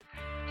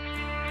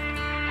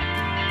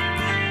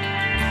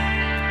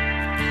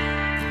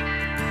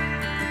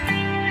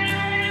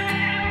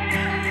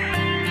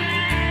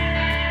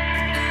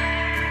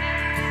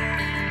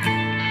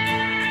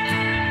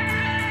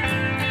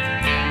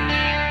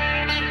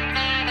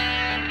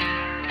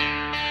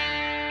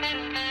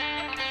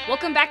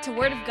Welcome back to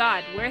Word of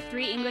God. We're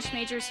three English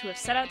majors who have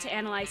set out to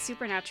analyze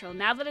Supernatural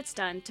now that it's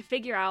done to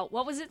figure out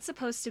what was it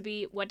supposed to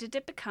be, what did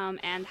it become,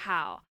 and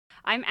how.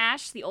 I'm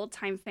Ash, the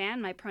old-time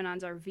fan. My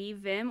pronouns are V,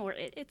 Vim, or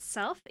it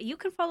itself. You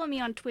can follow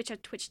me on Twitch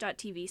at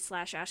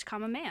twitch.tv/Ash,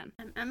 man.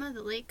 I'm Emma,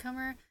 the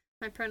latecomer.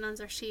 My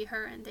pronouns are she,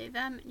 her, and they,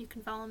 them. You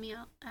can follow me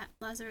at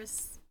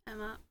Lazarus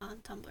Emma on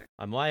Tumblr.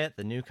 I'm Wyatt,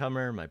 the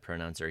newcomer. My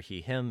pronouns are he,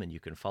 him, and you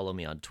can follow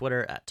me on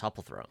Twitter at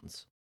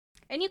ToppleThrones.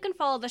 And you can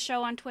follow the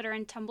show on Twitter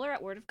and Tumblr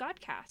at Word of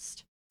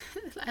Godcast.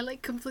 I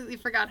completely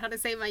forgot how to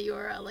say my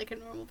URL like a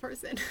normal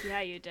person. Yeah,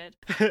 you did.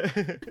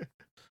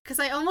 Because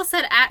I almost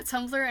said at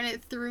Tumblr and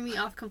it threw me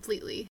off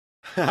completely.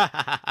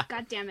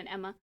 God damn it,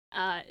 Emma.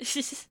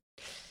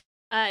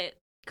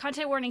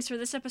 Content warnings for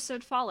this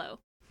episode follow.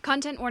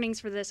 Content warnings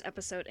for this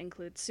episode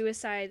include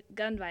suicide,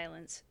 gun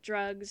violence,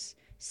 drugs,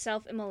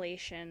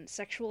 self-immolation,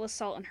 sexual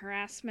assault and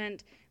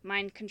harassment,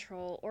 mind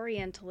control,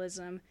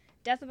 Orientalism,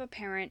 death of a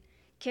parent,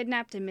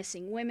 kidnapped and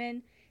missing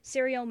women,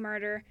 serial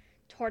murder,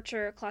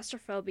 torture,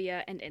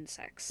 claustrophobia, and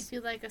insects. If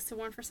you'd like us to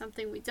warn for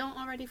something we don't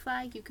already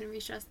flag, you can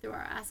reach us through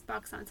our Ask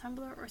box on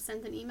Tumblr or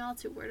send an email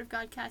to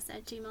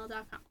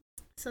wordofgodcast@gmail.com.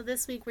 So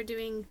this week we're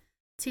doing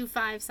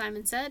 2-5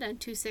 Simon Said and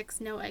 2-6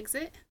 No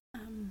Exit.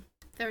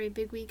 Very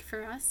big week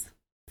for us,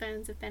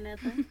 fans of Ben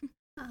Edlund.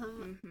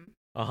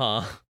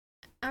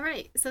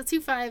 Alright, so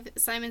 2-5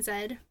 Simon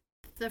Said,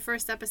 the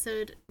first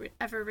episode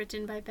ever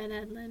written by Ben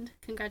Edlund.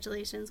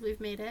 Congratulations,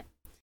 we've made it.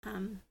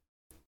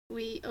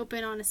 We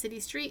open on a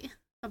city street.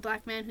 A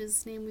black man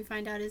whose name we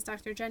find out is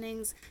Dr.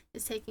 Jennings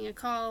is taking a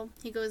call.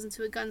 He goes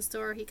into a gun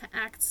store. He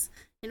acts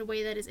in a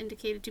way that is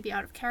indicated to be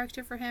out of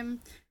character for him.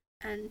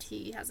 And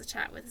he has a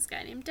chat with this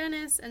guy named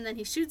Dennis. And then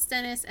he shoots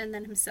Dennis and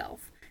then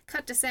himself.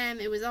 Cut to Sam.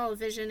 It was all a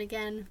vision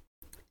again.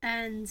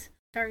 And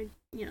very,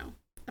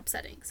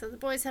 upsetting. So the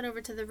boys head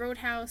over to the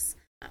roadhouse.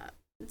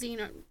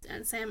 Dean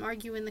and Sam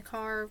argue in the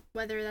car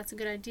whether that's a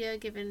good idea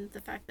given the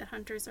fact that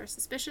hunters are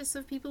suspicious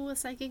of people with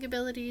psychic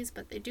abilities.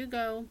 But they do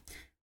go.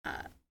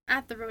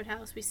 At the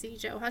roadhouse, we see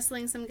Joe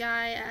hustling some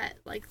guy at,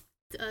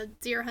 a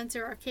Deer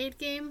Hunter arcade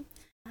game.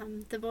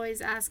 The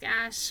boys ask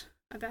Ash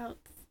about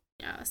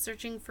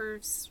searching for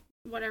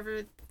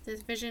whatever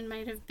this vision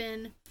might have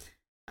been.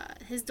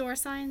 His door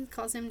sign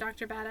calls him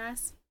Dr.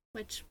 Badass,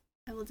 which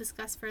I will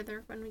discuss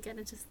further when we get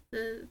into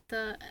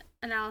the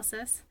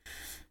analysis.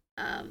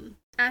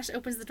 Ash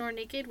opens the door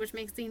naked, which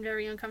makes Dean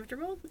very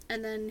uncomfortable,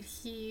 and then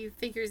he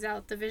figures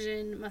out the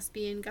vision must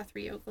be in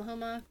Guthrie,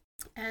 Oklahoma.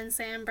 And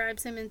Sam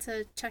bribes him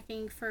into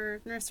checking for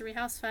nursery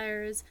house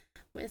fires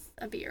with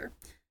a beer,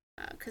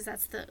 because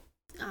that's the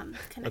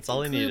that's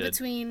all he clue needed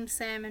between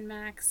Sam and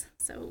Max.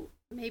 So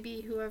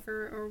maybe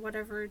whoever or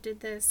whatever did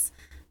this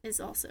is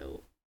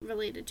also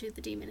related to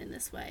the demon in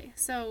this way.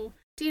 So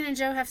Dean and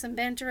Joe have some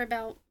banter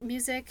about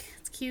music.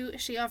 It's cute.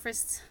 She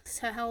offers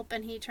to help,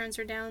 and he turns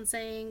her down,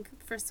 saying,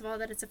 first of all,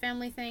 that it's a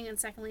family thing, and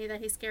secondly,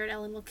 that he's scared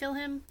Ellen will kill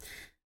him.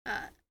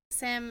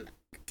 Sam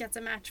gets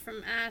a match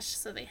from Ash,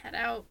 so they head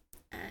out.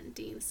 And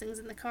Dean sings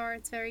in the car.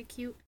 It's very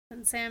cute.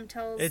 And Sam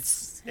tells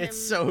It's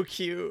so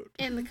cute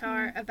in the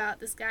car about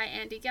this guy,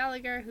 Andy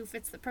Gallagher, who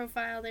fits the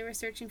profile they were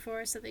searching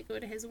for. So they go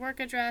to his work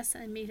address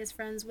and meet his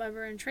friends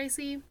Weber and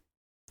Tracy.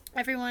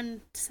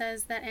 Everyone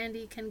says that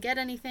Andy can get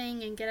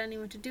anything and get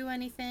anyone to do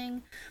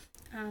anything.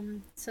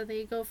 So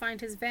they go find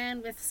his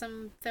van with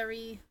some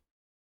very,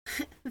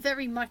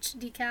 very much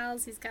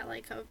decals. He's got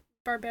like a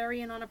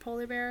barbarian on a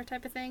polar bear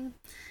type of thing.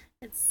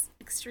 It's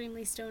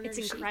extremely stoner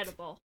chic. It's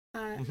incredible.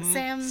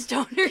 Sam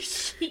Stoner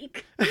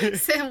chic.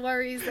 Sam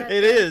worries that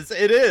It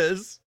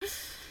is.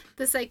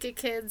 The psychic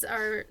kids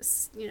are,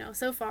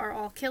 so far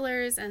all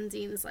killers, and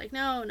Dean's like,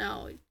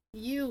 no,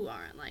 you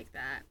aren't like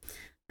that.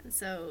 And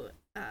so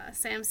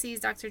Sam sees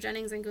Dr.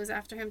 Jennings and goes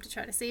after him to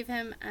try to save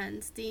him,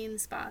 and Dean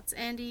spots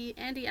Andy.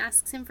 Andy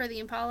asks him for the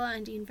Impala,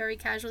 and Dean very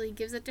casually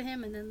gives it to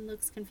him and then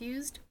looks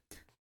confused.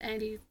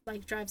 Andy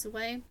drives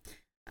away.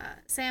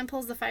 Sam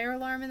pulls the fire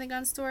alarm in the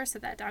gun store so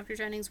that Dr.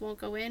 Jennings won't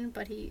go in,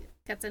 but he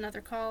gets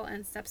another call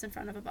and steps in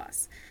front of a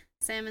bus.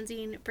 Sam and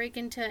Dean break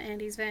into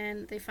Andy's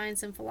van. They find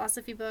some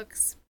philosophy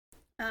books.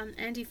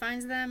 Andy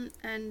finds them,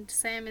 and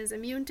Sam is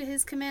immune to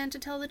his command to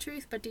tell the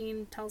truth, but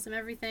Dean tells him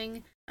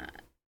everything.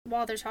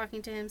 While they're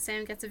talking to him,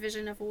 Sam gets a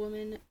vision of a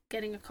woman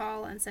getting a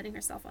call and setting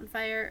herself on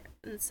fire,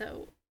 and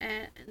so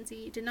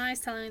Andy denies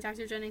telling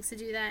Dr. Jennings to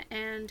do that,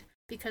 and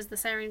because the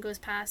siren goes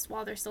past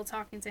while they're still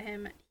talking to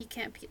him, he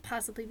can't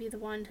possibly be the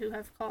one who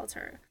have called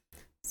her.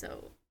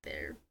 So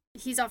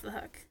he's off the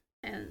hook.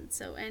 And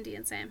so Andy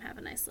and Sam have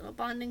a nice little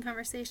bonding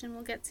conversation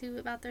we'll get to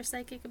about their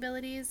psychic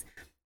abilities.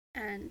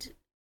 And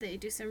they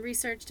do some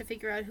research to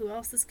figure out who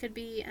else this could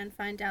be and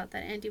find out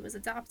that Andy was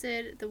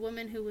adopted. The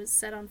woman who was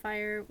set on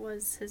fire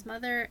was his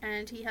mother,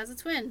 and he has a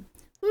twin.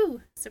 Woo!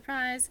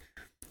 Surprise!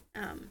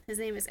 His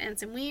name is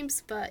Ansem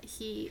Weems, but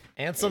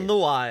Ansem the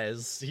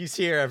Wise. He's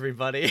here,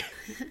 everybody.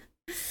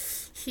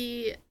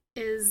 He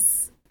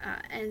is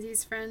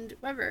Andy's friend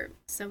Weber.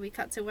 So we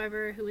cut to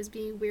Weber, who is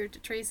being weird to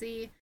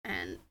Tracy,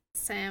 and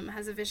Sam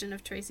has a vision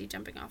of Tracy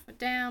jumping off a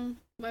dam.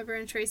 Weber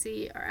and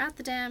Tracy are at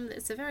the dam.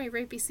 It's a very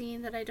rapey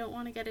scene that I don't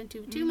want to get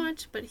into too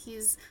much, but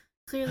he's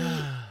clearly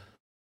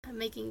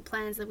making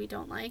plans that we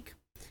don't like.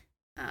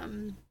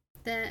 And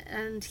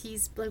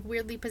he's like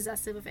weirdly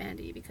possessive of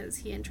Andy because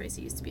he and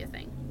Tracy used to be a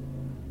thing.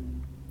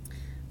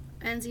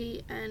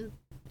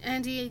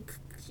 Andy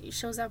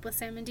shows up with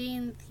Sam and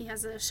Dean. He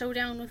has a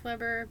showdown with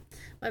Weber.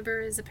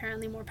 Weber is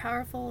apparently more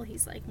powerful.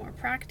 He's like more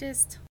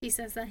practiced. He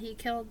says that he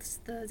killed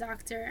the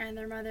doctor and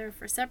their mother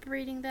for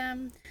separating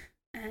them.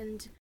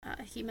 And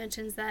he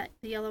mentions that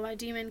the yellow-eyed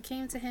demon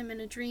came to him in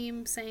a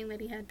dream saying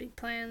that he had big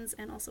plans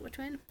and also a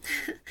twin.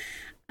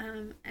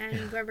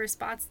 And Weber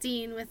spots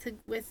Dean with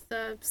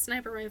the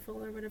sniper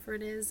rifle or whatever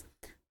it is.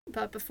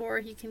 But before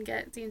he can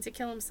get Dean to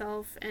kill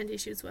himself, Andy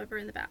shoots Weber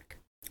in the back.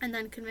 And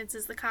then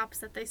convinces the cops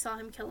that they saw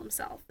him kill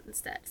himself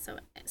instead. So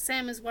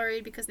Sam is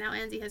worried because now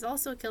Andy has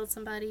also killed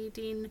somebody.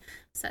 Dean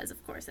says,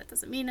 of course, that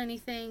doesn't mean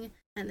anything.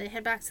 And they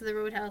head back to the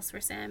roadhouse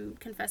where Sam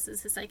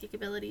confesses his psychic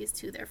abilities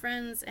to their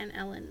friends. And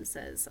Ellen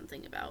says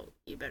something about,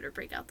 you better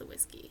break out the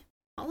whiskey.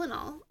 All in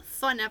all,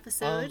 fun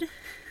episode.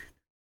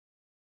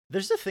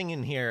 There's a thing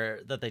in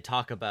here that they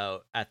talk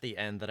about at the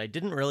end that I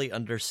didn't really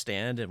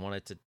understand and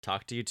wanted to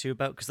talk to you two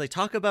about. Because they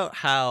talk about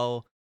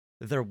how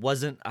there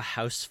wasn't a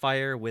house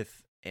fire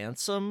with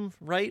Ansem,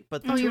 right?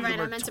 But the two of them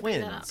were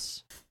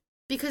twins.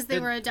 Because they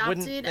were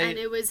adopted, and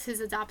it was his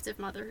adoptive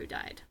mother who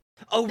died.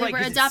 Oh, they right, were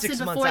because adopted it's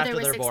 6 months before after they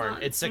were they're 6 born.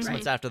 months. It's 6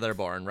 months Right. after they're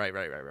born. Right.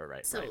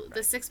 So right. the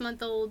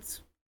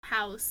 6-month-old's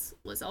house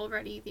was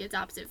already the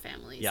adoptive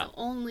family. Yeah. So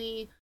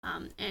only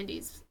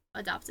Andy's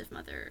adoptive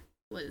mother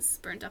was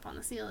burnt up on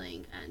the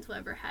ceiling, and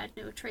Weber had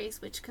no trace,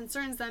 which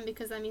concerns them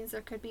because that means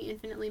there could be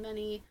infinitely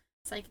many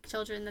psychic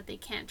children that they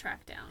can't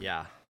track down.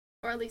 Yeah.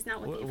 Or at least not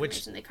with the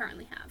information they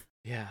currently have.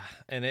 Yeah,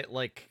 and it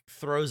like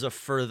throws a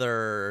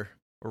further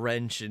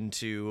wrench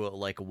into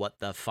like what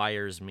the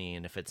fires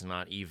mean if it's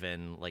not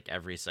even like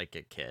every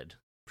psychic kid.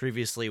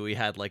 Previously we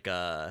had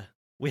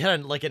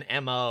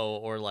an MO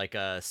or like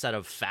a set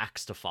of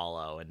facts to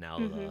follow, and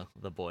now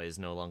the boys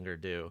no longer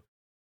do.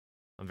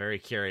 I'm very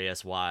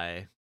curious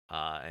why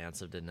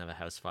Ansem didn't have a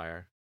house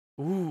fire.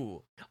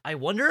 Ooh, I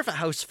wonder if a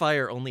house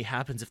fire only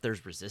happens if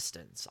there's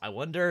resistance. I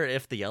wonder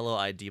if the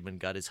yellow-eyed demon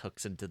got his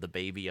hooks into the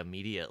baby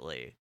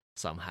immediately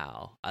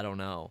somehow. I don't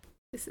know.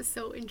 This is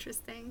so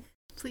interesting.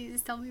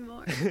 Please tell me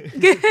more.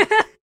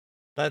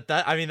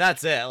 I mean,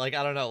 that's it. Like,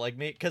 I don't know. Like,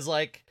 me, because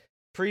like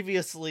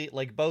previously,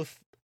 like both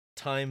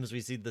times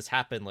we see this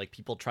happen, like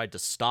people tried to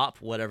stop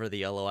whatever the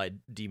yellow-eyed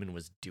demon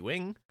was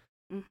doing.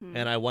 Mm-hmm.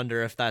 And I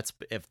wonder if that's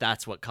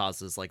what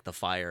causes like the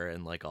fire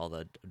and like all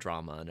the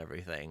drama and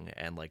everything,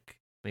 and like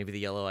maybe the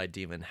yellow-eyed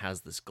demon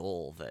has this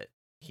goal that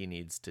he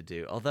needs to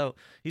do. Although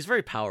he's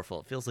very powerful,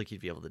 it feels like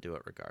he'd be able to do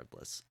it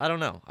regardless. I don't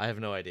know. I have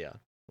no idea.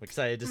 I'm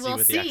excited to see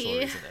what the actual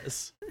reason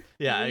is.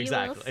 Yeah,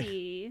 exactly. Will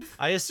see.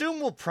 I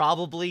assume we'll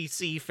probably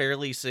see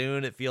fairly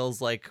soon. It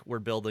feels like we're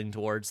building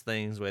towards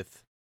things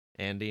with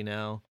Andy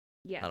now.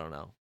 Yeah. I don't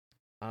know.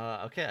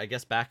 Okay, I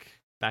guess back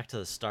to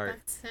the start.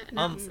 Back to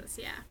analysis,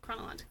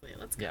 chronologically.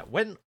 Let's go. Yeah,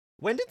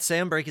 when did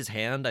Sam break his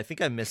hand? I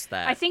think I missed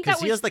that. I think that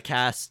was... he has the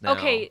cast now.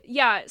 Okay,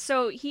 yeah,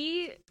 so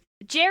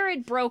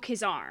Jared broke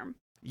his arm.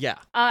 Yeah.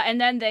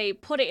 And then they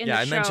put it in the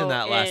show. Yeah, I mentioned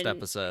that last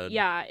episode.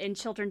 Yeah, and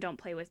children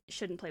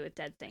shouldn't play with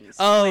dead things.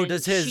 Oh,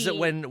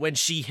 when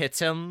she hits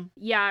him?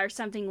 Yeah, or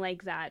something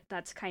like that.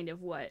 That's kind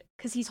of what,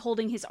 because he's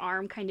holding his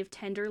arm kind of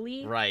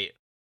tenderly. Right.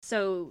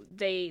 So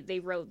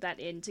they wrote that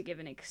in to give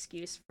an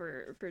excuse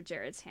for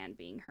Jared's hand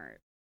being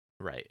hurt.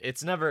 Right.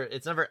 It's never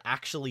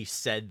actually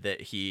said that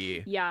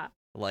he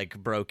like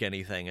broke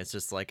anything. It's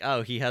just like,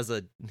 oh, he has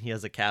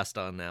a cast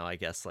on now, I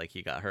guess, like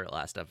he got hurt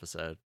last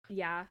episode.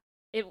 Yeah.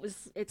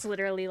 It's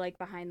literally like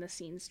behind the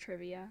scenes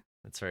trivia.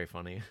 It's very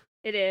funny.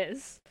 It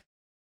is.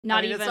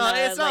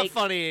 It's not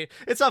funny.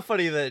 It's not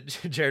funny that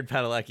Jared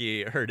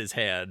Padalecki hurt his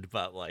hand,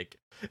 but like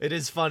it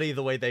is funny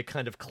the way they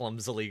kind of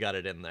clumsily got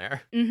it in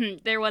there. Mm-hmm.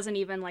 There wasn't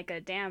even like a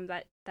damn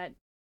that dead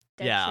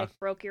chick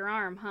broke your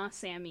arm, huh,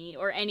 Sammy,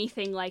 or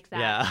anything like that.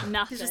 Yeah.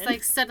 Nothing. It's just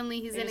like suddenly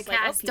he's in a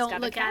cast.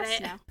 Don't look at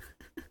it. Now.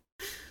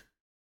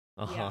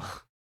 Yeah.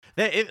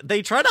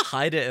 They try to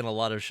hide it in a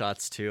lot of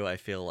shots too. I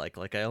feel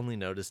like I only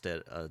noticed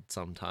it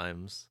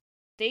sometimes.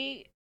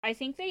 I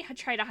think they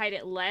try to hide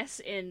it less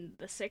in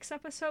the 6th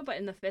episode, but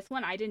in the 5th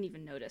one, I didn't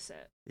even notice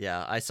it.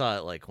 Yeah, I saw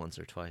it like once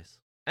or twice.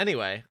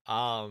 Anyway,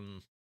 I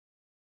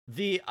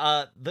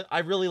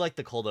really like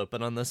the cold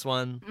open on this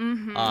one.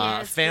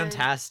 Mm-hmm.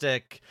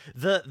 Fantastic.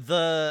 Good.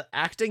 The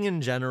acting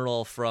in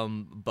general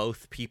from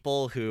both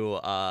people who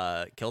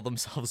kill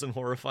themselves in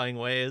horrifying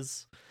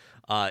ways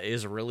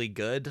is really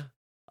good.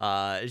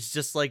 It's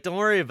just like, don't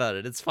worry about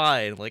it, it's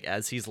fine. Like,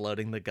 as he's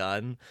loading the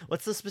gun,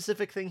 what's the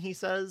specific thing he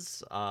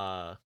says?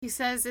 He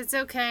says, it's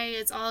okay,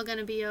 it's all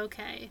gonna be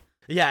okay.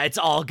 Yeah, it's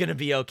all gonna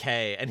be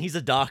okay. And he's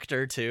a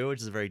doctor too, which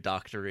is a very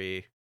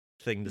doctor-y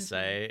thing to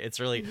say.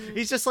 It's really,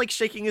 he's just like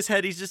shaking his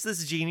head. He's just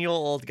this genial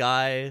old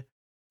guy,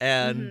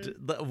 and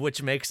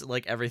which makes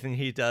like everything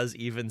he does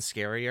even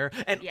scarier.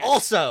 And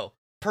also,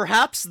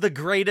 perhaps the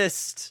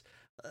greatest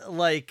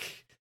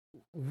like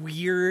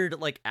weird,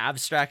 like,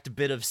 abstract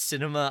bit of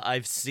cinema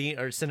I've seen,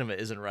 or cinema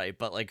isn't right,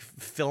 but like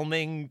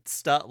filming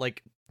stuff,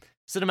 like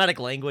cinematic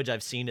language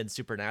I've seen in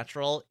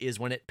Supernatural is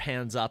when it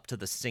pans up to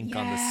the sink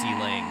on the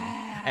ceiling,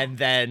 and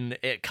then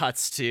it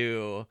cuts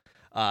to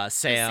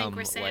Sam,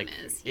 where Sam like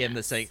is, in the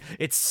yes. sink.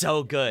 It's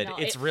so good. No,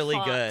 It's it really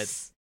good.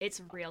 fucks. It's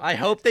real I good.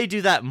 hope they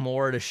do that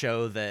more to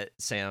show that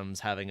Sam's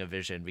having a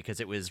vision, because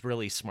it was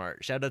really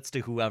smart. Shoutouts to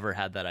whoever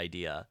had that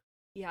idea.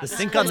 Yeah, The this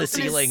sink cold on the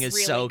open ceiling is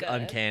really so good.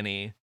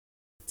 uncanny.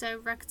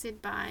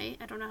 Directed by,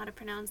 I don't know how to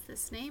pronounce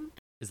this name.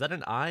 Is that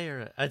an I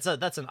or that's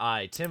an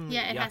I? Tim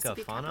Yeah, it has to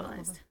be Iacofano?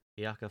 capitalized.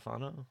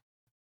 Iacofano?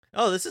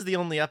 Oh, this is the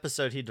only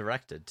episode he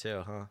directed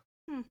too, huh?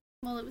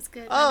 Well, it was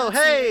good. Oh, I'm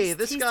not hey, serious.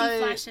 this Tasty guy-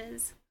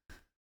 Flashes.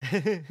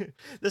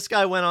 This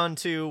guy went on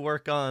to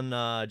work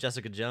on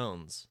Jessica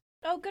Jones.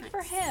 Oh, good for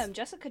Nice. him.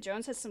 Jessica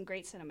Jones has some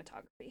great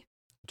cinematography.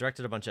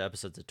 Directed a bunch of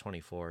episodes of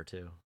 24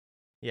 too.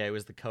 Yeah, he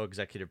was the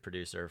co-executive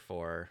producer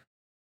for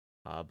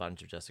a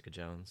bunch of Jessica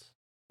Jones.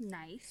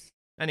 Nice.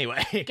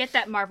 Anyway, Get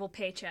that Marvel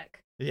paycheck.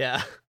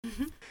 yeah.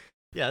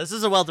 Yeah, this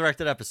is a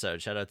well-directed episode.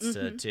 Shoutouts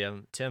to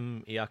Mhm.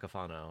 Tim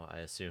Iacofano, I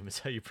assume is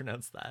how you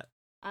pronounce that.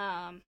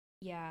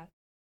 Yeah.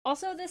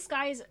 Also, this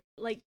guy's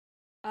like,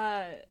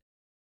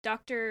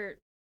 Doctor.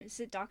 Is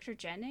it Dr.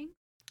 Jennings?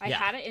 I Yeah.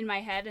 had it in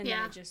my head and then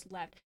Yeah. it just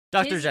left.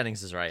 Dr. His-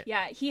 Jennings is right.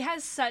 Yeah, he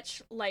has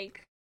such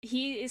like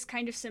he is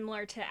kind of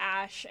similar to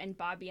Ash and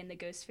Bobby and the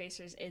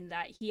Ghostfacers in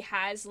that he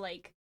has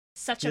like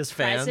such He a has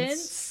fans.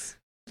 presence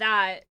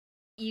that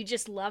you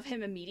just love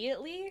him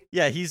immediately,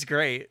 Yeah, he's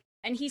great.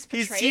 and he's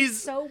He's- portrayed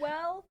he's- so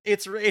well.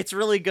 It's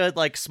really good,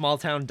 like small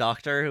town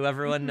doctor who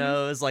everyone Mhm.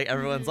 knows. Like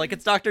everyone's like,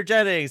 it's Dr.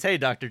 Jennings. Hey,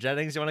 Dr.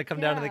 Jennings, you want to come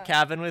down to the Yeah.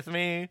 cabin with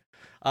me?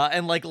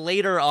 And like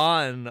later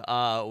on,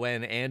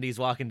 when Andy's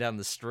walking down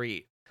the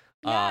street,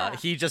 Yeah.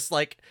 he just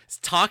like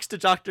talks to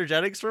Dr.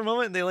 Jennings for a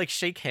moment, and they like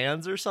shake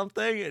hands or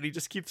something, and he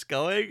just keeps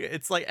going.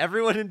 It's like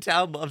everyone in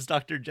town loves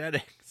Dr.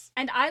 Jennings.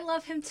 And I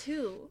love him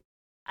too.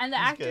 And the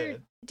He's actor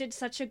good. did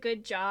such a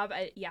good job.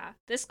 Yeah,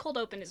 this cold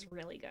open is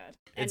really good.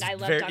 And It's I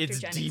love very- Dr. it's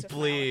Jennings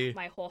deeply- with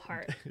my whole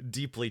heart.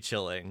 Deeply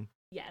chilling.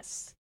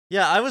 Yes.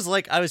 Yeah, I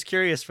was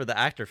curious for the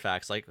actor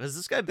facts. Like, has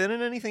this guy been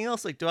in anything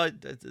else? Like,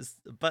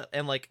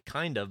 and like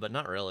kind of, but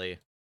not really.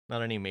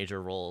 Not any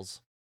major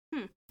roles.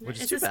 Which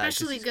is It's too bad, 'cause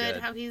especially he's good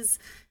good. how he's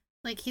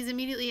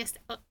immediately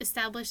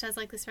established as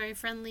like this very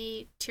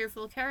friendly,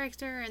 cheerful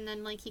character, and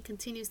then like he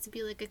continues to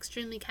be like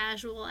extremely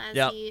casual as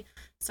Yep. he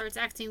starts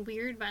acting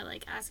weird by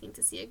like asking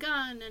to see a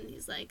gun, and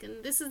he's like,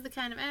 and this is the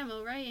kind of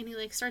ammo, right? And he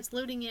like starts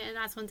loading it, and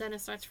that's when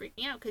Dennis starts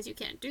freaking out because you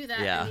can't do that.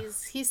 Yeah. And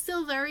he's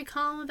still very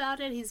calm about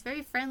it. He's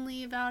very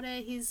friendly about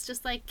it. He's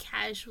just like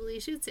casually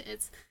shoots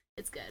it.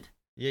 It's good.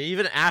 Yeah,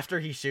 even after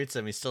he shoots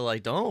him, he's still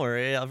like, "Don't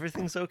worry,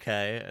 everything's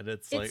okay." And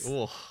it's like, It's-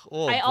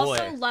 oh I boy.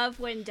 also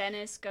love when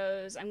Dennis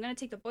goes, I'm going to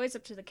take the boys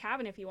up to the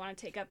cabin if you want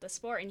to take up the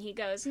sport. And he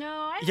goes, no,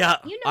 I don't, Yeah,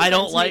 you know I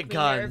don't guns like make me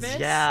guns. nervous."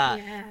 Yeah.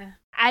 Yeah.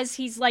 As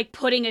he's like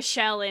putting a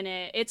shell in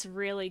it. It's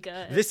really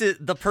good.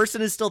 The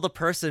person is still the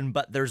person,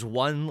 but there's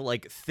one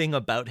like thing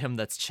about him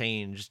that's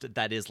changed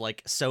that is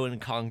like so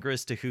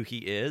incongruous to who he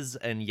is,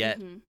 and yet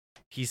Mhm.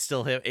 he's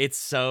still him. It's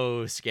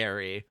so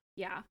scary.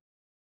 Yeah.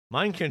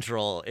 Mind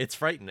control, it's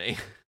frightening.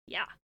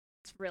 Yeah.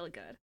 It's really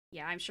good.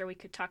 Yeah, I'm sure we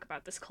could talk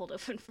about this cold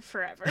open for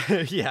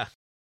forever. Yeah.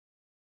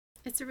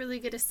 It's a really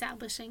good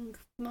establishing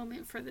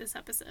moment for this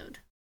episode.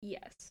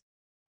 Yes.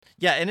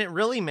 Yeah, and it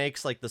really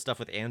makes like the stuff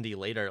with Andy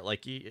later.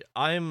 Like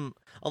I'm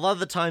a lot of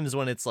the times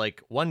when it's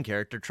like one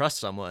character trusts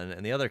someone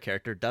and the other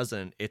character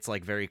doesn't, it's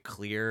like very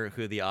clear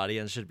who the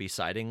audience should be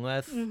siding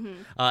with. Mm-hmm.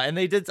 And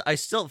they did. I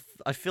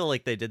feel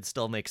like they did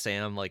still make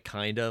Sam like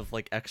kind of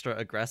like extra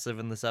aggressive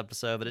in this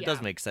episode, but it does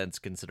Yeah. make sense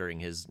considering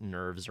his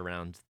nerves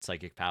around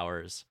psychic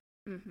powers.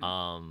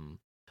 Mm-hmm.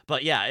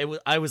 But yeah,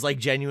 I was like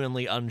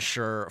genuinely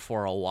unsure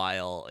for a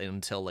while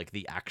until like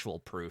the actual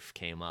proof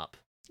came up.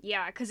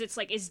 Yeah, because it's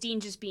like, is Dean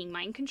just being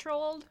mind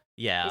controlled?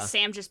 Yeah. Is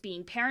Sam just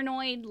being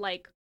paranoid?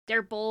 Like,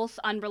 they're both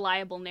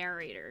unreliable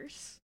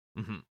narrators.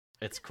 Mm-hmm.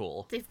 It's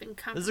cool. They've been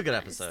compromised. This is a good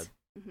episode.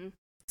 Mm-hmm.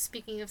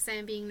 Speaking of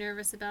Sam being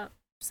nervous about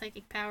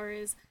psychic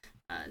powers,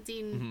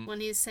 Dean, Mhm. when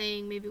he's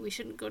saying maybe we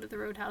shouldn't go to the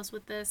roadhouse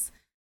with this,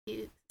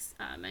 he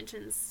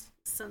mentions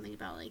something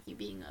about like you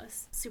being a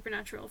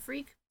supernatural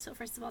freak. So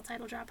first of all,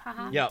 title drop,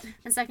 haha. Yep.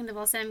 And second of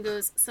all, Sam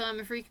goes, so I'm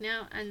a freak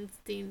now, and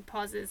Dean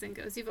pauses and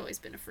goes, you've always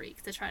been a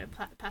freak, to try to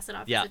pass it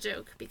off Yeah. as a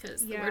joke,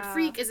 because the word Yeah.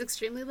 freak is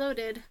extremely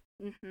loaded.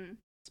 Mm-hmm.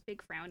 It's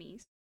big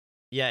frownies.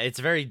 Yeah, it's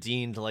very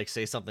Dean to like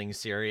say something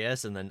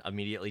serious and then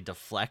immediately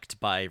deflect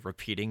by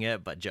repeating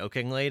it, but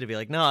jokingly to be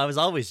like, "No, I was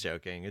always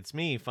joking. It's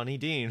me, funny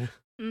Dean."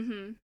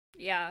 Mm-hmm.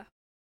 Yeah.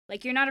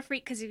 Like, you're not a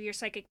freak because of your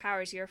psychic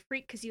powers. You're a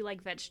freak because you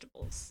like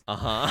vegetables.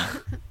 Uh-huh.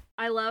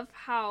 I love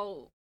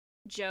how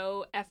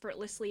Joe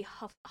effortlessly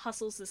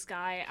hustles this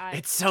guy at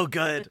It's so the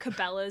good.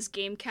 Cabela's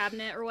game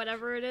cabinet or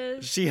whatever it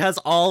is. She has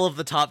all of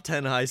the top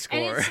 10 high And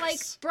scores. it's like,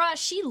 bruh,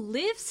 she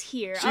lives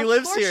here. She of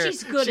lives course here.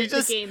 she's good She at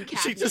just, the game cabinet.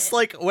 She just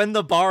like when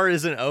the bar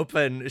isn't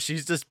open,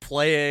 she's just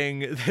playing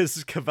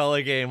this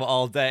Cabela game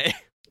all day.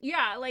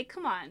 Yeah, like,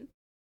 come on.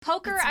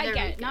 Poker, It's I very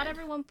get. Not good.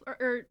 everyone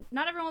or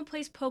not everyone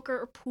plays poker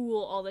or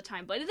pool all the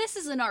time, but this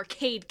is an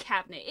arcade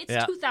cabinet. It's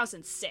Yeah.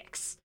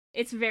 2006.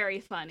 It's very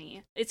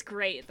funny. It's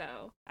great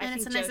though. I And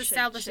think it's a nice Joe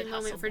establishing should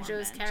moment hustle for more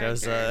Joe's men.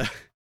 character. Joe's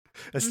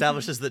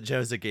establishes that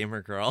Joe's a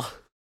gamer girl.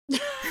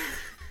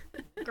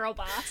 Girl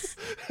boss.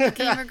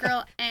 Gamer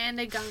girl and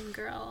a gun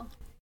girl.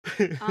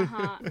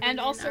 Uh-huh. And Women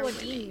also are a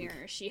dean winning.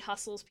 mirror. She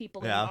hustles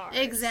people Yeah. in bars.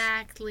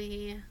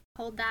 Exactly.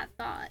 Hold that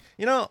thought.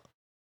 You know,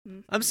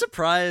 Mhm. I'm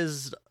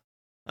surprised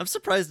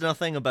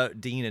nothing about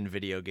Dean in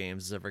video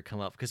games has ever come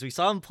up, because we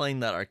saw him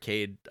playing that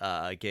arcade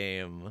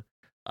game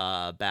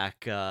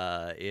back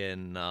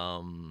in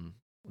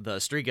the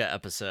Striga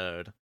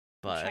episode, I'm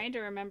but trying to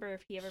remember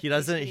if he ever he plays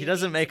doesn't video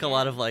games make a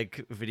lot of again.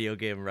 like video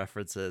game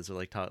references or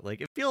like talk, like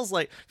it feels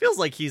like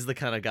he's the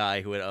kind of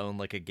guy who would own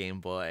like a Game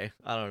Boy.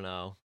 I don't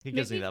know. He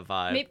gives me Maybe- that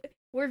vibe. Maybe,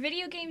 were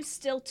video games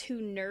still too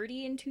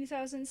nerdy in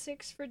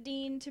 2006 for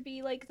Dean to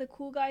be like the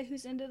cool guy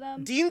who's into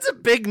them? Dean's a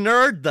big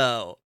nerd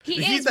though. He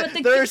He's is, but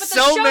the there's show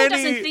so many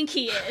doesn't think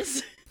he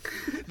is.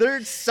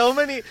 there's so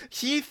many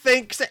he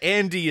thinks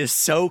Andy is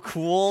so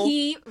cool.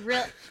 He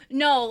really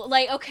no,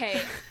 like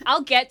okay,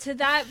 I'll get to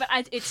that, but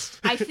I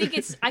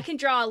think I can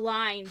draw a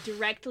line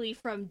directly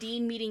from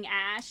Dean meeting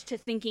Ash to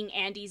thinking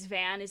Andy's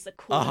van is the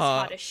coolest,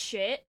 hottest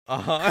shit.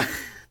 Uh-huh.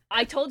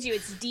 I told you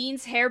it's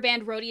Dean's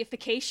hairband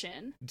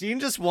roadification.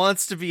 Dean just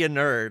wants to be a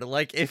nerd.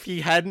 Like if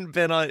he hadn't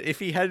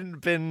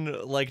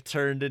been like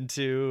turned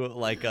into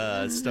like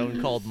a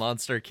stone cold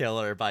monster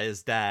killer by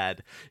his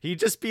dad, he'd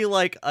just be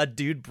like a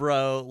dude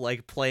bro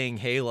like playing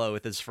Halo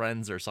with his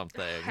friends or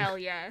something. Hell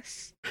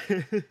yes.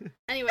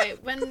 Anyway,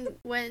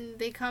 when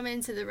they come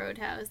into the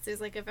roadhouse,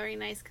 there's like a very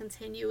nice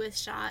continuous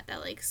shot that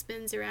like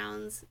spins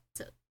around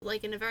to,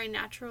 like in a very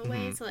natural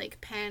way to like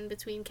pan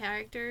between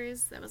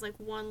characters. That was like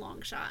one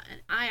long shot,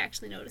 and I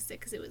actually noticed it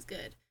because it was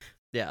good.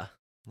 Yeah.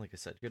 Like I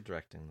said, good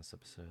directing this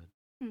episode.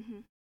 Mm-hmm.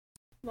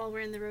 While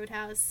we're in the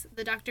roadhouse,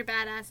 the Dr.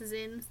 Badass is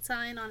in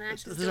sign on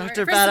Ash's The door.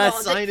 Dr. First of Badass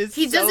all, sign is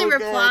he so doesn't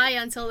good. reply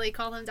until they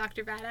call him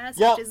Dr. Badass,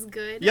 Yep. which is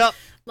good. Yep.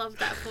 Love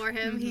that for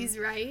him. He's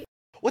right.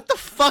 What the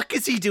fuck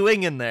is he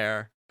doing in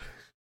there?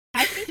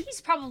 I think he's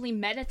probably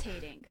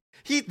meditating.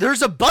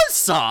 There's a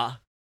buzzsaw,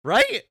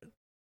 right?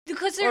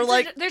 Because Or,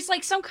 there's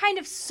like some kind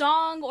of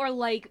song or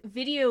like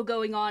video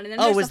going on, and then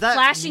Oh, there's was the that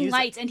flashing music?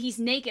 lights, and he's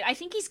naked. I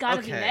think he's got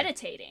to be Okay.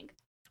 meditating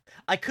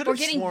I could or have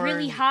getting sworn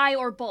really high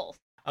or both.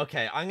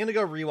 Okay, I'm gonna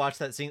go rewatch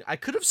that scene. I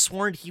could have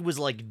sworn he was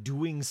like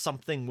doing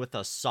something with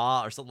a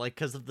saw or something, like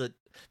because of the.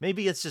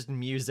 Maybe it's just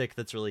music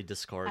that's really I have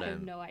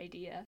discordant. no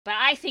idea, but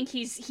I think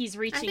he's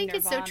reaching. I think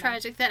it's so Nirvana.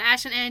 tragic that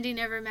Ash and Andy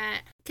never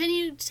met. Can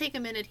you take a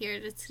minute here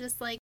to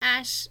just like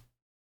Ash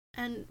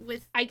and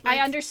with I like,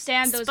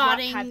 understand those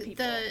spotting Wattpad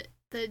people.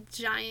 the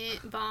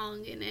giant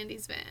bong in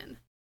Andy's van.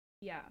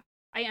 Yeah,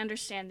 I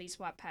understand these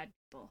Wattpad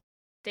people.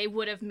 They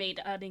would have made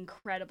an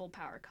incredible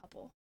power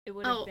couple. It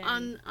would have Oh, been.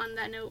 on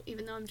that note,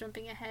 even though I'm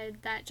jumping ahead,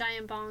 that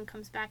giant bong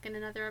comes back in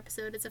another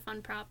episode. It's a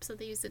fun prop, so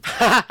they used it.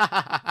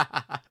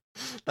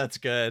 That's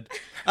good.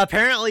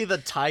 Apparently, the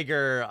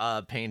tiger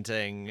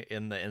painting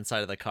in the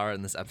inside of the car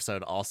in this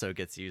episode also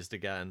gets used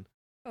again,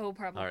 Oh,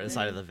 probably. or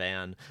inside of the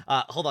van.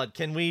 Hold on,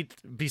 can we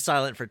be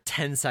silent for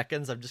 10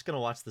 seconds? I'm just gonna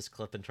watch this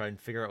clip and try and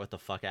figure out what the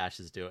fuck Ash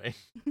is doing.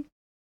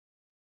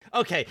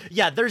 Okay,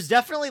 yeah, there's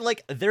definitely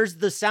there's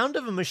the sound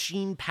of a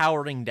machine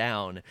powering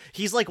down.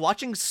 He's like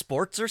watching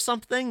sports or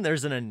something.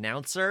 There's an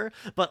announcer,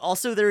 but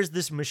also there's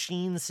this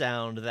machine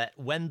sound that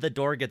when the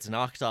door gets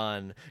knocked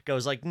on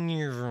goes like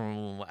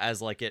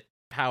as like it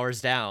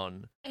powers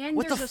down. And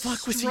What the there's a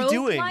fuck was he strobe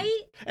doing?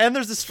 light? And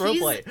there's a strobe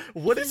He's- light.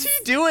 What is he he's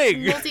doing?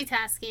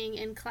 Multitasking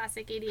in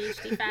classic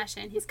ADHD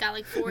fashion. He's got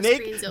like 4 Make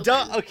screens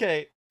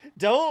open.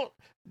 don't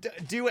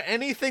do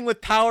anything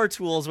with power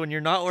tools when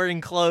you're not wearing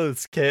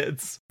clothes,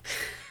 kids.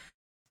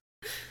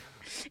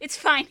 It's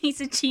fine.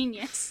 He's a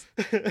genius.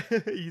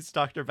 He's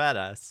Dr.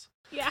 Badass.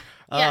 Yeah.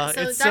 Yeah,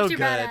 so it's Dr. so good.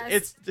 Badass,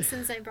 It's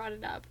since I brought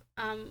it up,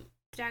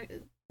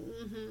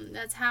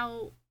 that's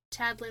how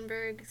Chad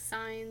Lindbergh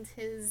signed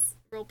his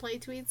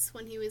roleplay tweets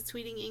when he was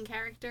tweeting in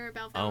character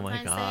about Oh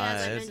my Valentine's Day,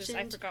 as I God. mentioned.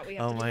 I forgot we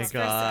have Oh to my his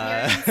discuss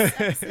God. that. first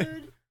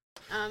appearance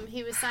episode.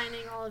 He was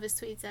signing all of his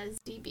tweets as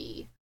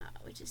DB,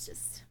 which is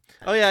just.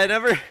 Oh yeah,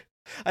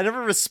 I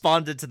never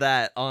responded to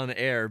that on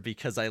air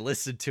because I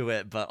listened to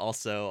it, but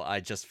also I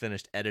just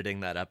finished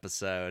editing that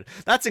episode.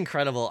 That's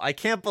incredible. I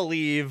can't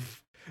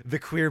believe the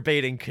queer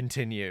baiting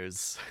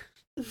continues.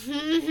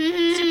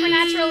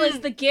 Supernatural is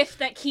the gift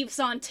that keeps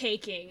on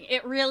taking.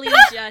 It really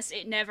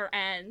it never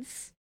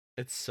ends.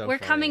 It's so We're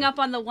funny. coming up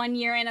on the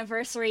 1-year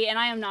anniversary, and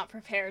I am not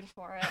prepared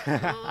for it.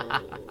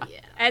 Oh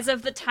yeah. As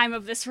of the time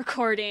of this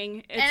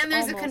recording, it's And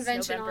there's a almost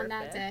convention November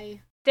on that 5th.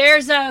 day.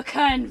 There's a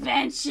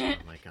convention.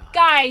 Oh my god.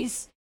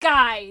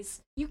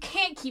 Guys, you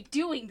can't keep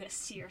doing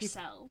this to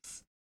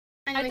yourselves.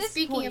 Anyway, this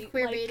speaking point, of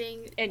queer like,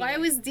 baiting, anyway. why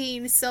was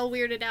Dean so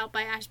weirded out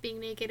by Ash being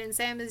naked and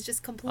Sam is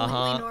just completely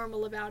Uh-huh.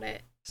 normal about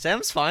it?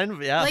 Sam's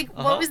fine, yeah. Like,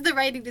 what was the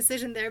writing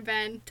decision there,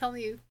 Ben? Tell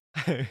me.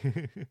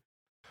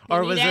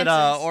 or need was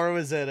answers. or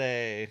was it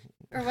a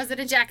Or was it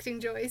a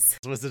Jackting Joyce?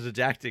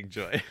 Jackting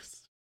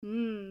Joyce?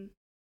 Hmm.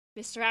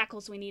 Mr.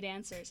 Ackles, we need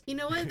answers. You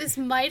know what? This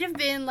might have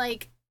been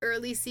like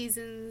early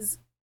seasons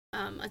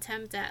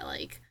attempt at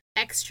like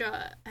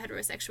extra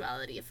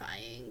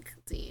heterosexuality-ifying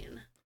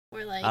Dean.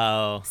 Where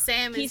like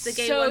Sam is the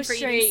gay so one for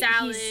straight. eating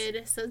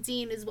salad, so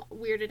Dean is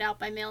weirded out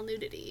by male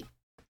nudity.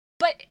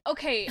 But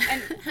okay,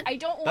 and I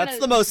don't want to. That's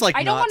the most like.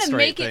 I don't want to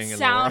make it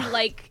sound world.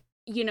 like,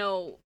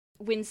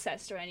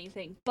 Wincest or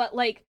anything. But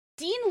like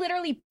Dean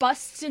literally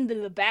busts into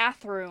the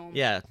bathroom.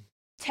 Yeah.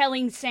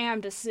 Telling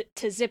Sam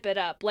to zip it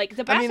up. Like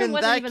the bathroom in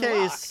wasn't that even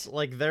case, locked.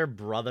 like they're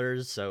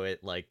brothers, so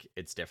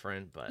it's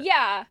different. But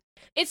yeah,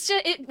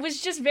 it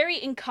was just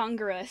very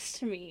incongruous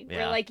to me. Yeah.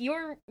 Where like you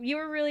were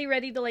really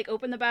ready to like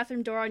open the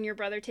bathroom door on your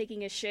brother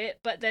taking a shit,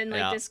 but then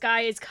like this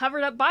guy is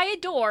covered up by a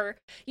door.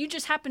 You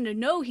just happen to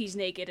know he's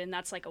naked, and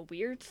that's like a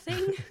weird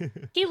thing.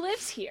 He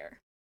lives here.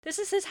 This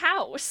is his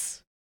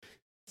house.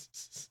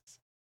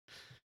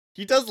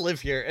 He does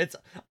live here.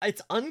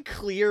 It's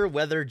unclear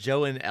whether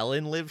Joe and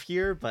Ellen live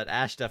here, but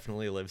Ash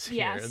definitely lives here,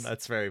 Yes. and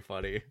that's very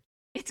funny.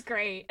 It's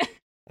great.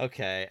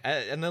 Okay,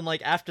 and then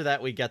like after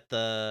that we get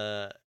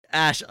the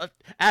Ash.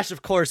 Ash,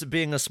 of course,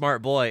 being a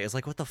smart boy, is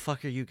like, "What the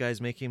fuck are you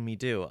guys making me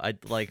do?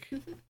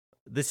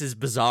 This is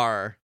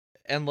bizarre."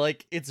 And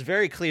like it's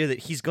very clear that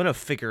he's gonna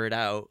figure it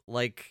out.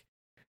 Like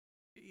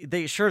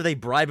they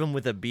bribe him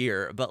with a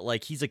beer, but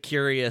like he's a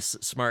curious,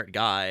 smart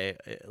guy.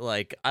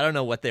 Like I don't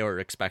know what they were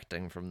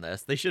expecting from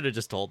this. They should have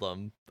just told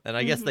him, and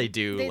I guess they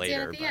do They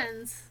later. did at the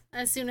end,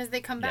 as soon as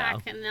they come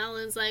back, and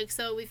Ellen's like,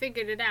 "So we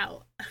figured it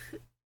out."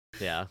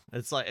 Yeah,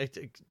 it's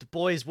like,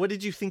 boys, what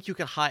did you think you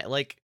could hide?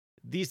 Like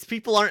these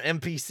people aren't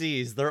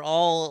NPCs. They're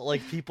all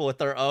like people with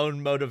their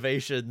own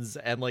motivations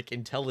and like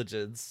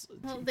intelligence.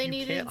 Well, they You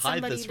needed can't hide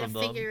somebody this to from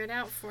them. figure it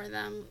out for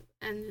them,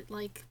 and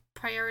like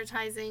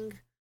prioritizing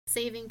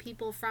saving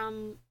people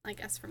from, I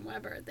guess, from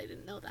Weber. They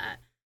didn't know that.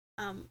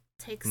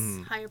 Takes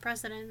higher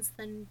precedence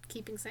than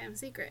keeping Sam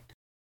secret.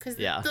 Because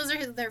those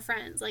are their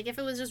friends. Like, if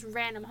it was just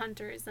random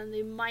hunters, then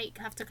they might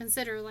have to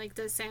consider, like,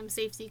 does Sam's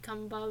safety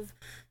come above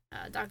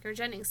Dr.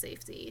 Jennings'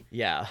 safety?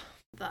 Yeah.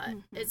 But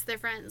it's their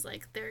friends.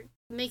 Like, they're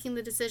making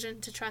the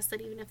decision to trust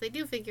that even if they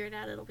do figure it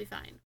out, it'll be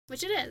fine.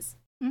 Which it is.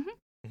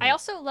 I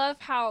also love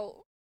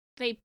how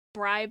they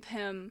bribe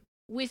him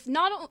with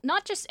not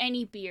just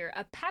any beer,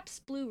 a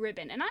Pabst Blue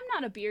Ribbon. And I'm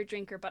not a beer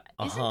drinker, but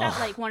isn't that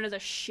like one of the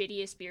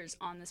shittiest beers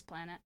on this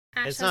planet?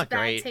 Ash It's has not bad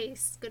great.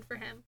 taste. Good for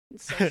him.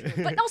 It's so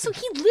true. But also,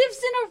 he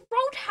lives in a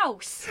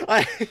roadhouse.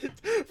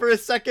 For a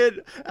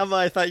second, Emma,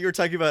 I thought you were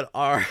talking about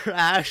our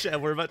Ash,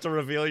 and we're about to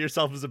reveal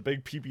yourself as a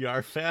big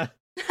PBR fan.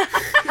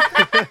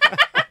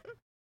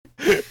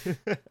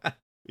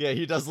 Yeah,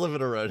 he does live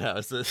in a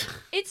roadhouse.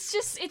 It's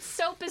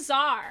so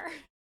bizarre.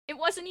 It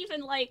wasn't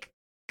even like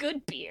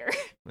good beer.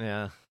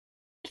 Yeah.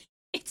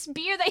 It's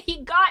beer that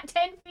he got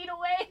 10 feet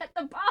away at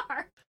the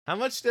bar. How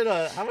much did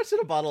a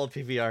bottle of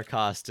PBR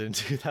cost in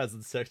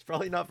 2006?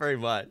 Probably not very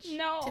much.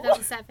 No.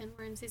 2007.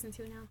 We're in season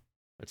 2 now.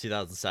 Or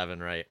 2007,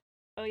 right?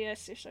 Oh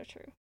yes, you're so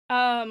true.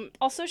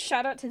 Also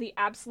shout out to the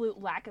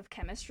absolute lack of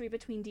chemistry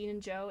between Dean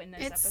and Joe in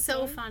this episode. It's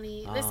so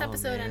funny. This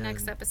episode and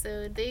next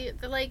episode, they're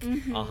like,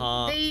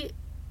 they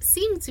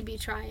seem to be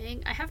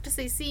trying. I have to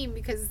say seem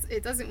because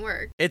it doesn't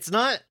work.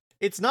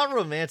 It's not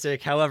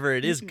romantic, however,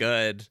 it is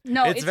good.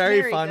 No, it's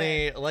very very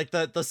funny. good. Like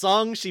the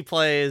song she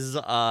plays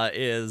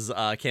is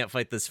Can't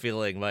Fight This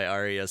Feeling by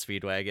Aria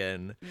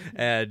Speedwagon.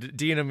 And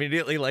Dean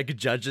immediately like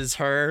judges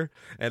her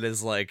and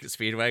is like,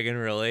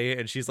 Speedwagon, really?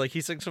 And she's like, he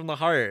sings from the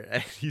heart.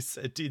 And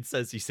Dean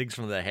says he sings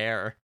from the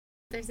hair.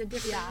 There's a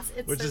difference.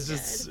 It's Which so is good.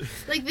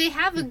 just Like, they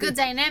have a good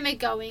dynamic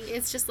going.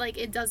 It's just like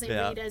it doesn't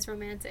Yeah. read as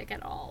romantic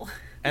at all.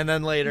 And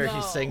then later he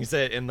No. sings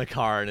it in the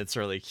car and it's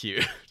really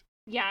cute.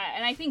 Yeah,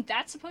 and I think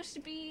that's supposed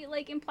to be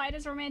like implied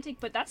as romantic,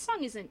 but that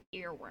song is an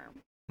earworm.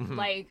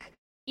 Like,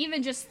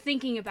 even just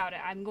thinking about it,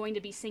 I'm going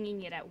to be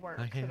singing it at work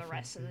for the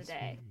rest of the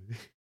day.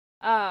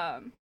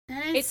 And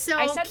it's so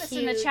I said this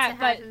in the cute chat, to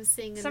have but him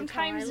sing in the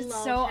sometimes car. I it's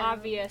love so him.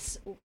 obvious.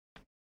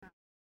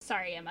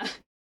 Sorry, Emma.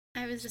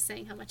 I was just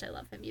saying how much I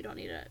love him. You don't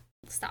need to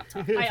stop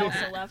talking. I about also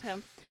that. love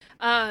him.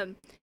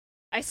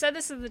 I said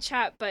this in the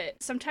chat, but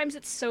sometimes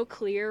it's so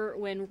clear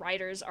when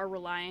writers are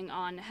relying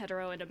on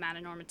hetero and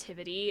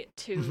amatonormativity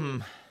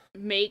to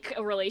make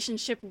a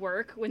relationship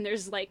work when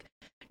there's like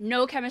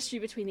no chemistry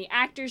between the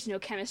actors, no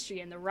chemistry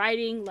in the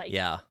writing, like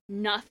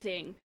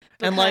nothing.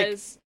 Because And, like,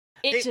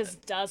 it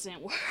just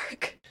doesn't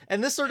work.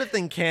 And this sort of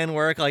thing can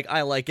work. Like,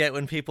 I like it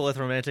when people with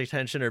romantic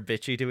tension are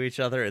bitchy to each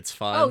other. It's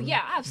fun. Oh,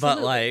 yeah,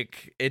 absolutely. But,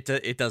 like,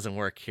 it doesn't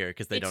work here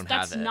because they don't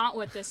have it. That's not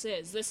what this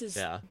is. This is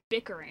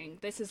bickering.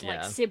 This is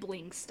like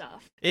sibling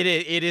stuff. It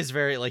is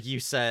very, like you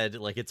said,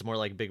 like, it's more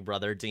like Big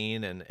Brother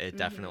Dean, and it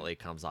definitely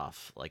comes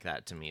off like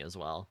that to me as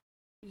well.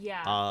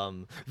 Yeah.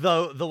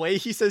 Though the way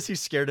he says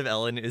he's scared of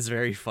Ellen is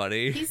very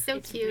funny. He's so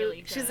It's cute.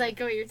 really She's good. like,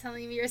 "Oh, you're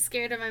telling me you're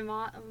scared of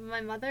my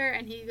mother?"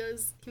 And he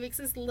makes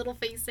this little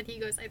face, and he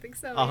goes, "I think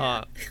so."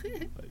 Yeah.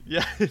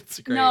 Yeah,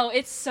 it's great. No,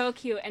 it's so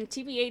cute. And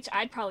TBH,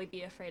 I'd probably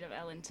be afraid of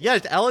Ellen too. Yeah,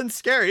 Ellen's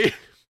scary.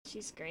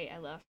 She's great. I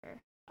love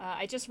her.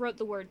 I just wrote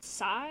the word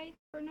sigh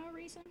for no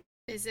reason.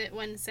 Is it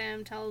when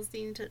Sam tells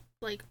Dean to,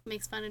 like,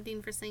 makes fun of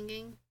Dean for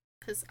singing?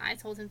 because I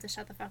told him to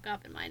shut the fuck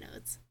up in my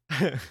notes.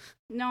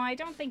 No, I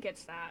don't think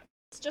it's that.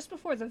 It's just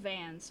before the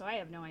van, so I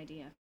have no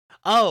idea.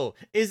 Oh,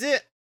 is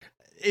it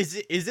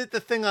the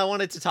thing I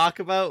wanted to talk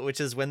about, which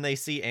is when they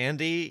see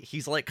Andy,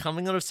 he's like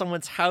coming out of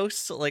someone's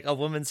house, like a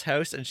woman's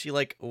house, and she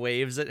like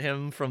waves at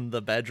him from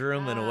the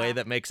bedroom in a way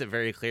that makes it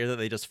very clear that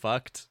they just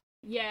fucked.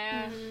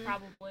 Yeah,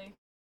 probably.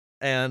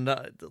 And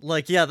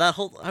that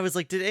whole, I was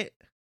like,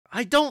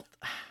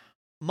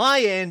 my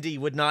Andy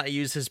would not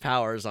use his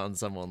powers on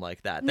someone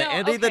like that. The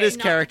Andy that is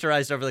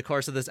characterized over the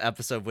course of this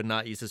episode would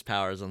not use his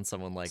powers on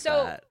someone like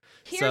that.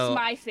 Here's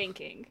my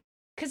thinking.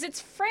 Because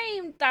it's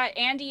framed that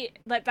Andy,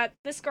 that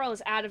this girl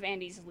is out of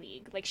Andy's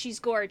league. Like, she's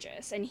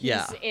gorgeous, and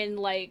he's in,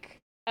 like,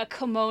 a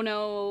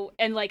kimono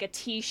and, like, a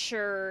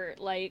t-shirt,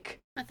 like...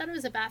 I thought it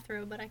was a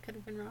bathrobe, but I could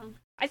have been wrong.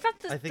 I thought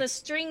the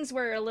strings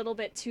were a little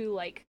bit too,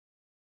 like,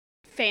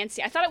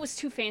 fancy. I thought it was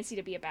too fancy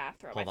to be a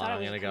bathrobe. Hold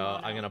on,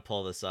 I'm gonna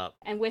pull this up.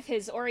 And with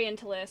his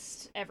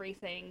Orientalist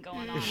everything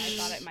going on, I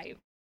thought it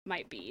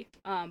might be.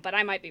 But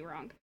I might be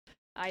wrong.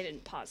 I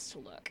didn't pause to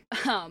look.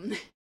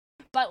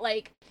 But,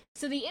 like,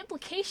 so the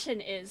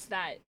implication is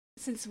that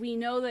since we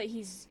know that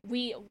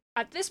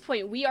at this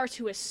point, we are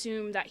to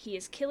assume that he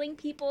is killing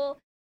people,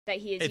 that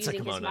he is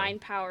using his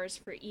mind powers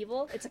for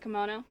evil. It's a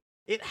kimono.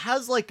 It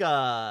has,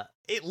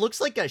 it looks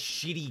like a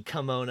shitty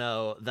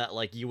kimono that,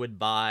 like, you would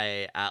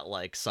buy at,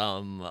 like,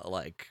 some,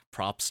 like,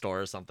 prop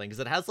store or something. Because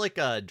it has, like,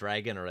 a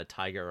dragon or a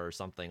tiger or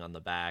something on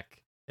the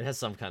back. It has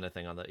some kind of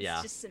thing on the,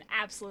 yeah. It's just an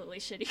absolutely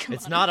shitty kimono.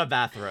 It's not a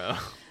bathrobe.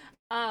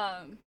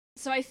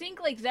 So I think,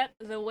 like, that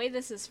the way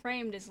this is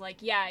framed is, like,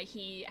 yeah,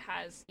 he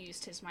has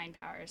used his mind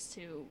powers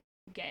to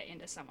get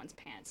into someone's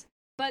pants.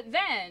 But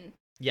then...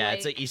 Yeah, like,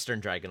 it's an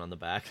Eastern dragon on the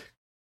back.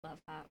 Love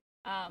that.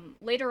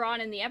 Later on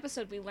in the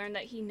episode, we learned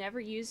that he never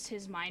used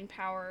his mind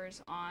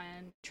powers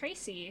on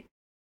Tracy,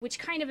 which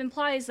kind of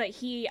implies that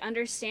he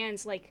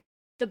understands, like,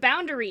 the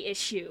boundary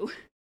issue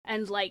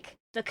and, like,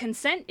 the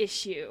consent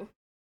issue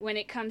when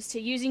it comes to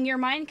using your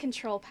mind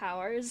control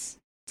powers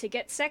to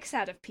get sex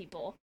out of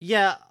people.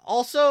 Yeah,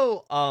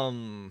 also,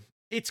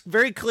 it's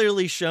very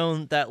clearly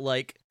shown that,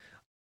 like,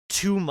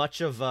 too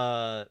much of,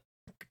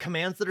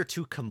 commands that are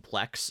too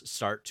complex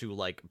start to,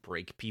 like,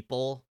 break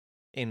people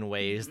in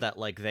ways that,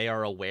 like, they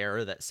are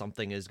aware that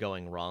something is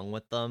going wrong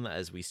with them,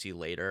 as we see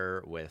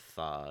later with,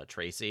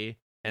 Tracy.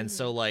 And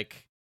so,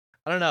 like,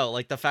 I don't know,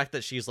 like, the fact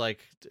that she's, like,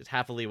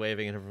 happily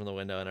waving at him from the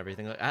window and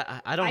everything, like,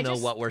 I don't know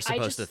what we're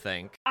supposed to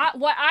think.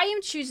 What I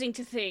am choosing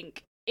to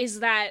think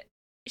is that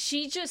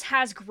she just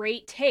has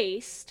great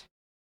taste,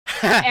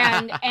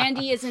 and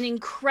Andy is an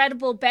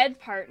incredible bed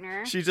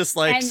partner. She just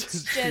likes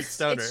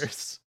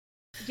stoners.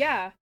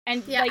 Yeah,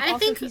 and yeah, like, I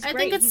also, think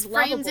it's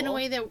framed in a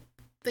way that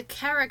the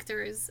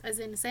characters, as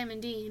in Sam and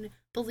Dean,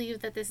 believe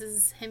that this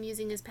is him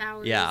using his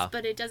powers. Yeah.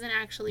 But it doesn't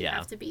actually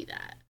have to be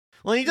that.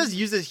 Well, he does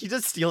use it. He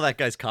does steal that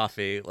guy's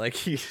coffee. Like,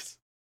 he's.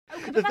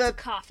 Okay, but that's a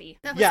coffee.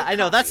 Yeah, I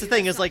know. That's the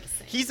thing. Is like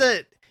he's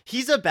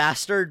a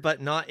bastard,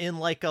 but not in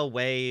like a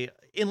way.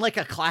 In like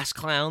a class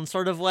clown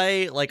sort of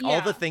way. Like,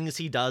 all the things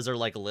he does are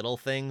like little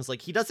things.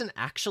 Like, he doesn't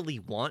actually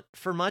want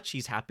for much.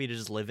 He's happy to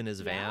just live in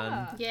his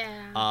van.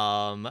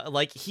 Yeah.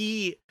 Like,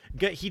 he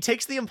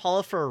takes the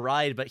Impala for a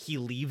ride, but he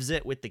leaves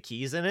it with the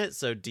keys in it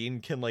so Dean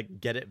can like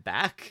get it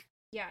back.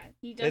 Yeah,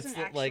 he doesn't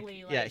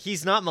actually yeah,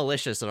 he's not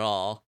malicious at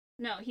all.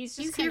 No, he's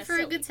just here for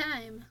silly. a good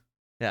time.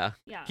 Yeah.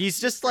 Yeah.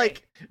 He's just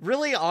like,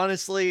 really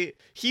honestly,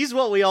 he's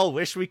what we all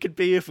wish we could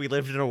be if we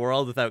lived in a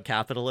world without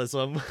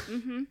capitalism.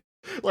 Mm-hmm.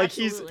 Like,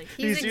 Absolutely.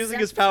 he's using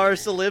his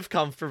powers to live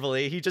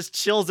comfortably. He just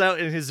chills out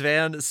in his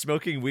van,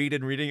 smoking weed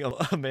and reading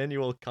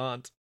Immanuel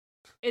Kant.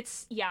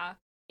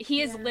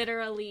 He is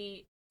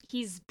literally,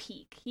 he's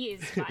peak. He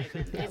is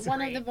vibing.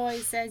 One of the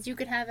boys says, "You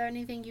could have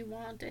anything you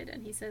wanted,"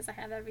 and he says, "I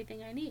have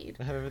everything I need."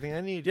 I have everything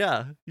I need.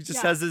 Yeah, he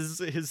just has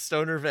his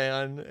stoner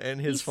van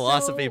and his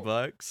philosophy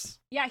books.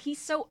 Yeah, he's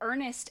so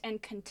earnest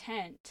and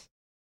content.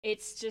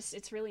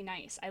 It's really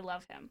nice. I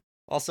love him.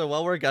 Also,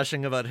 while we're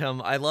gushing about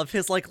him, I love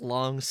his, like,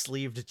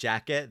 long-sleeved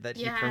jacket that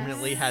he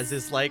permanently has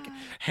his, like,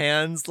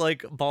 hands,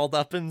 like, balled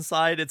up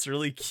inside. It's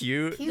really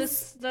cute.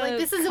 This is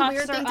a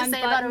weird thing to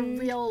say about a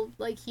real,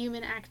 like,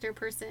 human actor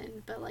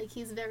person, but, like,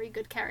 he's very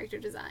good character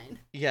design.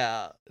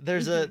 Yeah,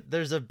 there's a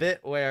bit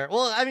where,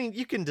 well, I mean,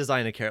 you can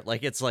design a character,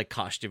 like, it's, like,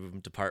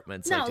 costume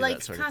departments. No, like,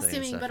 that sort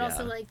costuming, of thing, but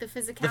also, like, the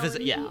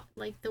physicality,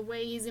 like, the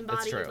way he's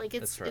embodied, like,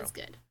 it's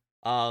good.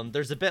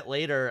 There's a bit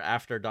later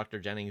after Dr.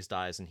 Jennings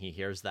dies and he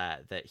hears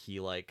that he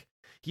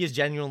is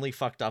genuinely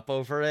fucked up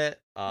over it,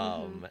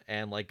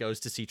 and like goes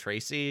to see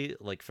Tracy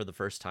like for the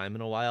first time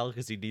in a while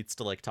because he needs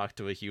to like talk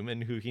to a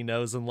human who he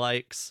knows and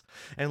likes,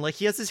 and like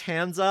he has his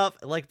hands up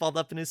like balled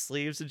up in his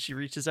sleeves and she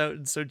reaches out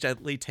and so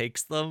gently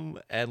takes them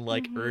and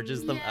like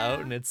urges them out,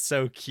 and it's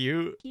so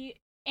cute.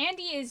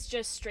 Andy is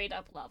just straight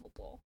up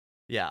lovable.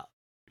 Yeah,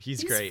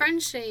 he's great.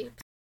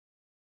 Friend-shaped.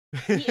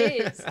 He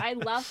is. I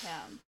love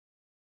him.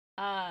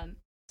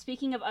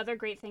 Speaking of other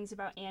great things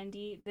about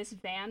Andy, this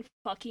van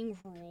fucking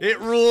rules. It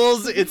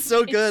rules. It's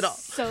so good.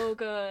 It's so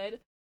good.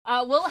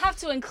 We'll have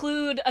to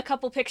include a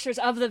couple pictures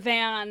of the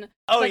van.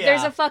 Oh, but yeah.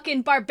 there's a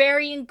fucking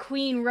barbarian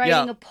queen riding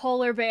Yeah. a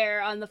polar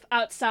bear on the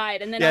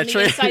outside, and then Yeah, on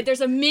the inside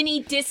there's a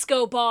mini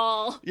disco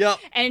ball. Yep.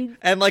 And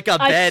like a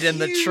bed in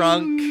the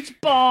trunk.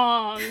 huge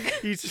bong.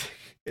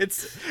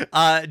 It's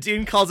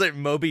Dean calls it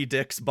Moby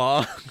Dick's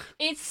bong.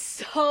 It's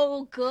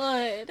so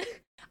good.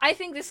 I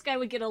think this guy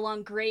would get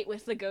along great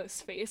with the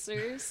Ghost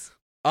Facers.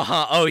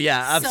 Oh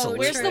yeah, So absolutely.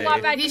 Where's the true.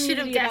 Wattpad He should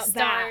have community guest about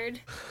that?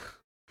 starred.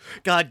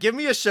 God, give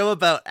me a show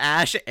about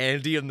Ash,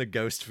 Andy, and the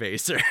Ghost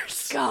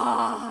Facers.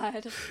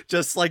 God.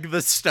 Just like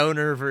the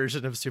stoner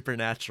version of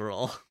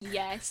Supernatural.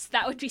 Yes,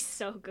 that would be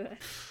so good.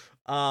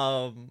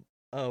 Oh,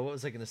 what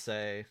was I gonna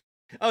say?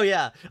 Oh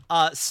yeah,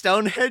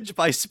 Stonehenge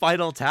by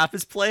Spinal Tap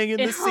is playing in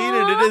this scene,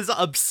 and it is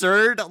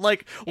absurd.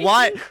 Like,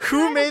 why?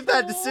 Who made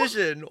that incredible.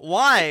 decision?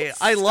 Why?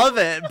 I love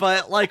it,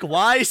 but like,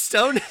 why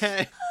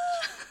Stonehenge?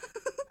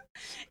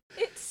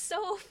 It's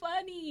so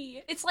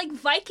funny. It's like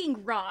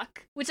Viking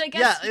rock, which I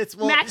guess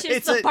Yeah, matches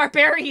it's the a-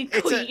 barbarian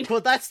queen.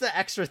 Well, that's the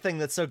extra thing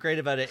that's so great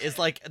about it is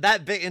like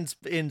that bit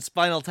in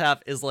Spinal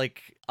Tap is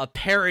like a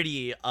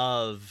parody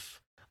of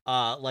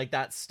like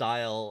that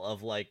style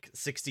of like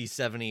 60s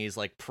 70s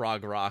like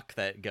prog rock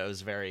that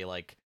goes very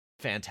like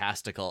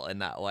fantastical in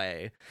that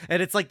way.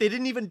 And it's like they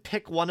didn't even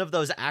pick one of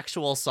those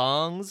actual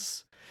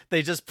songs.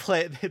 They just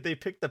they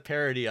picked the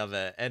parody of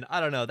it, and I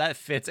don't know, that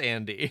fits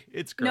Andy.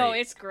 It's great. No,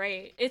 it's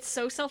great. It's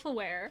so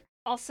self-aware.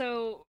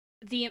 Also,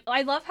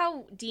 I love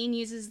how Dean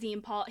uses the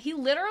Impala. He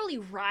literally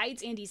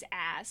rides Andy's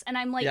ass, and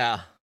I'm like,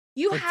 yeah.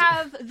 you Like,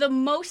 have the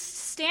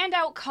most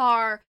standout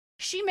car.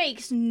 She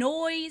makes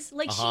noise.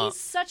 Like, Uh-huh. she's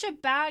such a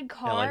bad Yeah,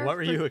 car like what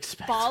were for you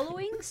expecting?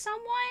 following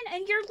someone,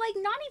 and you're, like,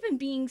 not even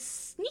being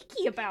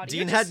sneaky about it.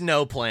 Dean You're had just-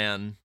 no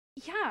plan.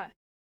 Yeah.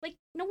 Like,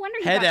 no wonder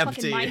you Head got empty.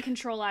 fucking mind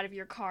control out of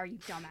your car, you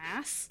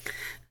dumbass.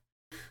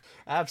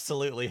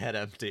 Absolutely head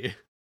empty.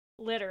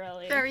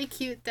 Literally. Very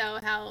cute though.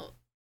 How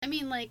I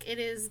mean, like it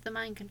is the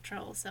mind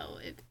control, so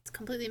it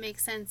completely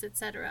makes sense,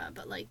 etc.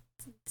 But like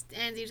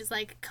Andy just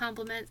like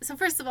compliments. So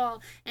first of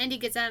all, Andy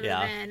gets out of Yeah.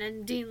 the van,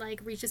 and Dean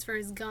like reaches for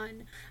his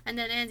gun, and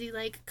then Andy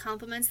like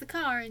compliments the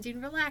car, and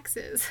Dean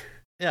relaxes.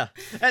 Yeah.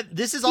 And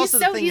this is He's also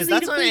so the thing is easy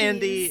that's to why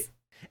please.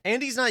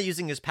 Andy's not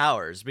using his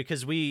powers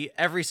because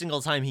every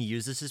single time he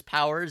uses his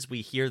powers,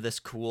 we hear this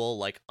cool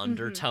like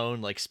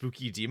undertone, like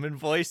spooky demon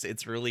voice.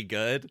 It's really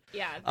good.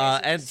 Yeah. there's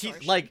a And he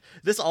distortion. like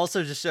this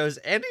also just shows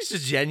Andy's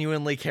just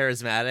genuinely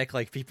charismatic.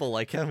 Like people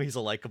like him. He's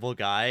a likable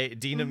guy.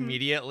 Dean Mhm.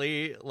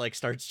 immediately like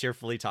starts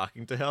cheerfully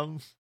talking to him.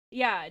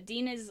 Yeah,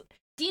 Dean is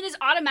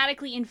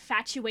automatically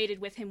infatuated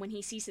with him when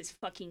he sees his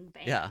fucking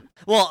van. Yeah.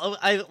 Well,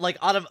 I like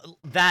out of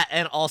that,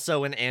 and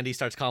also when Andy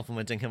starts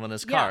complimenting him on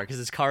his car Yeah. because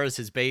his car is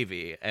his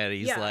baby, and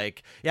he's Yeah.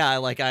 like, "Yeah,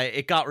 like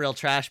it got real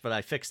trash, but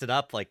I fixed it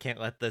up. Like, can't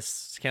let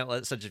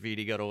such a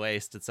beauty go to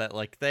waste." It's that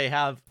like they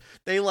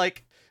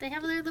like They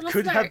have their little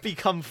could flirt. have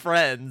become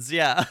friends.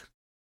 Yeah.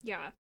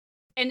 Yeah.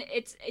 And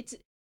it's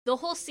the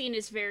whole scene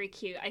is very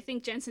cute. I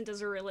think Jensen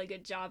does a really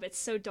good job. It's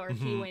so dorky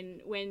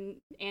Mhm.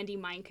 when Andy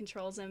mind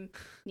controls him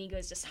and he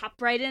goes just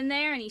hop right in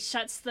there and he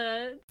shuts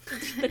the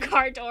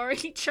car door and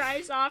he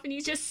drives off and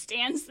he just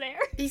stands there.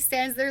 He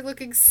stands there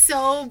looking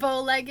so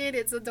bow-legged.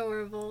 It's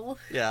adorable.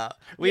 Yeah.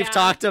 We've Yeah,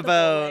 talked the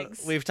about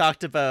bowlegs.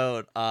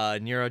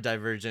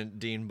 neurodivergent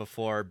Dean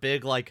before.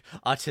 Big like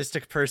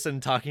autistic person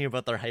talking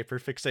about their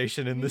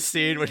hyperfixation in the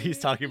scene when he's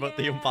talking about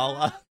the Yeah.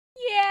 Impala.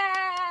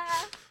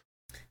 Yeah.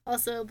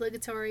 Also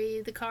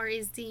obligatory. The car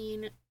is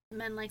Dean.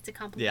 Men like to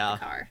compliment Yeah. the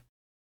car.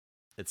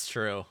 It's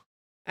true.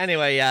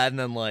 Anyway, yeah, and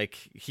then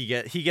like he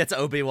gets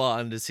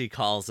Obi-Wan as he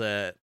calls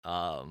it,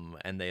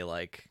 and they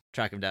like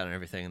track him down and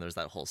everything, and there's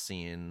that whole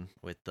scene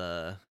with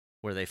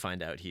where they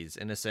find out he's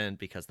innocent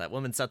because that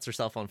woman sets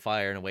herself on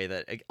fire in a way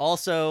that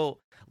also,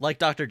 like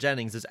Dr.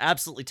 Jennings, is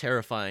absolutely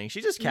terrifying.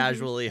 She just Mhm.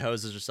 casually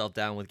hoses herself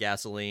down with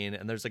gasoline,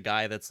 and there's a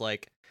guy that's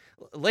like,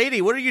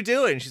 "Lady, what are you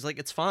doing?" She's like,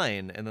 "It's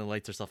fine," and then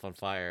lights herself on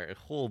fire.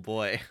 Oh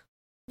boy.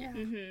 Yeah,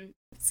 Mhm.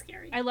 it's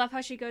scary. I love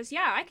how she goes,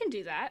 "Yeah, I can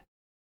do that."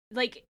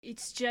 Like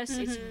it's just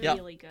it's Mhm. Yep.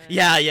 really good.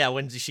 Yeah,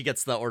 when she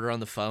gets the order on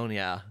the phone,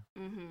 yeah.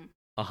 Mhm.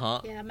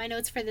 Uh-huh. Yeah, my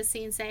notes for this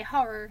scene say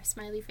horror,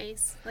 smiley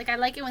face. Like, I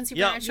like it when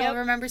Supernatural Yep.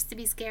 remembers to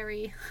be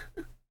scary.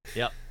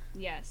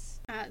 Yes.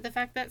 The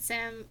fact that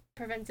Sam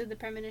prevented the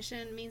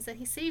premonition means that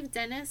he saved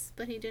Dennis,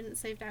 but he didn't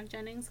save Doc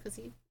Jennings because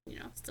he,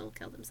 still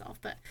killed himself.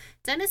 But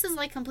Dennis is,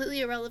 like,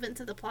 completely irrelevant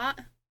to the plot.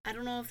 I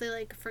don't know if they,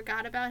 like,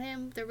 forgot about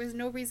him. There was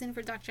no reason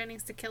for Doc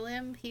Jennings to kill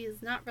him. He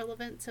is not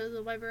relevant to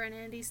the Weber and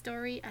Andy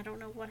story. I don't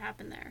know what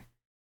happened there.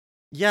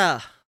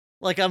 Yeah.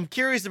 Like, I'm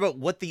curious about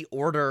what the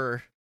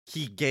order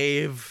he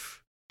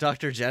gave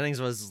Dr. Jennings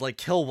was. Like,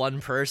 kill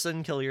one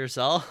person, kill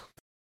yourself.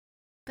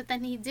 But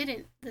then he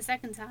didn't the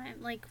second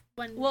time. Like,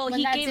 when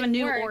He that gave a didn't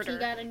new work, order. He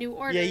got a new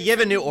order. Yeah, you give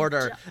a so new he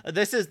order. ju-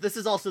 This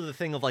is also the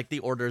thing of, like, the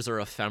orders are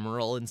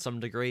ephemeral in some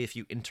degree. If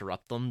you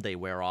interrupt them, they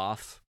wear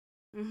off.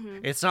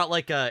 Mhm.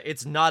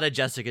 It's not a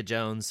Jessica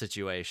Jones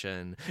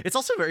situation. It's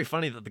also very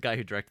funny that the guy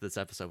who directed this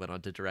episode went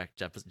on to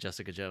direct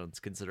Jessica Jones,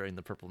 considering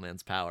the Purple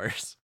Man's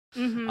powers.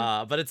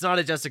 Mhm. But it's not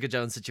a Jessica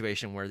Jones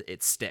situation where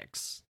it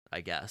sticks,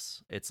 I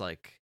guess. It's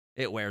like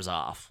it wears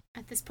off.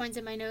 At this point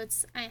in my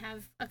notes, I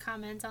have a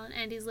comment on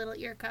Andy's little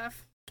ear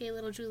cuff. Gay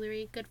little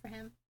jewelry. Good for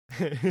him.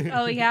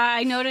 Oh yeah,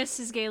 I noticed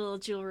his gay little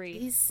jewelry.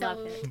 He's so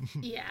Love it.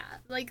 yeah.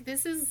 Like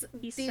this is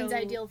He's Dean's so-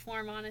 ideal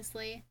form,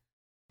 honestly.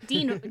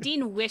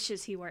 Dean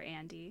wishes he were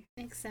Andy.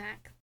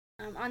 Exact.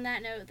 On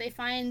that note, they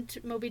find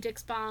Moby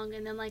Dick's bong,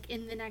 and then like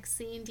in the next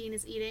scene, Dean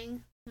is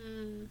eating.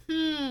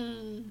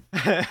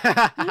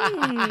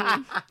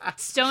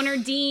 Stoner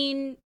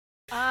Dean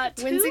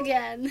Wins two?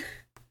 again.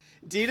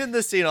 Dean in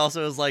this scene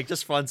also is like,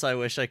 just once I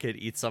wish I could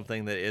eat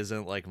something that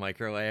isn't like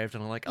microwaved,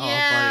 and I'm like, oh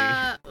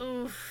yeah.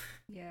 Oof.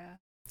 Yeah.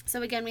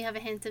 So again, we have a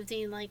hint of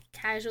Dean like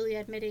casually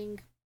admitting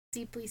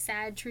deeply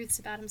sad truths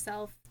about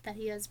himself that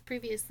he has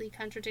previously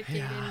contradicted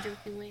in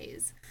joking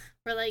ways.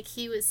 Where like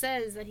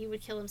says that he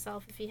would kill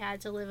himself if he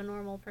had to live a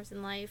normal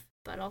person life,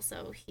 but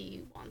also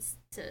he wants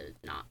to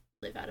not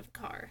live out of a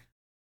car.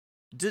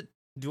 buddy.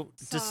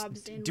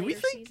 Sobs in Do we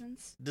later think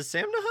seasons. does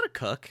Sam know how to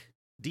cook?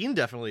 Dean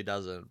definitely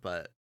doesn't,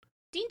 but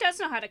Dean does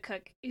know how to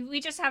cook. We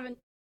just haven't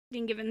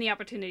been given the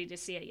opportunity to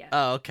see it yet.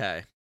 oh,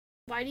 okay.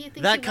 Why do you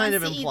think That he kind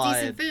wants of to implied-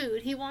 eat decent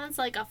food? He wants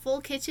like a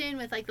full kitchen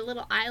with like the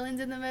little islands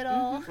in the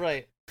middle.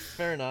 Right.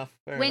 Fair enough.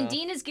 When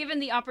Dean is given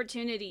the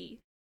opportunity,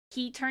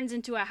 he turns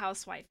into a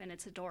housewife, and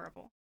it's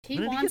adorable. He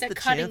When did he wants get a the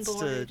cutting chance to-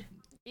 board.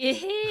 He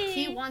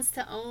He wants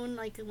to own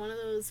like one of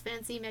those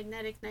fancy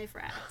magnetic knife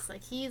racks.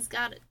 Like he's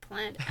got it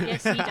planned.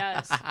 Yes, he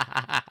does.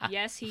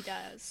 Yes, he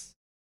does.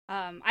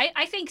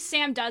 I think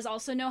Sam does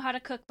also know how to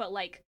cook, but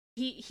like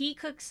he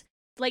cooks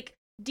like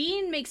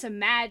Dean makes a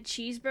mad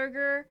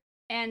cheeseburger,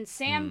 and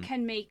Sam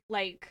can make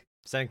like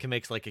Sam can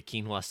make like a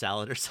quinoa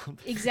salad or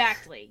something.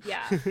 exactly,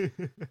 yeah.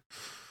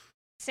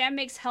 Sam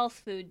makes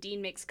health food,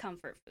 Dean makes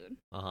comfort food.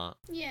 Uh-huh.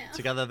 Yeah.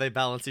 Together they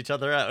balance each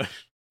other out.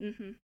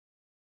 Mm-hmm.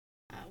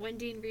 When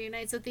Dean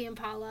reunites with the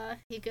Impala,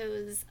 he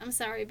goes, "I'm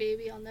sorry,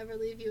 baby, I'll never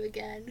leave you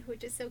again,"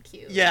 which is so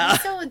cute. Yeah.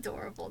 He's so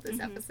adorable. This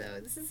Mhm.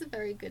 episode. This is a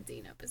very good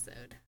Dean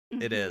episode.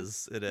 It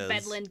is. It is.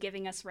 Bedland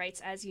giving us rights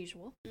as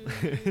usual.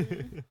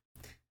 Mhm.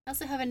 I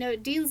also have a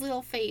note: Dean's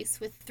little face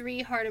with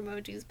 3 heart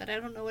emojis, but I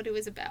don't know what it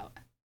was about.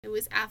 It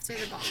was after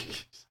the bomb.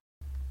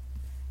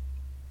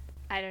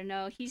 I don't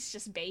know. He's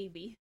just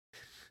baby.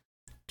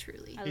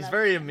 Truly. I He's love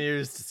very him.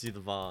 amused to see the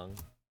Vong.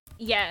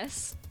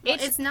 Yes. Well,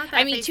 it's not that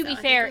I mean, face, to though. be I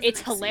think fair, it was it's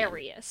the next scene.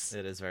 hilarious.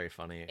 It is very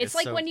funny. It's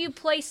like so... when you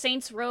play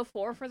Saints Row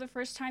 4 for the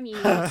first time, you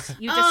Oh,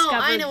 discover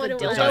I know what the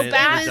it was. dildo Giant-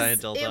 bat.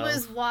 giant dildo. It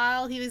was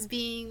while he was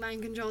being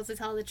mind controlled to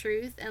tell the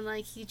truth, and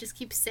like he just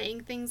keeps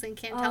saying things and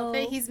can't help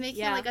it. Oh, He's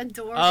making yeah. like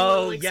adorable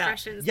Oh, little yeah.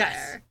 expressions Yes.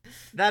 there.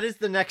 That is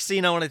the next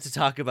scene I wanted to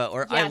talk about,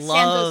 where Yeah, I Sam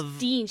love goes,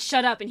 Dean,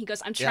 shut up, and he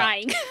goes, I'm Yeah.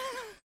 trying.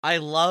 I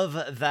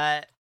love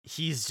that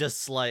he's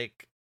just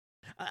like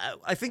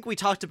I think we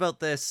talked about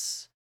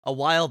this a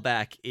while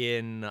back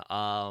in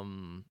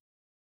the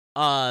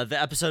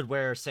episode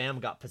where Sam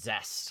got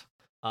possessed.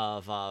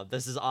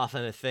 This is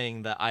often a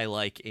thing that I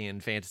like in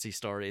fantasy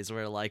stories,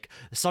 where like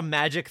some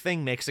magic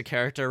thing makes a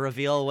character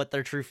reveal what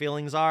their true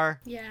feelings are.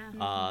 Yeah.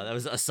 That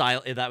was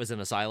an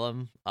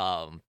Asylum.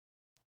 And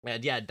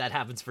yeah, that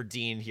happens for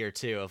Dean here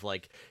too, of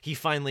like he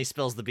finally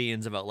spills the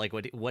beans about like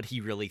what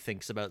he really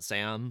thinks about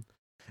Sam.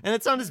 And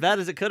it's not as bad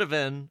as it could have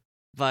been,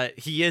 but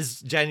he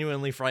is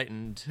genuinely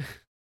frightened.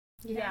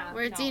 Yeah,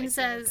 Where no, Dean it's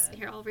really says, good.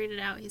 here, I'll read it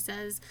out. He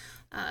says,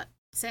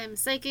 Sam is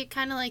psychic,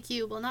 kind of like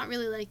you. Well, not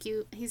really like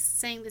you. He's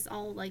saying this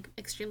all, like,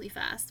 extremely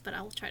fast, but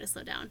I'll try to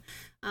slow down.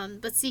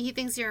 But see, he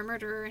thinks you're a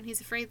murderer, and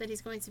he's afraid that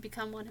he's going to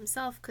become one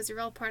himself, because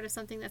you're all part of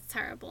something that's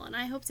terrible. And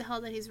I hope to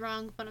hell that he's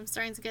wrong, but I'm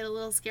starting to get a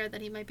little scared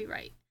that he might be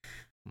right.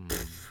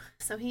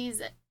 So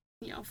he's,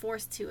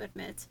 forced to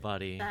admit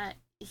Buddy. that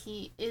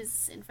he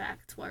is, in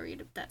fact,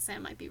 worried that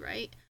Sam might be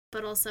right.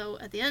 But also,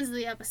 at the end of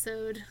the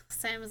episode,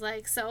 Sam is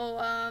like,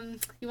 so,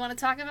 you want to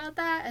talk about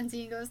that? And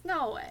Dean goes,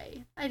 no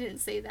way. I didn't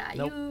say that.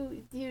 Nope.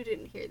 You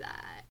didn't hear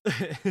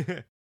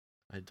that.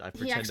 I He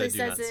pretend I actually do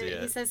says not see He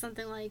it. says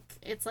something like,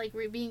 it's like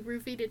being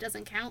roofied, it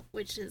doesn't count,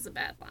 which is a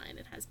bad line.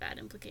 It has bad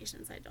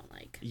implications I don't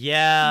like.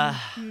 Yeah.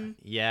 Mhm.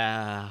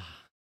 Yeah.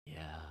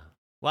 Yeah.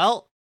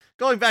 Well,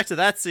 going back to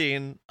that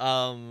scene,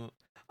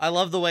 I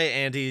love the way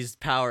Andy's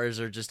powers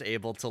are just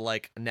able to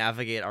like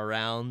navigate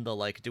around the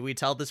like, do we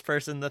tell this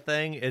person the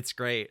thing? It's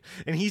great.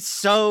 And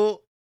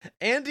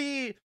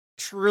Andy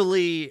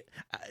truly,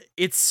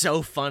 it's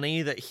so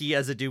funny that he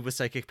as a dude with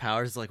psychic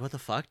powers is like, what the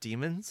fuck,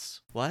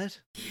 demons? What?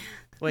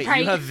 Wait,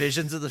 Right. you have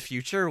visions of the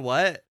future?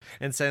 What?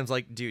 And Sam's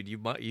like, dude,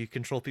 you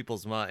control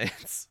people's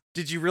minds.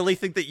 Did you really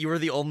think that you were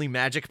the only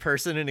magic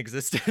person in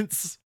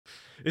existence?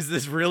 Is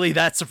this really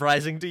that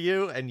surprising to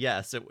you? And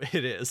yes,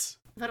 it is.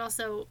 But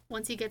also,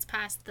 once he gets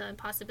past the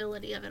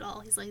impossibility of it all,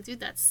 he's like, dude,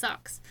 that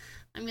sucks.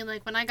 I mean,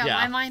 like, when I got Yeah.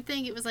 my mind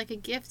thing, it was like a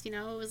gift, It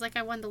was like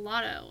I won the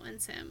lotto.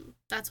 And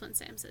that's when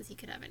Sam says he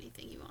could have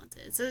anything he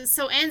wanted.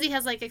 So Andy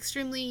has, like,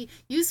 extremely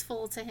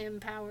useful to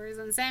him powers,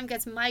 and Sam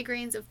gets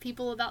migraines of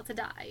people about to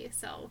die.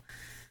 So,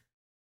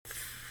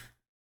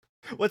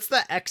 What's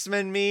the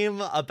X-Men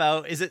meme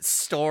about? Is it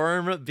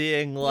Storm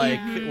being like,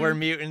 Yeah. we're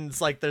mutants,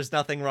 like there's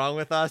nothing wrong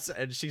with us,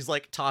 and she's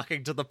like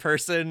talking to the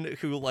person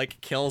who like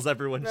kills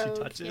everyone Rogue,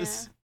 she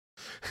touches?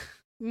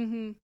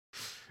 Mm-hmm.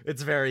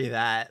 It's very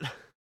that.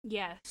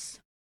 Yes.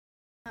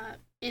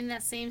 In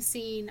that same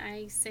scene,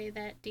 I say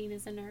that Dean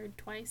is a nerd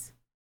twice.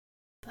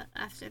 But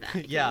after that,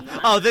 I Yeah. can move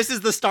on. Oh, this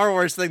is the Star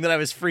Wars thing that I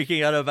was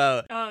freaking out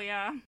about. Oh,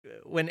 yeah.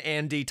 When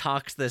Andy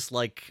talks this,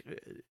 like,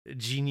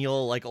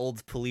 genial, like,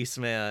 old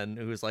policeman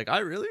who's like, I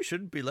really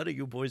shouldn't be letting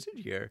you boys in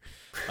here.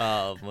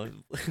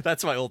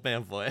 That's my old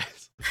man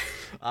voice.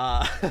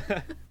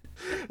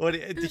 What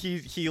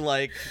he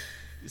like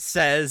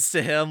says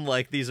to him,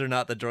 like, these are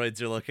not the droids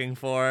you're looking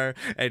for,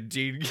 and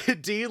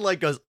Dean like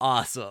goes,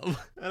 awesome.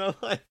 And I'm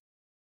like,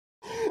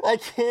 I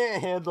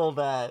can't handle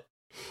that.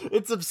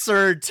 It's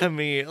absurd to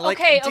me. Like,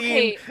 Okay, Dean,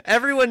 okay.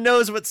 Everyone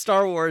knows what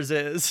Star Wars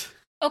is.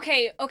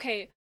 Okay,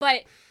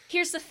 but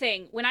here's the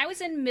thing. When I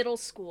was in middle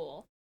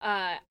school,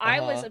 I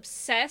was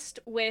obsessed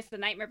with The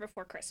Nightmare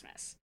Before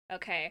Christmas.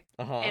 Okay?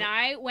 And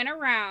I went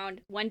around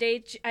one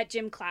day at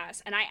gym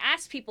class, and I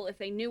asked people if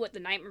they knew what The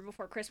Nightmare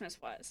Before Christmas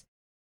was.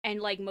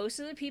 And, like, most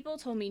of the people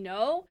told me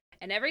no,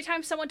 and every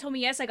time someone told me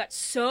yes, I got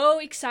so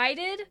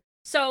excited.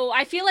 So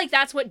I feel like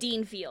that's what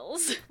Dean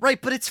feels. Right,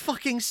 but it's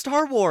fucking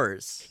Star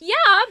Wars. Yeah,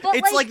 but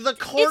It's like the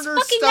it's fucking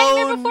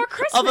Nightmare cornerstone Before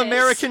Christmas. of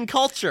American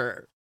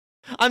culture.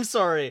 I'm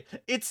sorry.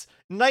 It's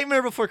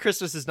Nightmare Before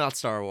Christmas is not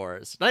Star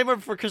Wars. Nightmare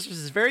Before Christmas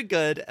is very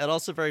good and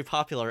also very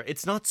popular.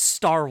 It's not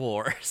Star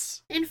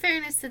Wars. In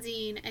fairness to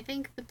Dean, I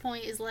think the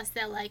point is less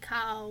that, like,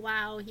 oh,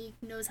 wow, he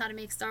knows how to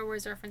make Star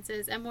Wars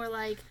references, and more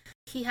like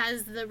he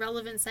has the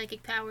relevant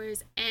psychic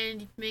powers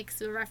and makes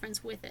the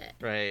reference with it.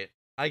 Right.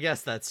 I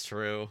guess that's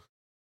true.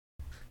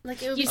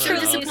 Like, it would be He's so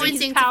truly using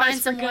disappointing his to powers find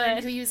for someone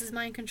good. who uses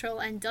mind control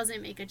and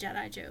doesn't make a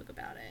Jedi joke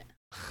about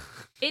it.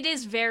 It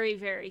is very,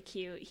 very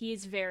cute.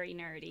 He's very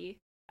nerdy.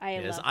 I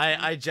Yes, love him.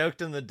 I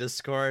joked in the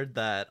Discord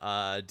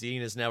that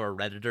Dean is now a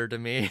Redditor to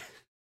me.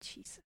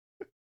 Jesus.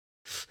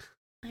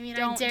 I mean, I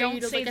Don't- dare don't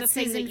you to say look the at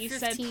thing that season you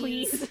said, 15's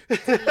please.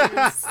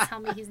 please tell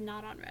me he's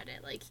not on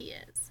Reddit. Like, he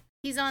is.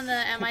 He's on the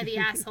Am I the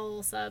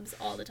Asshole subs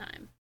all the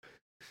time.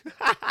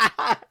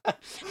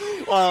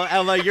 Well,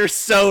 Emma, you're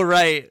so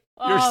right.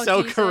 You're Oh,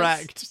 so Jesus.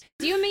 correct.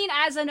 Do you mean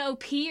as an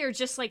OP or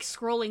just like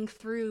scrolling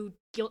through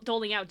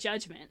doling out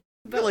judgment?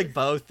 I feel like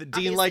both. Dean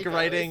Obviously like both.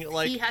 writing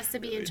like he has to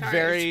be in charge,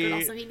 very- but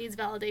also he needs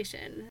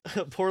validation.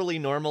 poorly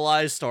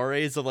normalized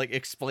stories of like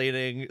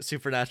explaining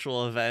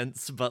supernatural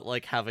events, but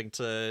like having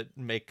to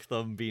make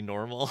them be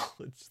normal.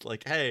 It's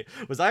like, hey,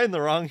 was I in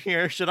the wrong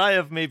here? Should I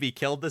have maybe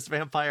killed this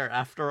vampire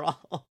after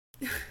all?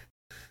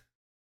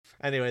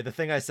 Anyway, the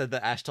thing I said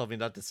that Ash told me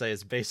not to say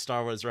is base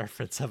Star Wars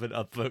reference. Have an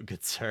upvote,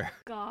 good sir.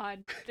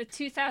 God, the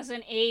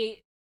 2008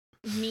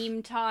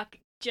 meme talk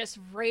just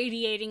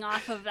radiating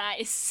off of that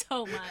is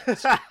so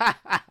much.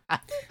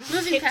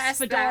 Moving Hip past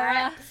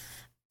fedora.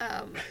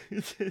 that,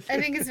 I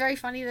think it's very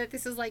funny that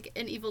this is like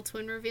an evil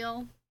twin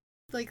reveal.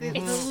 Like, It's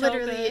it's so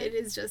literally, good. it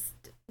is just.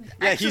 Yeah,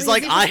 Actually, he's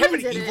like, his I have an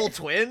twins in evil it.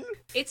 twin?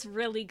 It's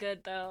really good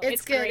though.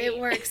 It's good. Great. It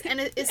works, and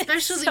it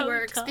especially so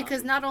works dumb.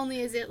 because not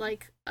only is it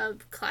like a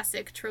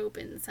classic trope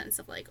in the sense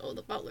of like, oh,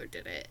 the butler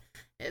did it.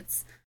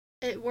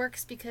 It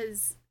works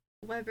because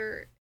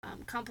Weber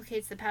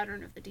complicates the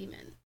pattern of the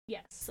demon,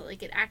 Yes. so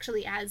like it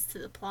actually adds to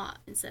the plot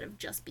instead of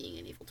just being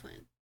an evil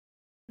twin.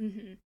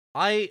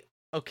 Mm-hmm.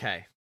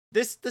 Okay.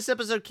 This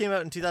episode came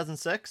out in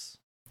 2006?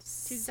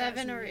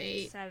 7 or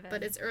 8, 2007.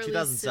 but it's early,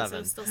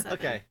 2007. so still 7.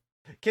 Okay.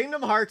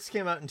 Kingdom Hearts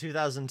came out in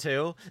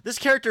 2002. This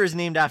character is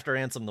named after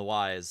Ansem the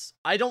Wise.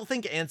 I don't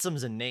think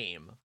Ansem's a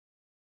name.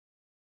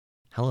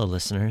 Hello,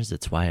 listeners.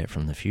 It's Wyatt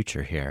from the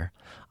future here.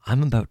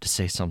 I'm about to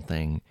say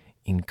something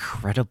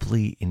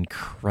incredibly,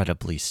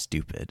 incredibly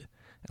stupid,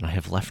 and I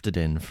have left it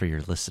in for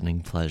your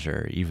listening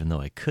pleasure, even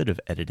though I could have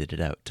edited it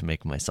out to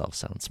make myself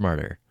sound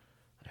smarter.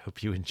 I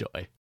hope you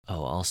enjoy.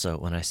 Oh, also,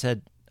 when I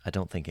said I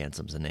don't think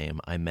Ansem's a name,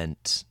 I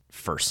meant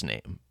first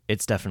name.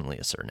 It's definitely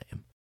a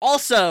surname.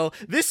 Also,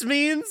 this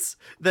means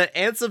that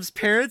Ansem's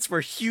parents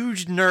were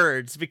huge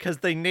nerds because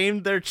they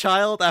named their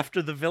child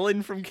after the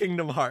villain from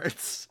Kingdom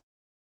Hearts.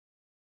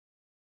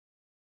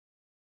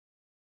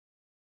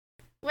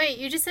 Wait,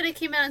 you just said it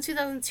came out in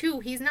 2002.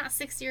 He's not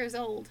 6 years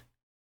old.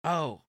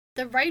 Oh,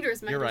 The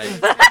writers might You're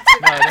have right. been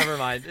after no, that. never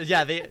mind.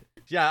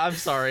 Yeah, I'm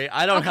sorry.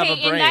 I don't have a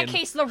brain. In that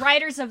case, the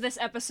writers of this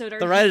episode are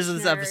the writers huge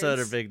of this episode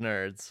are nerds. big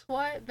nerds.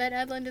 What? Ben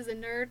Edlund is a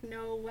nerd?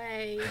 No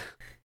way.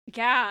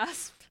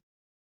 Gasp.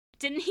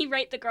 Didn't he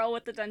write the girl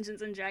with the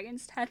Dungeons and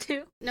Dragons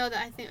tattoo? No,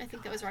 I think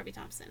that was Robbie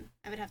Thompson.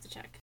 I would have to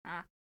check.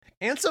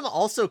 Ansem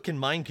also can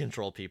mind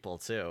control people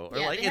too. Or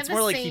Yeah, like they have it's the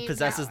more like he same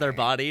possesses their power.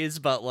 bodies,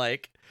 but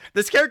like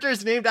this character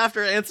is named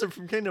after Ansem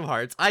from Kingdom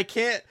Hearts. I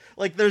can't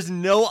like there's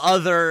no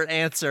other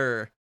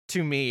answer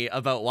to me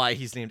about why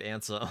he's named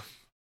Ansem.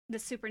 The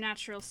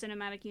supernatural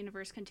cinematic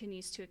universe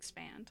continues to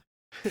expand.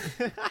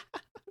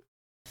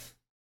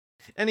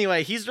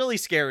 Anyway, he's really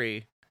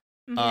scary.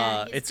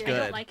 Yeah, he's It's good. I good.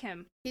 don't like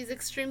him. He's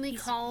extremely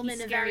He's- calm he's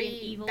in a scary very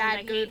and evil, and I bad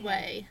hate good him.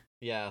 way.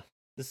 Yeah.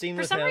 The scene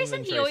For with some him reason,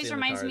 and he Tracy always in the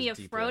reminds car me is of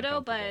deeply Frodo,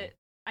 uncomfortable. but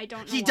I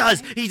don't know He why.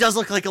 does. He does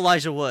look like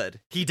Elijah Wood.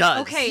 He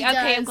does. Okay, He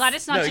okay, I'm does. glad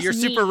it's not No, just you're me.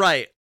 super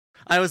right.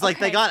 I was like,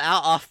 they Okay. got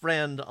out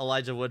off-brand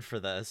Elijah Wood for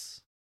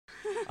this.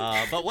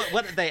 But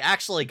what they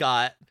actually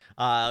got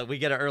We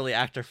get an early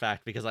actor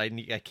fact because I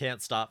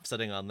can't stop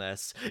sitting on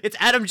this. It's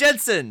Adam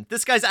Jensen.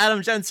 This guy's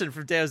Adam Jensen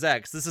from Deus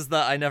Ex. This is the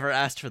I never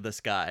asked for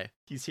this guy.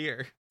 He's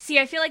here. See,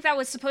 I feel like that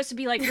was supposed to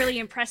be like really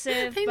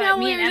impressive, I but know,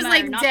 me we and were just, Emma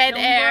like, are not dead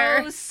film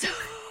air. bros, so-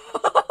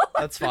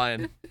 That's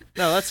fine.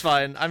 No, that's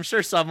fine. I'm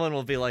sure someone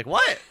will be like,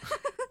 what?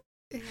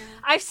 Yeah.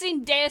 I've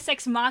seen Deus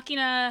Ex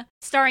Machina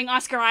starring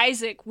Oscar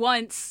Isaac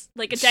once,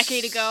 like a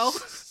decade ago.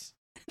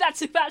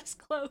 That's about as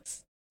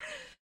close.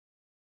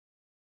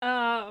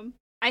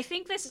 I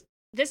think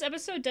this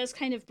episode does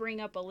kind of bring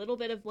up a little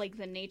bit of like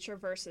the nature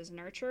versus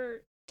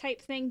nurture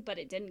type thing, but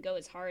it didn't go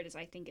as hard as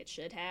I think it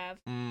should have.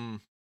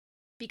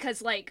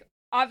 Because like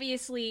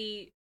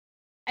obviously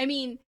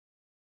Andy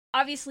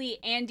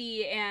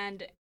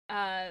and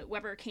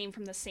Weber came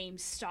from the same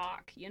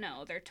stock, you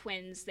know, they're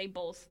twins. They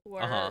both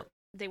were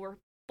they were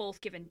both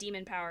given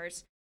demon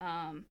powers,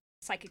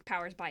 psychic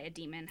powers by a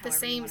demon, The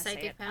however you same wanna say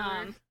psychic it.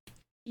 power.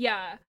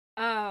 Yeah.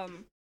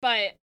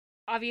 But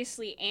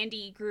obviously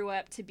Andy grew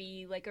up to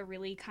be like a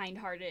really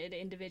kind-hearted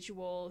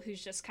individual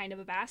who's just kind of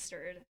a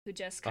bastard who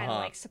just kind of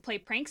likes to play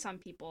pranks on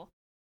people.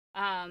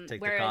 Take the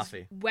Whereas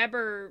coffee.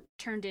 Weber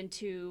turned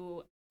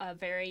into a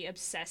very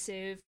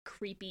obsessive,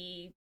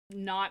 creepy,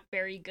 not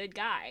very good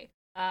guy.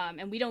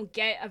 And we don't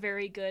get a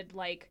very good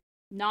like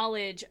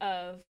knowledge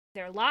of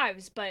their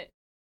lives, but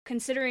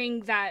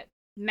considering that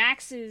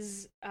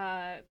Max's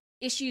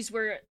issues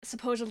were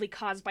supposedly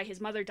caused by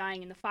his mother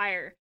dying in the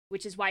fire,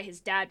 which is why his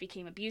dad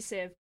became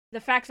abusive,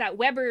 the fact that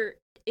Weber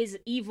is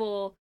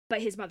evil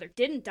but his mother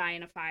didn't die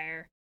in a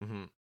fire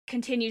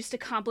continues to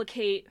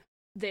complicate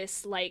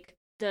this, like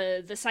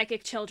the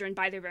psychic children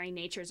by their very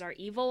natures are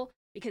evil,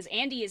 because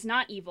Andy is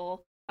not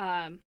evil,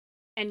 and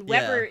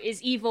Weber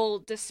is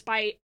evil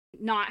despite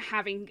not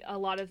having a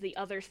lot of the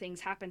other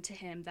things happen to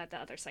him that the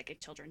other psychic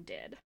children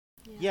did.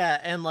 Yeah,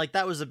 and like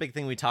that was a big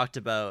thing we talked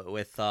about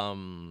with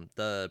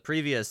the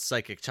previous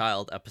Psychic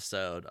Child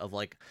episode of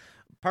like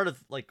part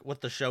of like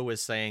what the show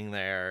was saying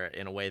there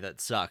in a way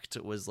that sucked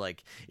was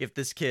like if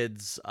this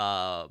kid's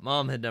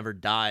mom had never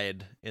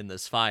died in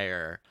this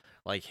fire,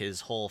 like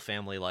his whole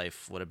family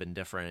life would have been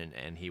different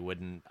and he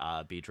wouldn't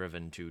be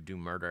driven to do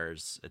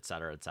murders,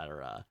 etc.,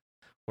 etc.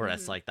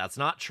 Whereas like that's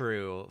not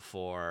true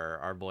for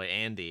our boy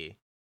Andy.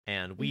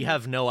 And we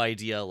have no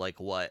idea, like,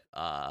 what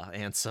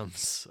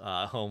Ansem's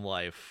home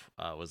life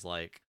was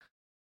like.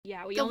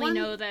 Yeah, we only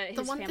know that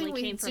his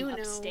family came from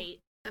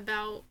upstate.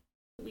 About,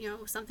 you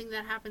know, something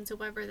that happened to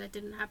Weber that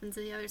didn't happen to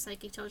the other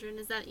psychic children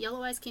is that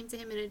Yellow Eyes came to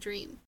him in a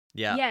dream.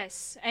 Yeah.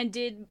 Yes, and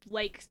did,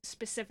 like,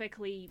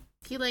 specifically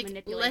He, like,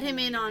 manipulate let him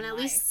in on at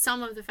life. least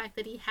some of the fact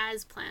that he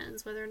has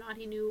plans. Whether or not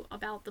he knew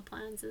about the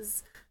plans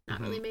is not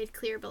really made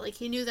clear, but, like,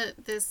 he knew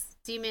that this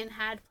demon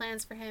had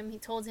plans for him. He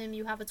told him,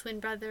 you have a twin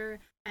brother,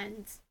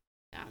 and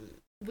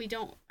we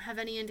don't have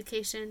any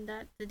indication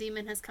that the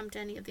demon has come to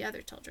any of the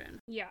other children.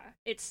 Yeah,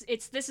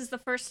 this is the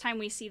first time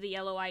we see the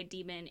yellow-eyed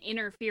demon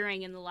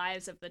interfering in the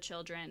lives of the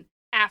children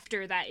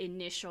after that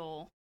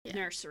initial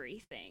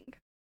nursery thing.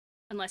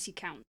 Unless you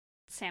count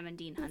Sam and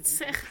Dean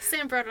hunting.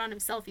 Sam brought it on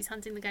himself. He's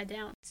hunting the guy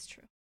down. It's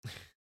true.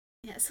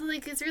 Yeah, so,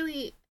 like, it's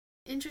really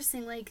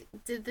interesting. Like,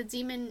 did the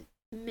demon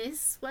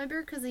miss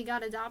Weber because he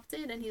got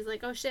adopted? And he's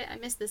like, oh shit, I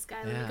missed this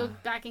guy. Let me go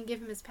back and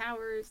give him his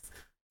powers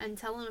and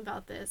tell him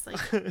about this. Like,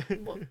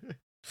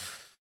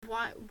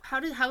 why?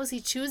 How is he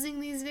choosing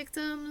these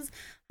victims?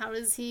 How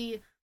is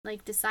he,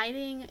 like,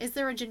 deciding? Is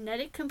there a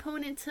genetic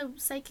component to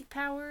psychic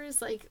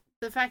powers? Like,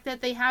 the fact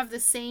that they have the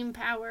same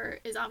power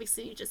is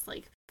obviously just,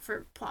 like,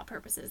 for plot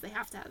purposes. They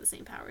have to have the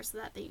same power so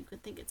that you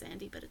could think it's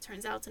Andy, but it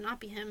turns out to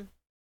not be him.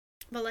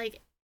 But,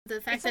 like,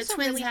 the fact that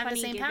twins really have the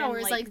funny same given,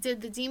 powers, like, like,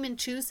 did the demon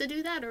choose to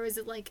do that, or is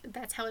it, like,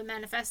 that's how it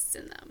manifests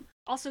in them?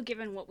 Also,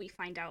 given what we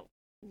find out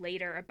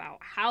later about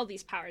how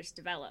these powers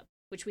develop,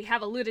 which we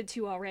have alluded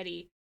to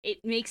already, it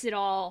makes it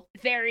all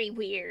very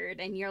weird,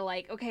 and you're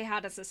like, okay, how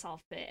does this all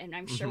fit? And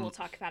I'm sure we'll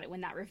talk about it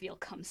when that reveal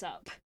comes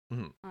up.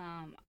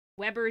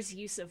 Weber's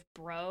use of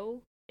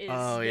bro is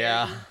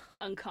very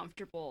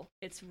uncomfortable.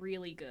 It's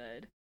really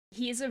good.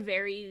 He is a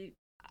very...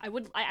 I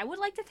would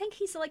like to think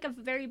he's like a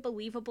very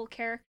believable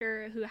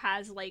character who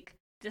has like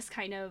this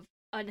kind of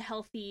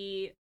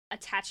unhealthy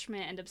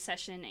attachment and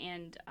obsession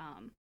and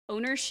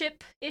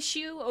ownership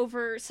issue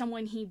over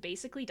someone he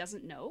basically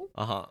doesn't know.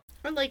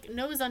 Or, like,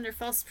 knows under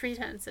false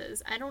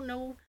pretenses. I don't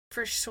know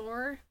for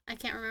sure. I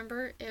can't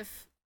remember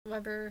if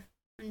Weber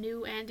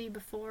knew Andy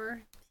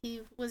before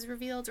he was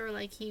revealed, or,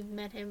 like, he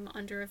met him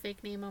under a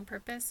fake name on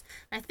purpose.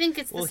 I think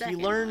it's the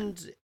second one.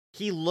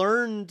 He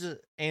learned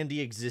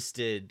Andy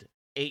existed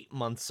 8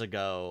 months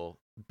ago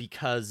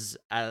because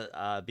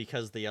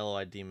the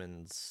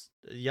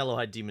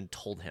yellow-eyed demon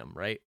told him,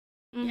 right?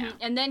 Yeah.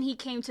 And then he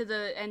came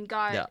to and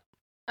got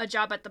a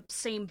job at the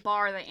same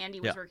bar that Andy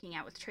was working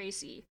at with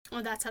Tracy.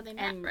 Oh, that's how they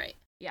met, right?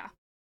 Yeah.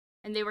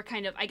 And they were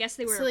kind of, I guess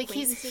they were so, like,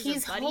 acquaintances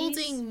he's or buddies.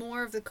 Holding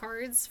more of the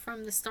cards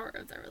from the start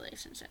of their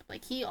relationship.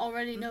 Like, he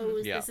already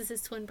knows this is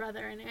his twin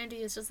brother, and Andy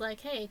is just like,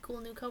 hey,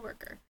 cool new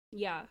coworker.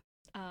 Yeah.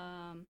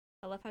 I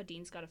love how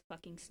Dean's got a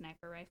fucking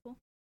sniper rifle.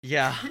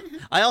 Yeah.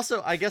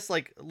 I guess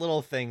like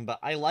little thing, but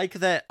I like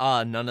that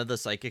none of the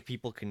psychic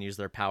people can use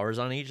their powers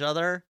on each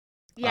other.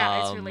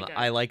 Yeah, it's really good.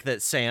 I like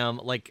that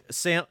Sam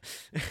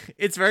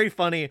it's very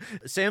funny.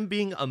 Sam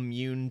being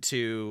immune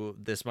to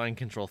this mind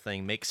control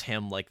thing makes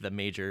him like the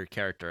major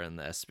character in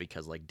this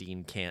because like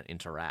Dean can't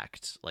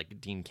interact,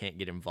 like Dean can't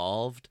get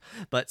involved,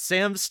 but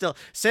Sam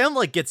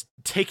like gets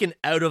taken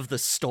out of the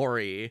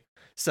story.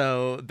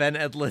 So Ben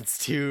Edlund's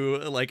two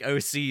like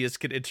OCs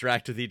can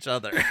interact with each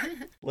other.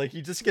 Like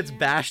he just gets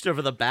bashed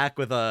over the back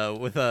with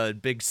a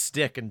big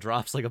stick and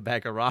drops like a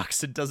bag of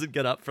rocks and doesn't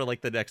get up for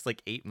like the next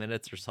like 8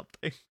 minutes or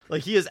something.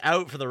 Like he is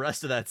out for the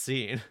rest of that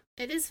scene.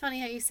 It is funny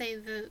how you say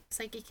the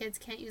psychic kids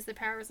can't use their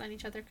powers on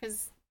each other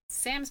because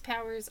Sam's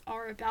powers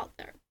are about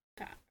their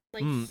power.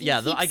 Like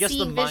I guess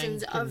the mind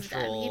visions of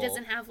them. He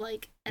doesn't have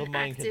like an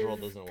mind control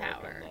active doesn't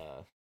power. work on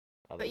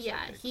the other But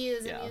yeah, psychics. he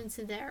is immune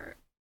to their,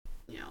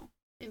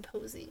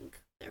 imposing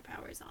their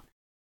powers on.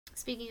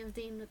 Speaking of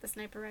Dean with the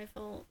sniper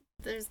rifle,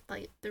 there's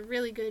like the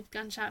really good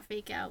gunshot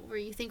fake out where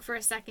you think for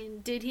a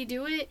second, did he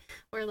do it?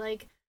 Or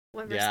like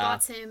Weber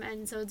spots him,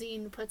 and so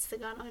Dean puts the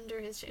gun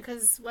under his chin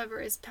because Weber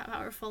is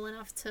powerful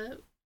enough to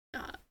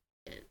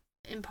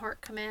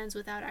impart commands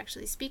without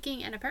actually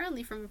speaking, and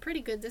apparently from a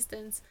pretty good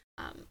distance.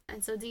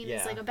 And so Dean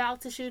is like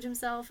about to shoot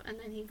himself, and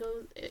then he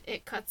goes.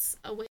 It cuts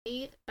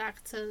away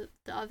back to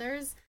the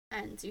others.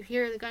 And you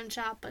hear the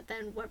gunshot, but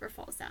then Weber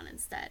falls down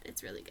instead.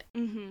 It's really good.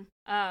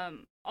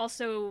 Mm-hmm.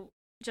 Also,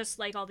 just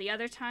like all the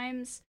other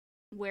times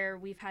where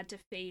we've had to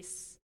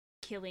face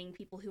killing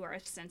people who are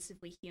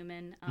ostensibly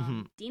human,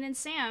 Dean and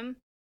Sam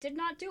did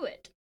not do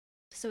it.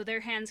 So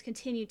their hands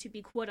continue to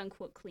be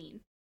quote-unquote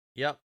clean.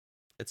 Yep,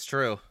 it's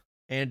true.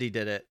 Andy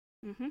did it.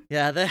 Mm-hmm.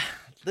 Yeah,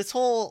 this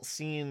whole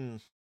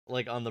scene,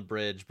 like on the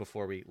bridge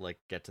before we like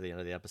get to the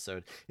end of the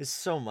episode, is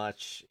so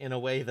much in a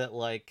way that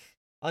like,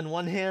 on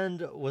one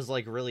hand was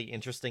like really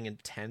interesting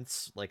and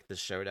tense, like the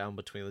showdown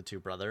between the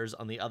two brothers.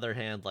 On the other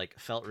hand, like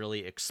felt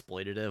really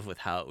exploitative with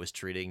how it was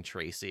treating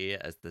Tracy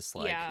as this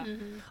like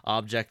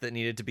object that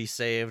needed to be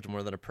saved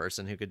more than a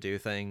person who could do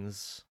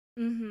things.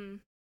 Mm-hmm.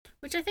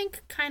 Which I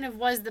think kind of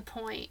was the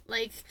point.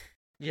 Like,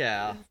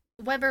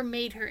 Weber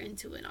made her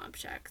into an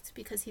object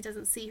because he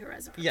doesn't see her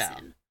as a person. Yeah.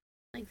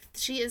 Like,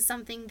 she is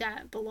something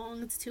that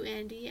belonged to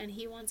Andy, and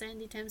he wants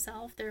Andy to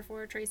himself.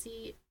 Therefore,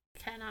 Tracy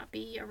cannot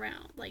be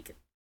around. Like,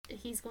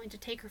 he's going to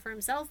take her for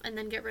himself and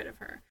then get rid of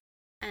her,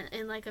 and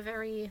in like a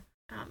very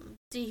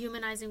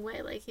dehumanizing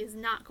way. Like, he's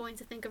not going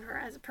to think of her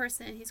as a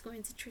person. He's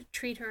going to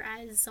treat her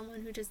as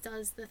someone who just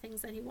does the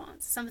things that he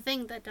wants,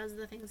 something that does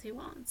the things he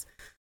wants.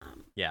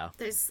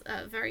 There's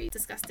a very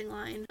disgusting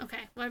line.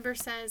 Okay, Weber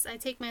says, "I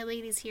take my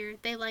ladies here.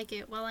 They like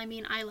it. Well, I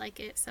mean, I like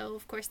it, so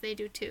of course they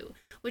do too,"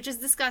 which is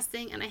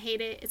disgusting, and I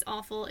hate it. It's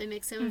awful. It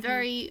makes him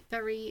very,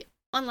 very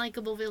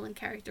unlikable villain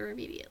character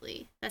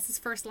immediately. That's his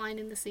first line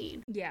in the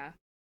scene. Yeah.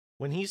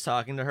 When he's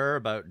talking to her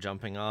about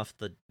jumping off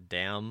the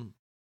dam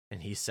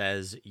and he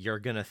says, "You're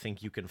gonna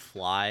think you can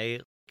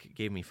fly,"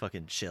 gave me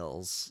fucking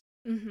chills.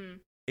 Mm-hmm.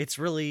 It's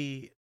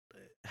really...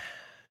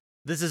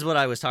 This is what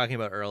I was talking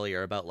about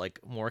earlier about like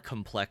more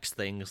complex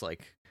things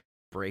like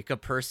break a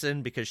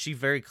person, because she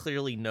very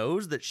clearly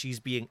knows that she's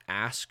being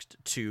asked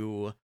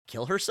to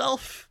kill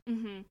herself.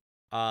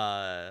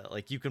 Mm-hmm.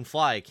 Like, "You can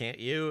fly, can't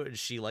you?" And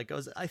she like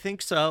goes, "I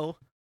think so."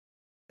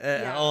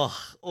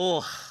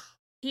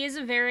 He is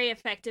a very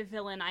effective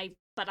villain,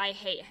 but I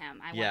hate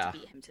him. I want to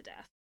beat him to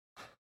death.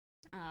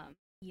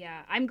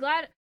 I'm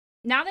glad,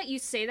 now that you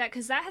say that,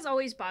 because that has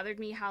always bothered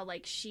me how,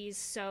 like, she's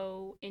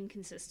so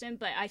inconsistent,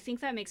 but I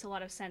think that makes a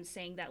lot of sense,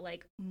 saying that,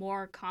 like,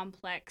 more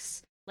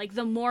complex, like,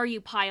 the more you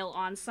pile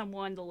on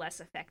someone, the less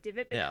effective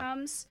it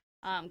becomes.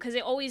 Because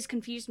it always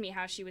confused me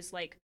how she was,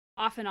 like,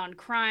 off and on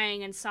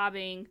crying and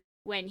sobbing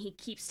when he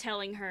keeps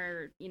telling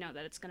her,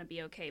 that it's going to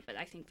be okay, but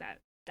I think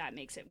that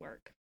makes it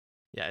work.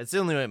 Yeah, it's the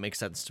only way it makes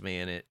sense to me,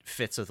 and it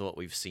fits with what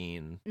we've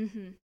seen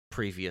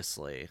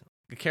previously.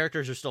 The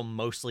characters are still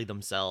mostly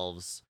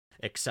themselves,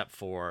 except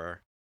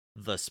for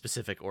the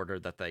specific order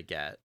that they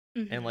get.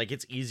 And, like,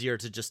 it's easier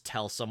to just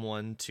tell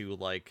someone to,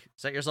 like,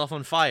 set yourself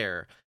on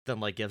fire than,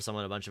 like, give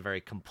someone a bunch of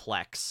very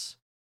complex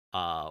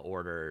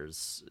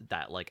orders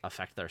that, like,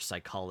 affect their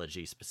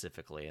psychology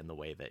specifically in the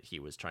way that he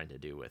was trying to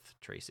do with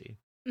Tracy.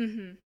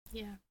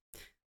 Yeah.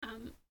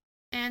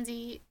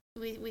 Andy...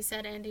 We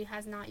said Andy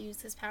has not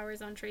used his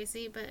powers on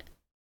Tracy, but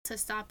to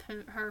stop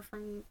her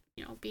from,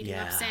 beating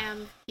up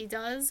Sam, he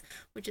does,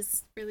 which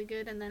is really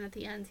good. And then at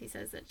the end, he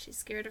says that she's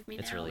scared of me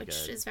now, really which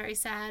good. is very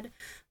sad.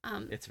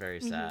 It's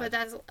very sad. But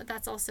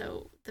that's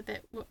also the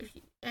bit.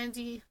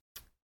 Andy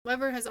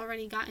Weber has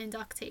already gotten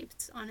duct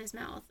taped on his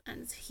mouth,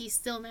 and he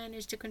still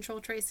managed to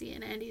control Tracy,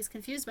 and Andy is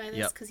confused by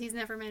this because he's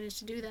never managed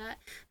to do that.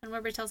 And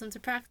Weber tells him to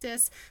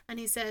practice, and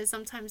he says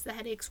sometimes the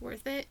headache's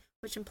worth it,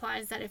 which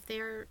implies that if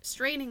they're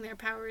straining their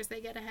powers, they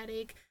get a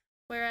headache,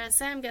 whereas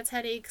Sam gets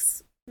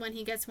headaches when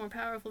he gets more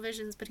powerful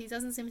visions, but he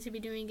doesn't seem to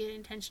be doing it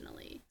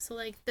intentionally. So,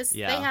 like, this,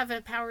 they have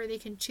a power they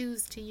can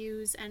choose to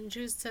use and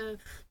choose to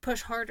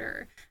push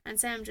harder, and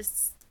Sam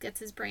just gets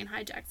his brain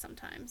hijacked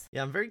sometimes.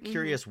 Yeah, I'm very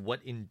curious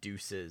what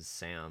induces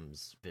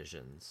Sam's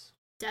visions.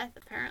 death,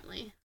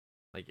 apparently.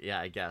 Like, yeah,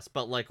 I guess.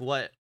 But, like,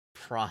 what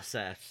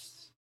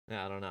process?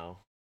 Yeah, I don't know.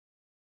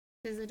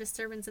 There's a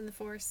disturbance in the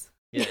force.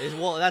 Yeah,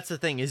 well, that's the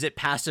thing. Is it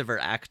passive or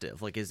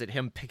active? Like, is it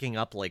him picking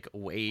up, like,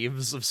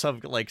 waves of some,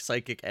 like,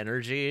 psychic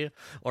energy?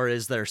 Or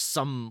is there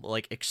some,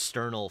 like,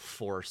 external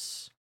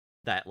force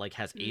that, like,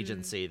 has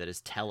agency that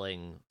is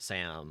telling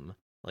Sam,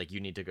 like, you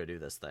need to go do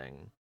this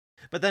thing?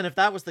 But then if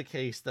that was the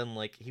case, then,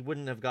 like, he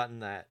wouldn't have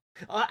gotten that.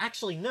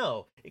 Actually,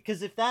 no.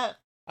 Because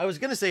I was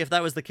going to say if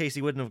that was the case,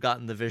 he wouldn't have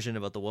gotten the vision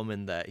about the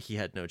woman that he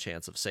had no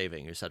chance of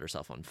saving who set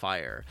herself on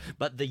fire.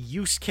 But the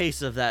use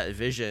case of that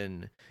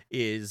vision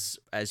is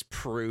as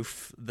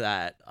proof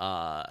that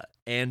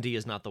Andy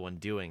is not the one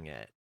doing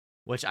it,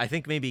 which I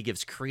think maybe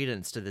gives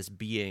credence to this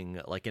being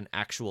like an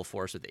actual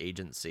force with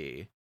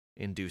agency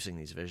inducing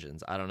these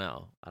visions. I don't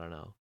know.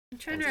 I'm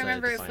trying to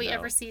remember if we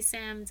ever see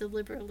Sam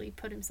deliberately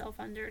put himself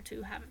under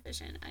to have a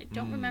vision. I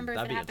don't remember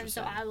if it happened,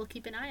 so I will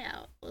keep an eye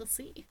out. We'll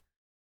see.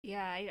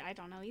 Yeah, I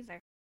don't know either.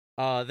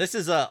 This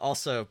is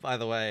also, by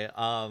the way,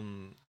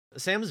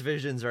 Sam's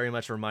visions very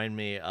much remind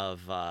me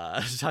of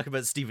to talk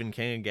about Stephen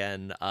King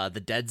again.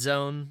 The Dead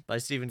Zone by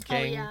Stephen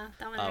King. Oh yeah,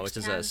 that one. Which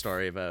is a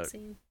story about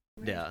right.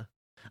 Yeah.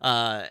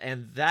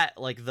 And that,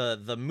 like,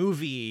 the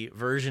movie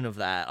version of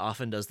that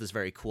often does this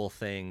very cool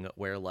thing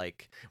where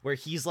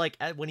he's like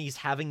when he's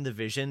having the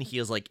vision, he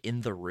is like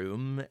in the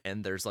room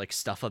and there's like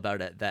stuff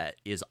about it that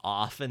is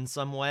off in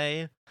some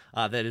way.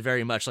 That it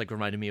very much like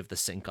reminded me of the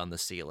sink on the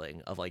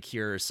ceiling of like,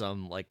 here are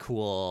some like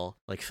cool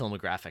like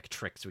filmographic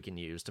tricks we can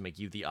use to make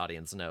you, the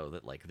audience, know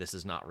that like this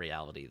is not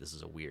reality. This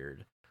is a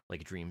weird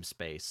like dream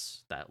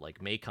space that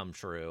like may come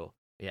true.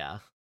 Yeah.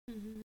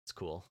 Mm-hmm. It's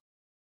cool.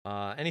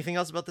 Anything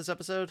else about this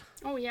episode?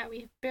 Oh yeah,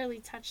 we barely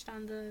touched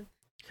on the.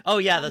 Oh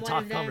yeah, the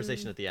talk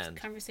conversation at the end.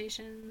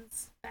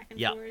 Conversations back and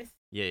yep. forth.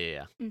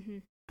 Yeah. Mm-hmm.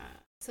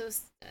 So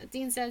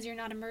Dean says you're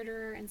not a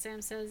murderer, and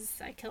Sam says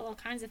I kill all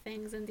kinds of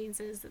things, and Dean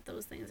says that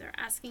those things are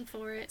asking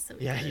for it. So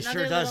yeah, he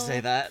sure does say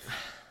that.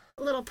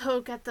 A little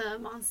poke at the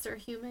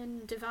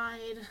monster-human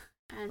divide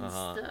and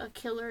the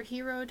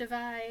killer-hero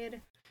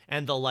divide.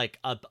 And the like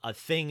a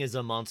thing is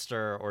a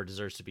monster or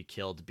deserves to be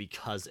killed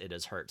because it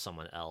has hurt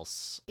someone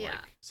else. Yeah.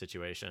 Like,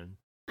 situation.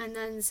 And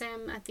then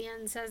Sam at the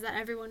end says that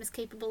everyone is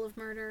capable of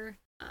murder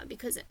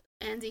because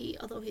Andy,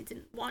 although he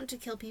didn't want to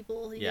kill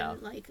people, he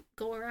didn't like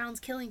go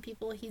around killing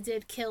people. He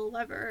did kill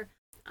Weber.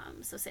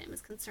 So Sam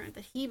is concerned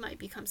that he might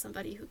become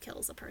somebody who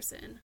kills a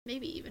person,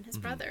 maybe even his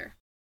brother.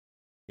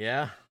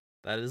 Yeah,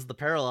 that is the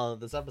parallel that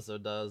this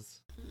episode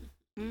does.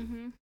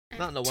 Mm-hmm.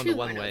 Not in a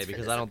one-to-one way,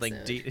 because I don't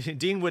think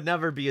Dean would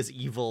never be as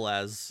evil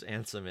as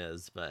Ansem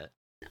is, but...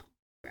 No,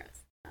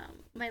 gross.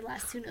 My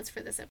last 2 notes for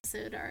this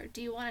episode are,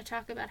 do you want to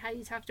talk about how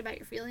you talked about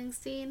your feelings,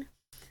 Dean?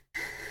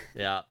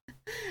 Yeah.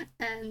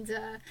 And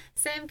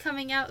Sam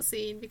coming out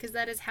scene, because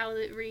that is how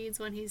it reads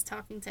when he's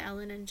talking to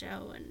Ellen and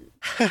Joe, and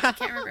I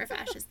can't remember if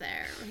Ash is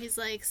there. He's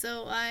like,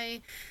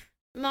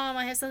 Mom,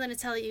 I have something to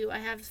tell you. I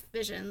have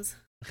visions.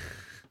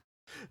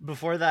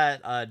 Before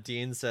that,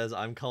 Dean says,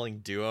 I'm calling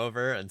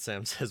do-over, and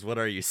Sam says, what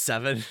are you,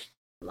 7?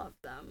 Love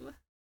them.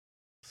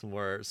 Some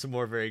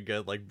more very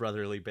good, like,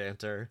 brotherly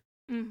banter.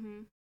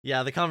 Mm-hmm.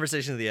 Yeah, the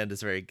conversation at the end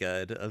is very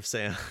good, of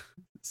Sam,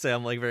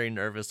 like, very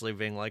nervously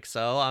being like,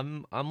 so,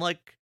 I'm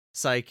like,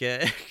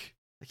 psychic.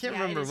 I can't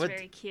remember what...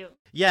 very cute.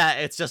 Yeah,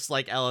 it's just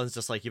like, Ellen's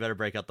just like, you better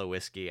break out the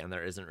whiskey, and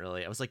there isn't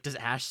really... I was like, does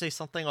Ash say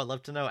something? I'd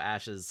love to know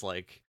Ash's,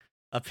 like,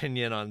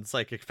 opinion on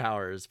psychic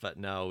powers, but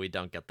no, we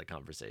don't get the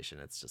conversation.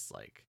 It's just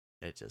like...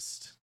 It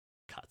just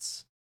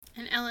cuts.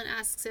 And Ellen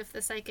asks if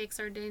the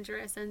psychics are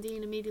dangerous, and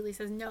Dean immediately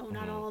says, no,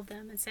 not all of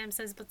them. And Sam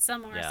says, but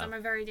some are. Some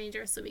are very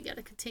dangerous, so we get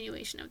a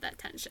continuation of that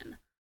tension.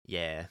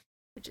 Yeah.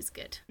 Which is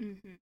good.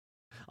 Mm-hmm.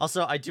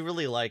 Also, I do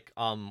really like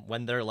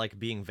when they're like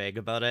being vague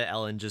about it,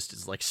 Ellen just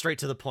is like straight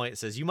to the point,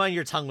 says, you mind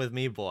your tongue with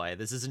me, boy.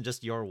 This isn't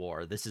just your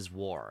war. This is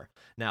war.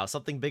 Now,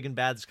 something big and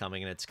bad's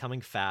coming, and it's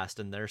coming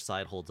fast, and their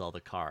side holds all the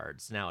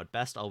cards. Now, at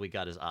best, all we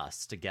got is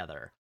us,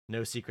 together.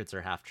 No secrets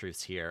or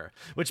half-truths here.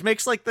 Which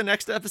makes, like, the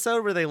next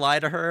episode where they lie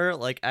to her,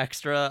 like,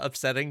 extra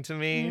upsetting to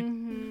me.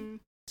 Mm-hmm.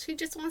 She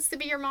just wants to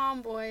be your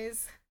mom,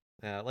 boys.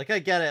 Yeah, like, I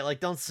get it. Like,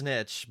 don't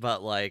snitch,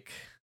 but, like,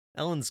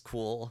 Ellen's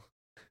cool.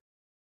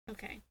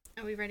 Okay.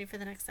 Are we ready for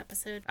the next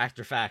episode?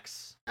 Actor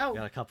facts. Oh.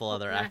 Got a couple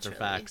other naturally. actor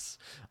facts.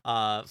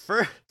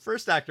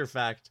 First actor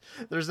fact.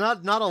 There's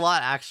not a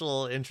lot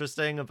actual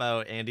interesting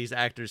about Andy's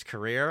actor's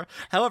career.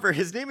 However,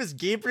 his name is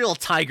Gabriel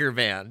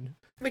Tigerman.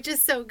 Which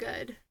is so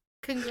good.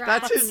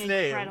 Congrats. That's his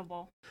name.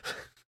 Incredible.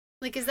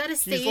 Like, is that a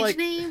stage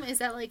name? Is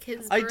that like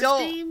his birth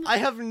name? I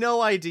have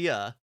no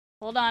idea.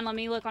 Hold on, let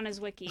me look on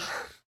his wiki.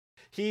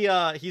 He's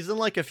in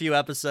like a few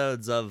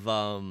episodes of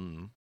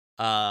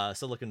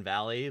Silicon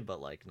Valley,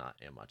 but like not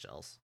much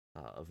else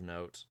of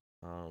note.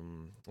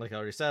 Like I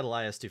already said,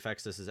 Elias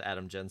Tufexis is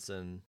Adam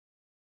Jensen.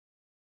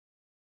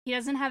 He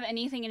doesn't have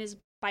anything in his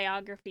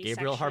biography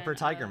Gabriel section, Harper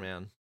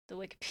Tigerman. The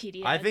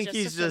Wikipedia. I think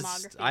he's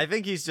just. I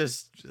think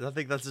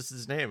that's just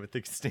his name. I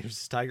think his name's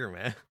just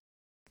Tigerman.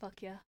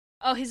 Fuck yeah.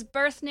 Oh, his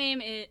birth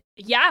name is.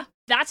 Yeah,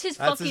 that's his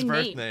fucking name.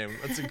 That's his birth name.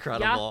 That's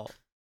incredible. Yeah.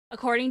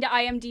 According to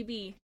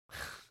IMDb.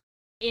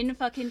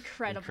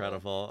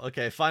 Incredible.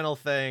 Okay, final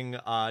thing.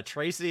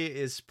 Tracy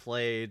is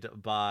played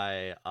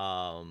by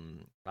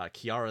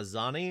Kiara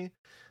Zani,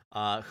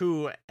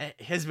 who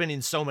has been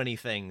in so many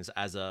things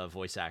as a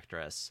voice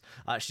actress.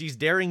 She's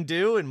Daring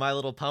Do in My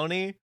Little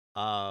Pony.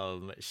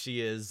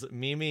 She is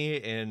Mimi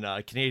in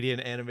a Canadian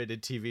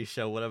animated TV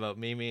show What About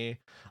Mimi?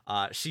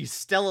 She's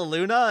Stella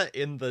Luna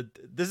in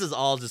this is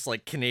all just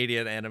like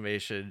Canadian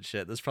animation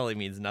shit. This probably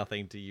means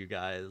nothing to you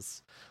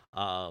guys.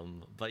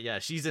 But yeah,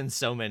 she's in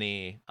so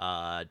many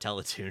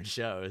Teletoon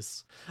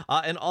shows.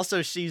 And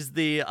also she's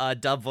the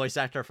dub voice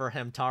actor for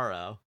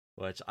Hamtaro,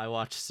 which I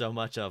watched so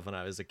much of when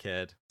I was a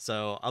kid.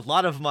 So a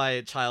lot of my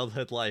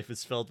childhood life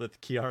is filled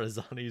with Kiara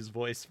Zani's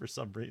voice for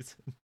some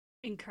reason.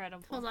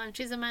 Incredible. Hold on,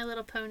 she's in My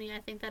Little Pony. I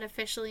think that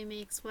officially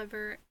makes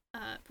Weber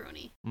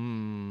Brony.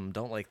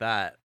 Don't like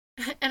that.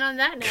 And on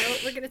that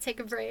note, we're gonna take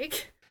a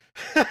break.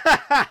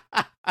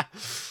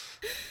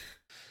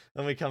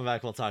 When we come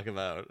back, we'll talk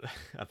about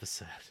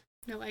episode.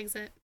 No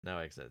exit. No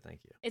exit, thank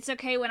you. It's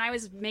okay. When I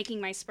was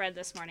making my spread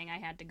this morning, I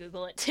had to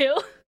Google it too.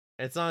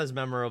 It's not as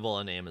memorable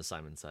a name as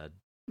Simon Said.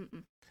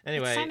 Mm-mm.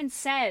 Anyway. Simon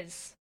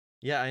Says.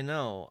 Yeah, I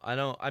know.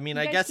 I mean,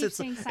 You I guys guess keep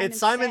it's saying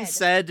Simon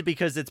said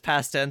because it's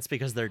past tense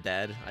because they're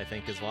dead, I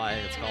think is why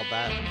it's called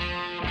that.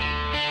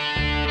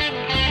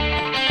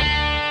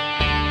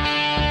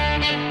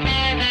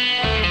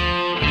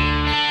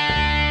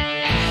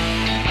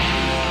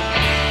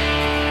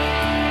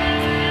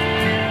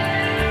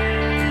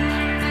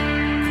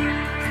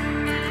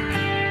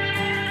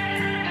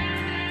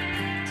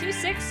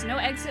 2-6, no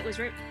exit was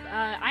written.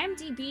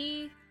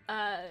 IMDb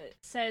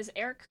says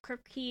Eric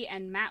Kripke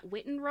and Matt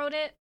Witten wrote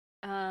it.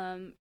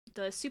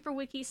 The Super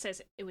Wiki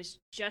says it was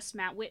just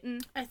Matt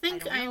Witten. I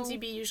think I don't know.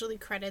 IMDb usually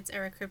credits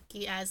Eric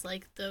Kripke as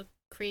like the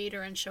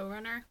creator and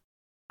showrunner.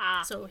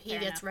 So he fair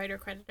gets enough. writer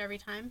credit every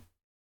time.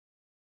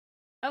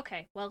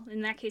 Okay, well,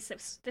 in that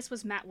case, this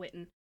was Matt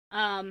Witten.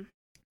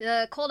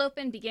 The cold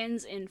open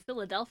begins in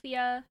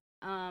Philadelphia.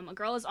 A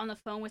girl is on the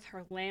phone with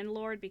her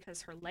landlord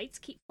because her lights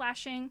keep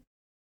flashing.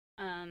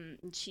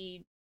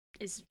 She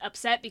is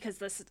upset because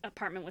this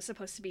apartment was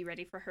supposed to be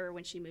ready for her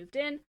when she moved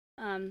in.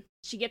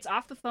 She gets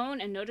off the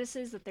phone and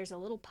notices that there's a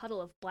little puddle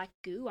of black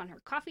goo on her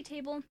coffee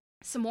table.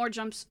 Some more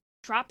drops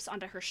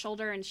onto her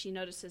shoulder, and she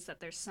notices that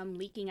there's some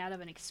leaking out of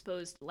an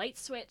exposed light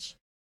switch.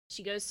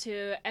 She goes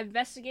to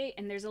investigate,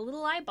 and there's a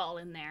little eyeball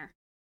in there,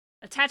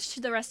 attached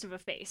to the rest of a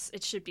face,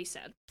 it should be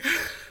said.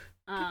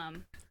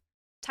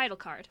 Title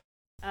card.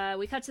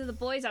 We cut to the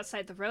boys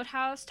outside the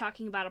roadhouse,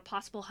 talking about a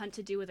possible hunt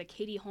to do with a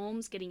Katie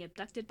Holmes getting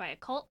abducted by a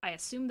cult. I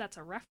assume that's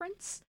a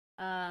reference.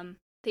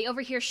 They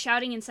overhear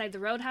shouting inside the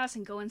roadhouse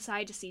and go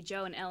inside to see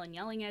Joe and Ellen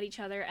yelling at each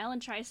other.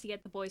 Ellen tries to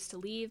get the boys to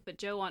leave, but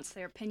Joe wants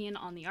their opinion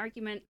on the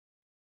argument.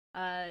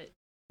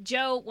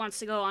 Joe wants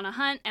to go on a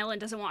hunt. Ellen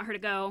doesn't want her to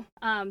go.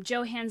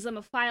 Joe hands them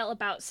a file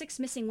about 6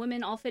 missing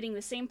women, all fitting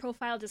the same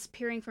profile,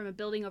 disappearing from a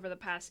building over the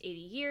past 80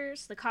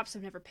 years. The cops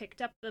have never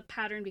picked up the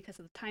pattern because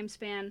of the time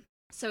span.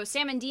 So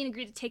Sam and Dean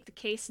agree to take the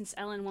case since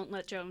Ellen won't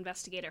let Joe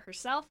investigate it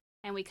herself.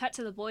 And we cut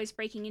to the boys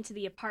breaking into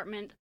the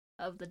apartment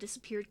of the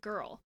disappeared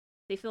girl.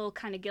 They feel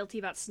kind of guilty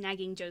about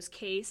snagging Joe's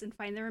case and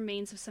find the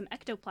remains of some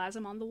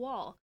ectoplasm on the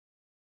wall.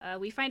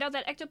 We find out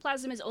that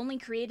ectoplasm is only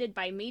created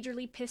by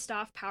majorly pissed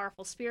off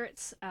powerful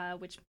spirits,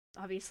 which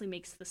obviously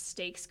makes the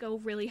stakes go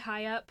really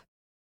high up.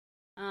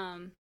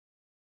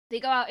 They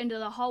go out into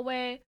the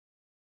hallway,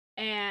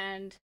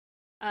 and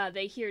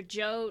they hear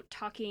Joe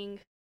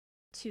talking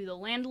to the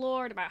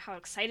landlord about how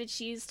excited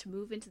she is to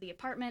move into the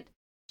apartment.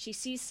 She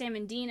sees Sam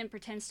and Dean and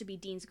pretends to be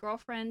Dean's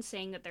girlfriend,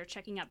 saying that they're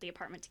checking out the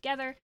apartment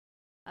together.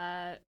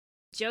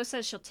 Joe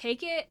says she'll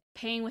take it,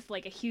 paying with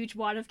like a huge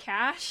wad of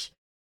cash.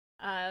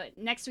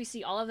 Next we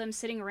see all of them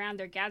sitting around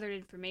their gathered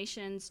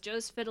informations.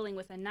 Joe's fiddling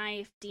with a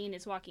knife, Dean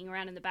is walking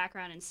around in the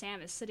background, and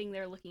Sam is sitting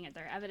there looking at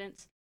their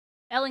evidence.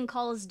 Ellen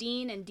calls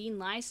Dean, and Dean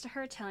lies to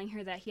her, telling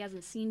her that he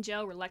hasn't seen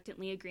Joe,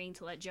 reluctantly agreeing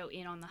to let Joe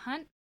in on the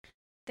hunt.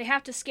 They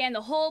have to scan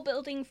the whole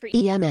building for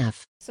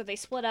EMF. So they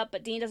split up,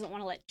 but Dean doesn't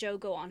want to let Joe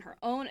go on her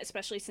own,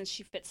 especially since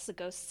she fits the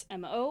ghost's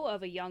MO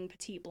of a young,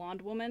 petite,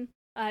 blonde woman.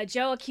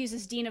 Joe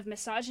accuses Dean of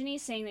misogyny,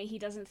 saying that he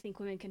doesn't think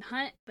women can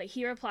hunt, but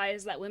he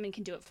replies that women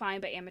can do it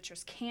fine, but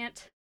amateurs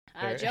can't.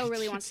 Joe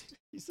really wants...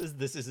 He says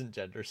this isn't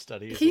gender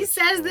studies. He which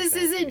says I like this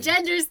that isn't too.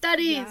 gender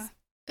studies.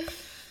 Yeah.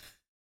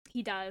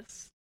 He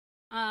does.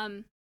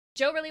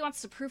 Joe really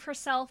wants to prove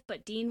herself,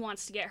 but Dean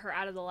wants to get her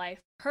out of the life.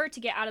 Her to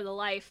get out of the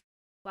life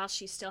while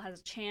she still has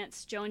a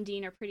chance. Joe and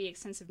Dean are pretty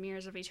extensive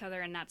mirrors of each other,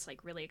 and that's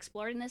like really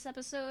explored in this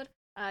episode.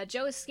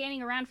 Joe is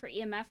scanning around for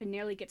EMF and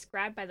nearly gets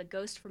grabbed by the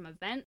ghost from a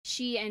vent.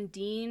 She and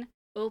Dean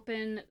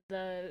open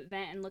the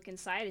vent and look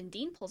inside, and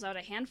Dean pulls out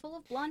a handful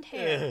of blonde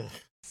hair, Ugh,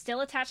 still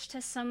attached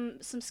to some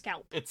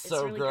scalp. it's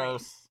so really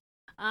gross.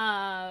 great.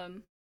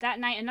 That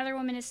night, another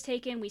woman is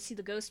taken. We see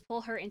the ghost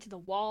pull her into the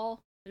wall.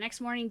 The next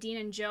morning, Dean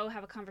and Joe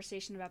have a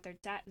conversation about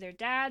their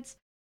dads.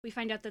 We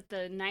find out that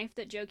the knife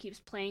that Joe keeps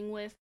playing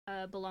with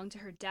belonged to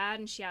her dad,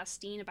 and she asks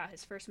Dean about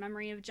his first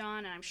memory of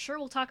John, and I'm sure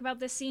we'll talk about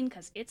this scene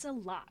because it's a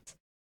lot.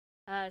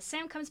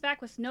 Sam comes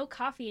back with no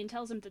coffee and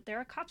tells him that there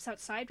are cops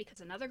outside because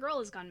another girl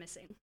has gone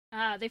missing.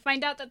 They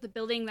find out that the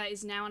building that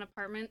is now an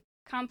apartment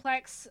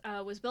complex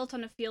was built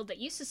on a field that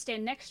used to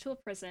stand next to a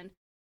prison,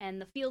 and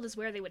the field is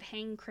where they would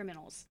hang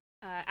criminals.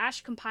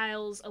 Ash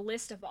compiles a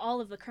list of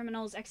all of the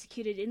criminals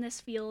executed in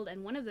this field,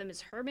 and one of them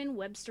is Herman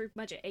Webster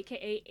Mudgett,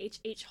 aka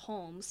H.H.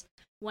 Holmes,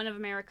 one of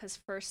America's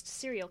first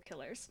serial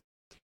killers.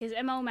 His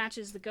MO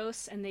matches the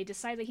ghosts, and they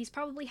decide that he's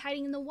probably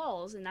hiding in the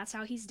walls, and that's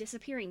how he's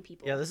disappearing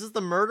people. Yeah, this is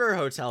the murder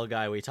hotel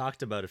guy we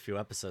talked about a few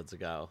episodes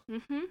ago.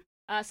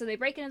 Mm-hmm. So they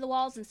break into the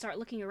walls and start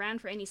looking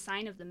around for any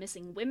sign of the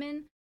missing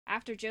women.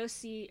 After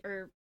Dean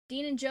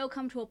and Joe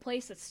come to a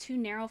place that's too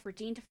narrow for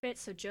Dean to fit,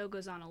 so Joe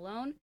goes on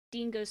alone.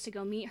 Dean goes to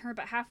go meet her,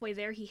 but halfway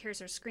there he hears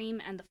her scream,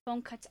 and the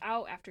phone cuts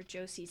out after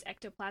Joe sees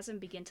ectoplasm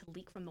begin to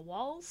leak from the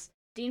walls.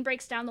 Dean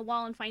breaks down the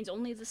wall and finds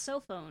only the cell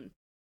phone.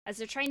 As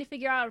they're trying to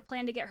figure out a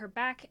plan to get her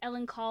back,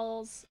 Ellen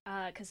calls,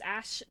 because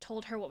Ash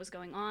told her what was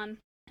going on,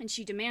 and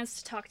she demands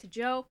to talk to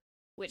Joe,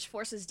 which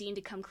forces Dean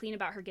to come clean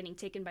about her getting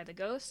taken by the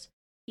ghost.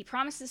 He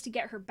promises to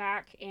get her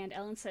back, and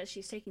Ellen says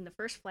she's taking the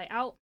first flight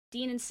out.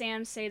 Dean and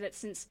Sam say that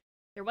since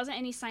there wasn't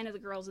any sign of the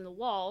girls in the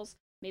walls,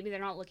 maybe they're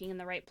not looking in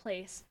the right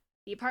place.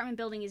 The apartment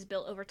building is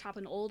built over top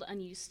an old,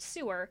 unused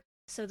sewer,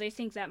 so they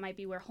think that might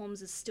be where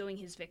Holmes is stowing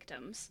his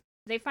victims.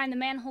 They find the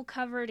manhole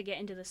cover to get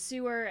into the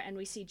sewer, and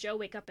we see Joe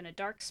wake up in a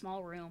dark,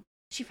 small room.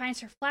 She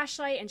finds her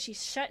flashlight, and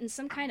she's shut in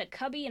some kind of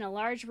cubby in a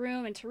large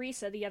room, and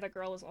Teresa, the other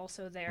girl, is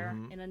also there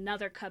in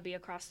another cubby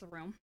across the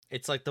room.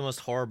 It's like the most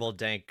horrible,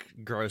 dank,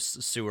 gross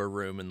sewer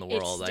room in the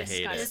world. I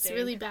hate it. It's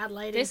really bad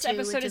lighting. This too,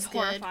 episode is is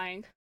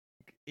horrifying.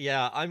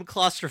 Yeah, I'm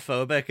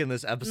claustrophobic, and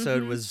this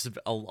episode was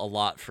a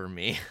lot for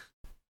me.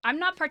 I'm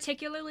not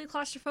particularly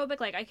claustrophobic.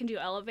 Like, I can do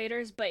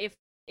elevators, but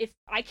if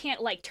I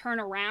can't, like, turn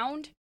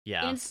around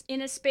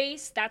in a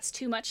space, that's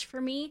too much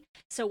for me.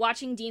 So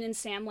watching Dean and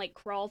Sam, like,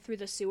 crawl through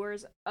the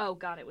sewers, oh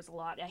god, it was a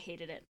lot. I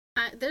hated it.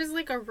 There's,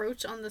 like, a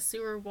roach on the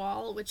sewer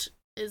wall, which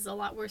is a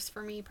lot worse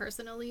for me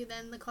personally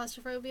than the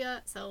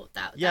claustrophobia. So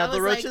that the was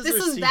roaches like, this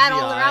are was CGI, bad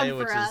all around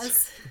which for is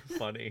us.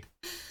 Funny.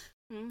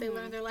 They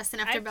learned their lesson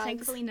after I've bugs.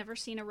 thankfully never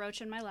seen a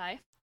roach in my life.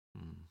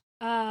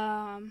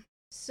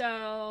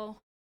 So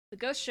the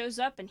ghost shows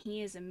up and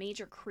he is a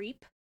major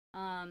creep.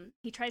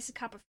 He tries to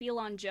cop a feel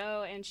on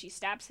Joe and she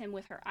stabs him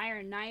with her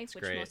iron knife,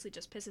 which mostly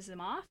just pisses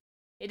him off.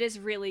 It is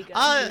really good.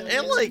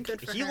 And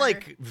like he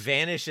like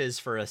vanishes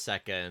for a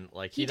second.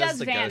 Like he does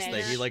the vanish. ghost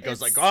thing. He like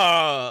goes like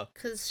ah,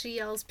 because she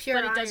yells pure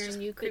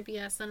iron, you creepy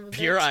ass son of a bitch.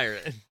 Pure iron.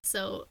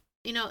 So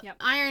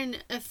iron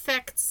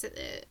affects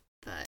it,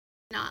 but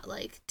not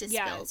like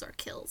dispels or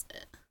kills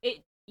it.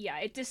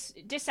 It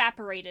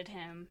disapparated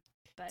him.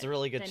 But it's a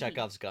really good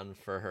Chekhov's gun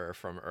for her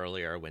from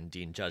earlier when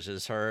Dean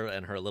judges her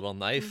and her little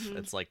knife.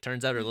 It's like,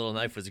 turns out her little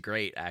knife was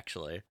great,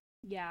 actually.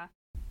 Yeah.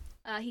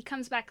 He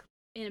comes back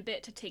in a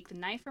bit to take the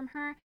knife from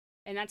her,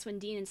 and that's when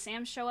Dean and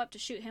Sam show up to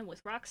shoot him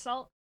with rock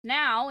salt.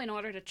 Now, in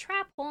order to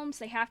trap Holmes,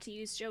 they have to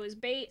use Joe as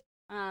bait.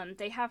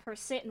 They have her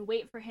sit and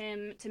wait for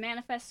him to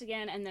manifest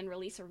again, and then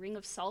release a ring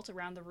of salt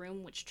around the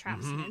room, which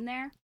traps him in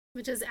there.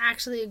 Which is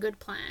actually a good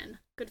plan.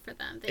 Good for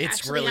them. They it's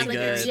actually really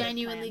have good. A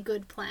genuinely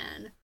good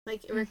plan.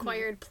 Like, it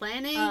required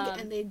planning,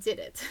 and they did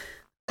it.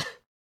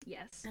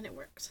 Yes. And it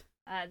worked.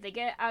 They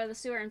get out of the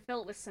sewer and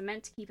fill it with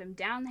cement to keep him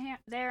down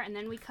there, and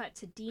then we cut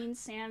to Dean,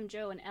 Sam,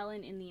 Joe, and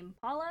Ellen in the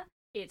Impala.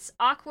 It's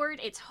awkward,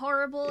 it's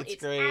horrible,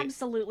 it's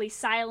absolutely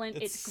silent,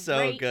 it's so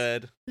great.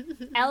 Good.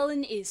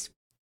 Ellen is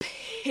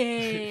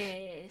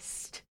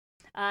pissed.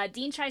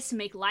 Dean tries to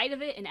make light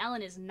of it, and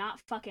Ellen is not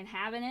fucking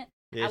having it.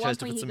 Yeah, at one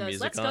point he goes,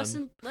 let's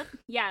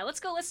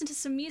go listen to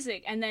some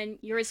music, and then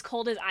You're As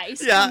Cold As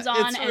Ice comes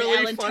on, and really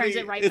Ellen turns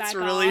it right back off. It's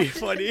really off.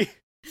 funny.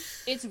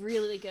 It's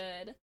really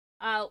good.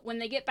 When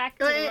they get back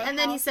to the roadhouse, and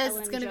then he says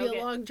Ellen it's going to be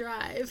a long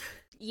drive.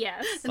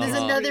 Yes. And there's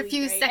another really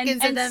few great.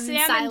 seconds and of them Sam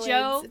in silence. And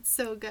Joe, it's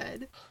so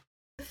good.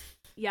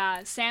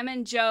 Yeah, Sam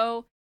and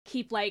Joe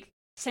keep, like,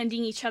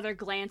 sending each other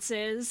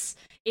glances.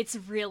 It's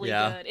really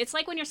good. It's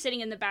like when you're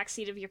sitting in the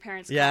backseat of your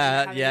parents' car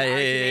and having an argument,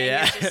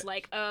 and you're just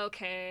like,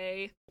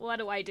 okay, what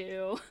do I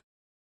do?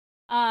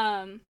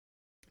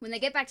 When they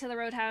get back to the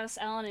roadhouse,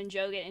 Ellen and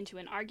Joe get into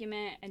an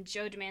argument, and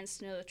Joe demands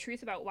to know the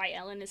truth about why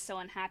Ellen is so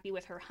unhappy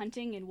with her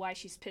hunting and why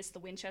she's pissed the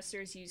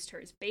Winchesters used her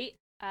as bait.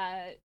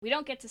 We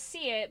don't get to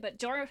see it, but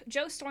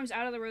Joe storms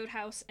out of the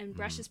roadhouse and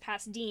brushes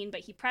past Dean, but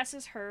he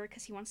presses her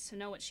because he wants to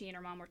know what she and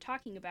her mom were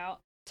talking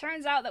about.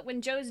 Turns out that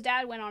when Joe's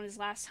dad went on his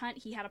last hunt,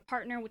 he had a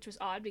partner, which was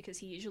odd because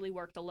he usually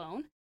worked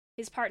alone.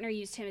 His partner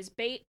used him as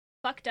bait,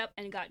 fucked up,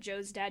 and got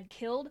Joe's dad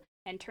killed.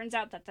 And turns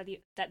out that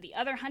the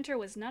other hunter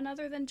was none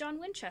other than John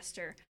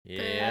Winchester.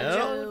 Yeah.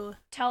 Joe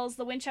tells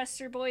the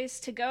Winchester boys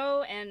to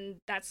go, and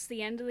that's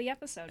the end of the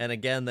episode. And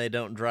again, they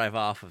don't drive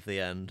off at the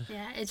end.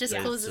 Yeah, it just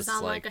closes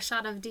on like a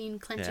shot of Dean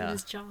clenching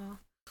his jaw.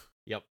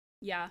 Yep.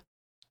 Yeah.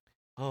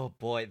 Oh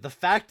boy, the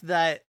fact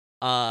that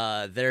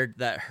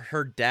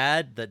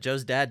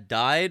Joe's dad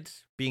died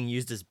being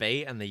used as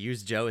bait, and they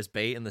used Joe as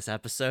bait in this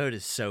episode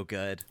is so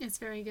good. It's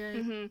very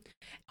good.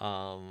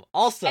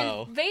 Also,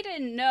 and they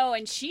didn't know,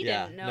 and she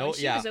didn't know. And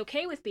she was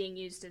okay with being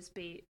used as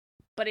bait.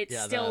 but it's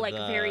Yeah, still like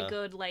very the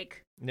good,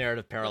 like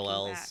narrative looking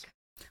parallels. back.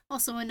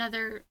 Also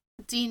another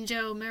Dean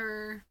Joe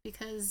mirror,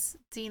 because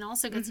Dean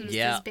also gets used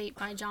Yeah. as bait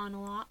by John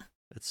a lot.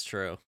 It's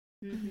true.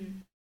 Mm-hmm.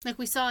 Like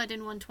we saw it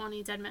in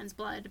 120 Dead Man's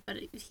Blood, but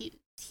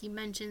he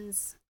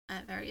mentions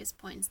at various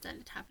points that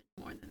it happened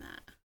more than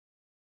that.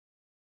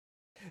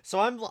 So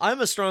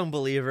I'm a strong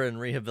believer in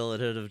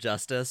rehabilitative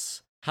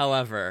justice.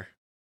 However,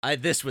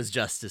 this was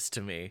justice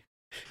to me.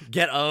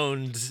 Get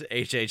owned,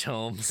 H.H.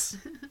 Holmes.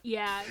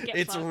 Yeah, get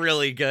It's fucked.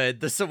 really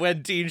good.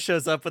 When Dean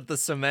shows up with the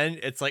cement,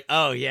 it's like,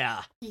 oh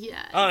yeah.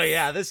 Yeah. Oh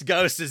yeah, this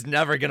ghost is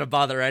never gonna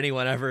bother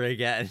anyone ever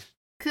again.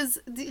 Because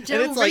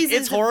Joe it's like, raises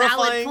it's a valid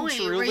horrifying, point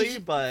where truly,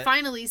 but-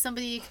 finally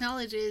somebody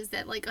acknowledges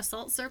that like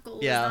Assault Circle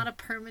Yeah. is not a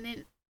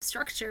permanent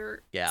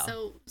structure. Yeah.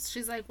 So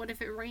she's like, what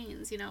if it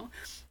rains, you know?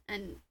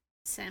 And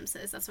Sam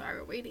says, that's why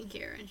we're waiting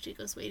here. And she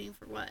goes, waiting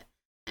for what?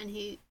 And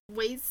he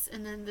waits,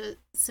 and then the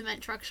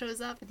cement truck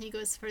shows up, and he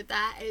goes for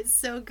that. It's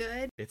so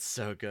good. It's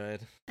so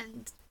good.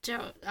 And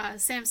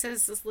Sam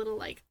says this little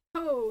like,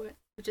 oh,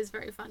 which is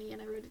very funny,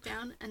 and I wrote it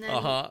down. And then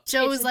Uh-huh.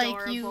 Joe's It's like,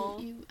 adorable.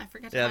 you, I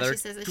forget Yeah, how they're she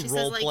says it. She says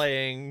role like,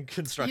 playing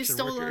construction you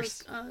stole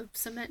workers. a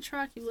cement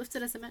truck, you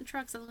lifted a cement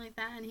truck, something like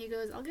that. And he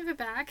goes, I'll give it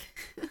back.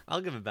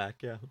 I'll give it back.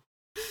 Yeah.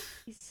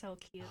 He's so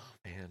cute.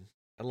 Oh man,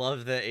 I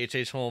love that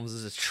H.H. Holmes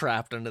is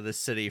trapped under the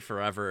city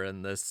forever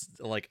in this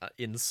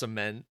in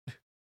cement.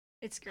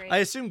 It's great. I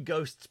assume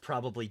ghosts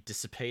probably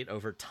dissipate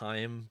over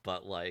time,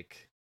 but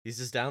like he's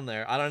just down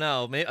there. I don't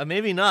know.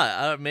 Maybe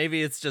not.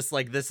 Maybe it's just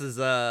like this is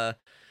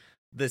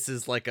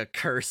like a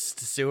cursed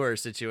sewer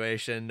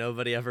situation.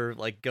 Nobody ever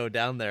like go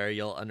down there.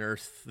 You'll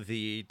unearth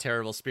the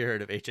terrible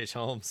spirit of H.H.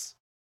 Holmes.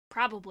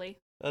 Probably.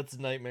 That's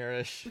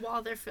nightmarish.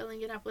 While they're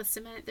filling it up with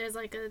cement, there's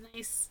like a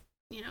nice,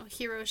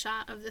 hero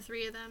shot of the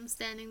three of them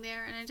standing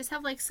there. And I just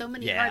have like so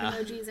many heart Yeah.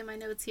 emojis in my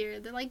notes here.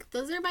 They're like,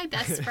 those are my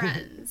best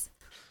friends.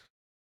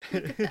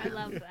 I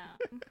love that.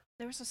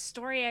 There was a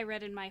story I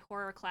read in my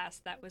horror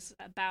class that was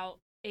about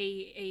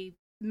a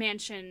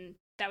mansion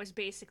that was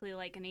basically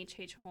like an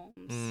H.H.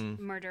 Holmes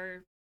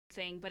murder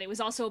thing, but it was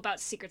also about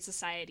secret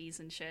societies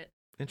and shit.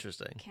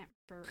 Interesting.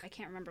 I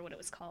can't remember what it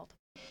was called.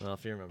 Well,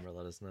 if you remember,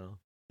 let us know.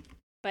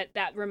 But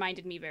that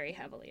reminded me very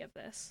heavily of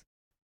this.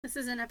 This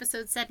is an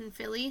episode set in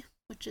Philly,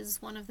 which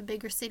is one of the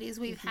bigger cities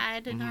we've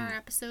had in our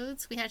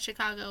episodes. We had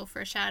Chicago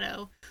for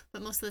Shadow,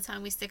 but most of the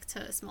time we stick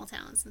to small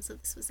towns, and so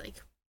this was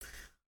like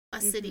a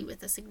city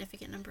with a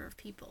significant number of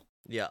people.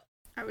 Yeah.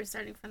 Are we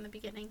starting from the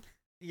beginning?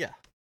 Yeah.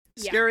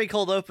 Yeah. Scary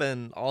cold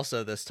open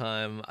also this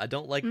time. I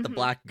don't like the Mhm.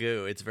 black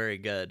goo. It's very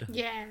good.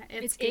 Yeah,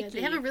 it's It's good. icky.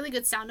 They have a really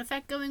good sound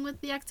effect going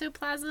with the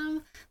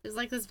ectoplasm. There's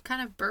like this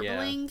kind of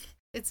burbling.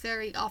 It's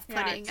very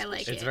off-putting. Yeah, I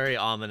like it. It's very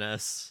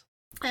ominous.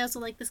 I also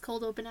like this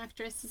cold open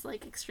actress is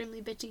like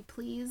extremely bitchy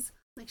please.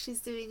 Like she's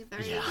doing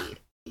very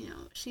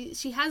Yeah.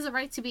 she has a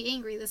right to be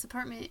angry. This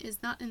apartment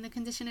is not in the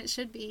condition it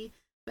should be,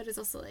 but it's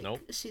also like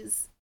Nope.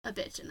 she's a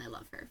bitch and I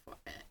love her for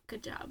it.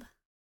 Good job.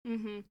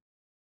 Mm-hmm.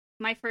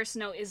 My first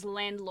note is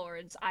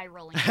landlords eye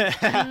rolling.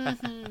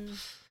 Mm-hmm.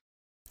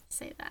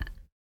 Say that.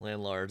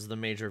 Landlords, the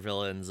major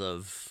villains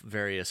of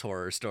various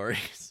horror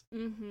stories.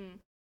 Mm-hmm.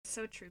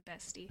 So true,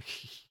 bestie.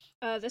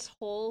 This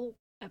whole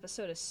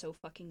episode is so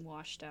fucking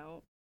washed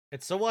out.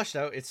 It's so washed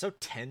out. It's so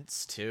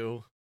tense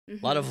too.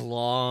 Mhm. A lot of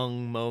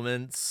long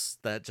moments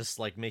that just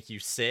like make you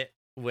sit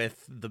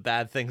with the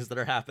bad things that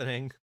are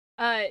happening.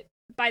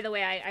 By the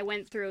way, I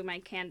went through my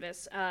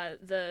canvas.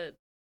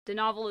 The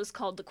novel is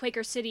called The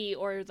Quaker City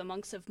or The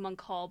Monks of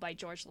Monk Hall by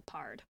George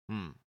Lepard.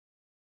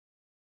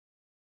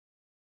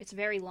 It's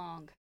very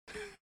long.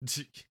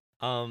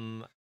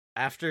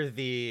 After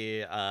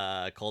the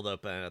cold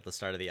open at the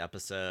start of the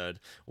episode,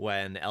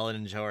 when Ellen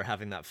and Joe are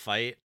having that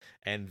fight,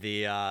 and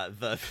the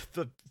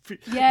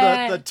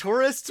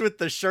tourists with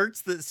the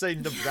shirts that say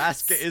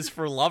Nebraska is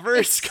for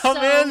lovers come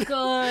so in,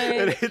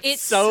 good. and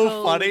it's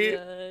so funny.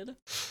 Good.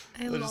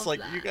 I They're love just like,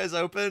 that. you guys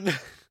open.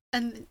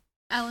 And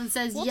Ellen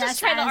says We'll yes, just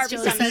try the as Arby's Joe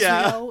sound says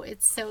effect. no.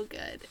 It's so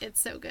good. It's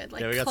so good.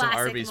 Like Yeah, we got some classic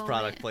Arby's moment.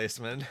 product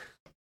placement.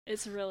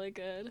 It's really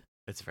good.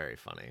 It's very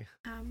funny.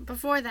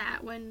 Before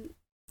that, when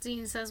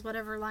Dean says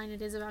whatever line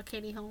it is about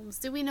Katie Holmes,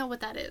 do we know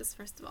what that is,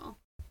 first of all?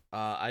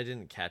 I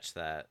didn't catch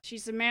that.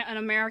 She's an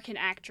American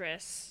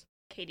actress,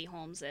 Katie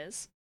Holmes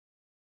is.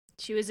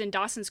 She was in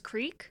Dawson's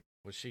Creek?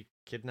 Was she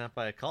kidnapped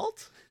by a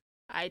cult?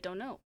 I don't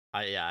know.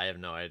 I have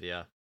no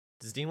idea.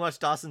 Does Dean watch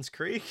Dawson's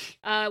Creek?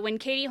 When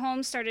Katie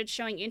Holmes started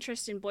showing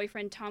interest in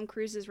boyfriend Tom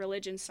Cruise's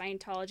religion,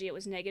 Scientology, it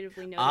was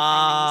negatively noted by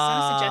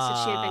many. Some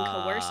suggested she had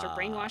been coerced or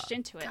brainwashed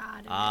into it.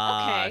 Got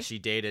it. Okay. She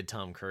dated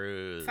Tom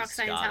Cruise. Fuck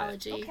Got it.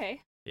 Scientology.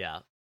 Okay. Yeah.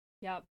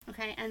 Yep.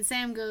 Okay, and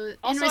Sam goes,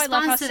 Also, in I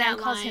love response how to Sam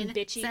that calls line, him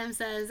bitchy. Sam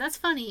says, that's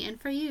funny, and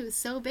for you,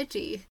 so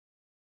bitchy.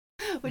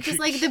 Which is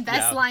like the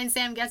best Yeah. line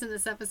Sam gets in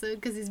this episode,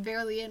 because he's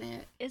barely in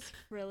it. It's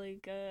really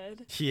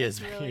good. He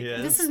is. It's really He good.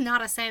 is. This is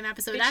not a Sam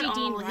episode Bitchy at all.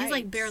 Dean He's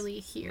like writes. barely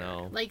here.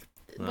 No. Like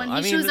No. when I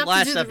he mean, shows the up to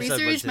last do the episode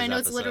was research, my his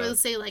notes literally episode.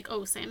 say like,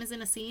 "Oh, Sam is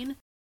in a scene,"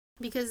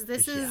 because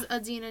this is a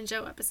Dean and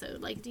Joe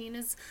episode. Like Dean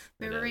is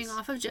mirroring is.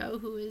 off of Joe,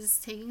 who is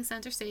taking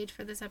center stage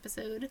for this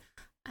episode,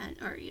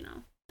 or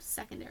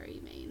secondary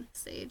main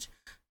stage.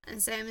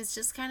 And Sam is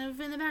just kind of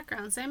in the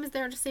background. Sam is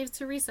there to save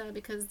Teresa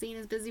because Dean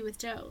is busy with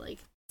Joe. Like,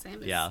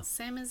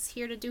 Sam is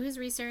here to do his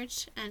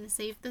research and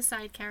save the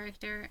side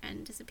character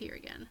and disappear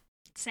again.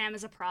 Sam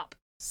is a prop.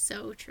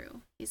 So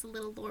true. He's a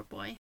little lore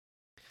boy.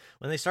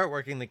 When they start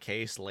working the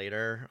case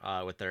later,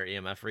 with their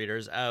EMF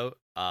readers out,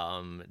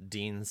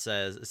 Sam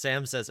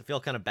says, I feel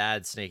kind of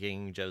bad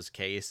snaking Joe's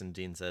case, and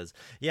Dean says,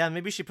 yeah,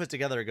 maybe she put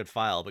together a good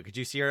file, but could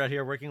you see her out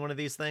here working one of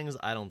these things?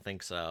 I don't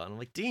think so. And I'm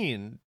like,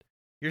 Dean,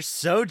 you're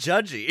so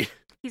judgy.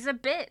 He's a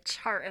bitch,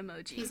 heart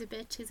emoji. He's a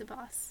bitch, he's a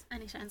boss,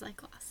 and he shines like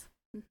glass.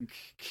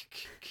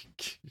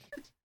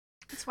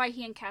 That's why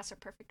he and Cass are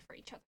perfect for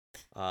each other.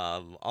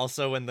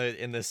 Also in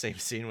the same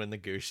scene when the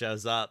goo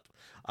shows up,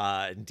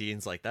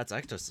 Dean's like, that's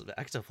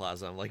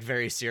ectoplasm, like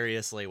very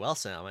seriously. Well,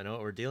 Sam, I know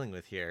what we're dealing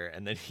with here.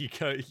 And then he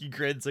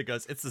grins and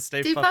goes, it's the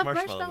Stay Puft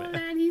Marshmallow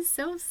Man. He's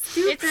so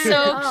stupid. It's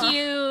so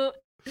cute.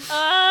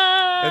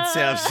 And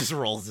Sam just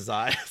rolls his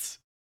eyes.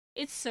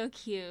 It's so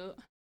cute.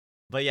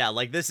 But yeah,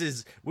 like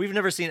we've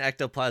never seen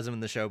ectoplasm in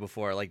the show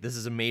before. Like, this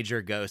is a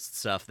major ghost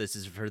stuff. This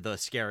is for the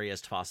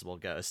scariest possible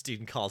ghost.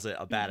 Dean calls it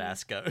a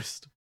badass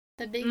ghost.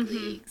 The big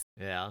leagues.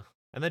 Yeah.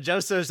 And then Joe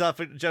shows up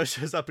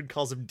and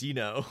calls him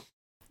Dino.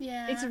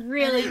 Yeah. It's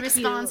really in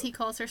response, cute. he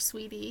calls her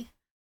sweetie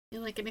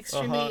in like an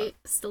extremely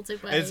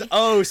stilted way. It's,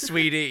 oh,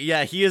 sweetie.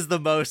 Yeah, he is the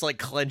most like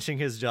clenching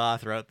his jaw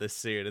throughout this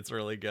scene. It's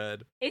really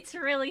good. It's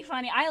really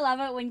funny. I love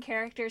it when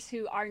characters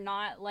who are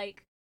not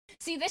like...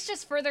 See, this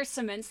just further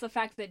cements the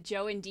fact that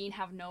Joe and Dean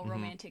have no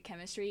romantic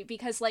chemistry,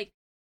 because like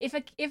if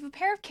a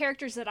pair of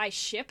characters that I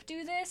ship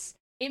do this,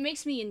 it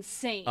makes me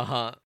insane.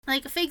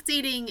 Like fake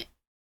dating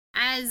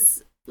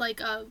as like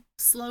a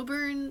slow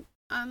burn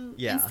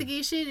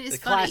instigation is the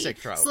funny. Classic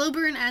trope. Slow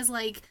burn as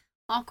like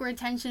awkward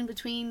tension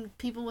between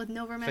people with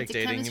no romantic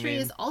dating, chemistry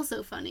is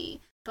also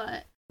funny.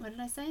 But what did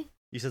I say?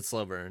 You said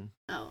slow burn.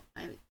 Oh,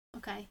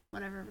 okay,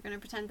 whatever. We're gonna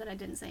pretend that I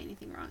didn't say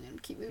anything wrong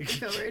and keep moving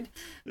forward.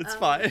 It's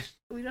fine.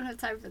 We don't have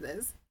time for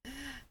this.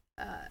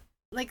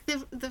 Like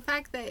the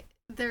fact that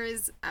there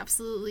is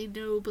absolutely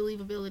no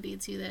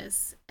believability to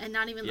this, and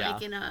not even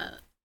like in a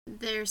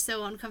they're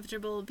so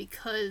uncomfortable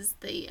because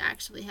they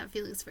actually have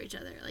feelings for each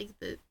other. Like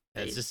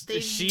It's just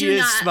she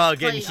is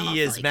smug and he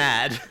is like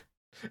mad,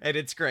 and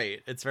it's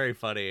great. It's very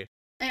funny.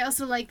 I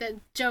also like that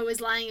Joe is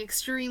lying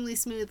extremely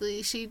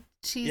smoothly. She's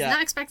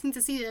not expecting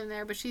to see them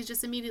there, but she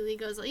just immediately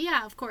goes like,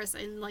 "Yeah, of course,"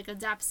 and like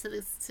adapts to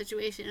the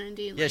situation. And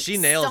Dean she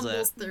nails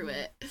stumbles through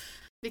it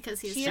because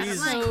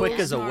she's so quick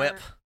as a whip.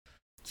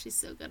 She's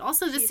so good.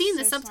 Also, the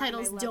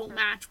subtitles don't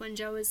match when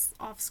Joe is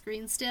off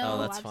screen still. Oh,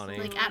 that's funny.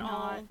 Like at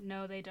all.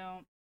 No, they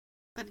don't.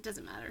 But it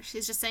doesn't matter.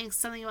 She's just saying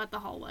something about the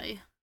hallway.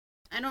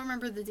 I don't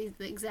remember the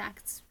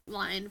exact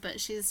line, but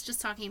she's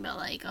just talking about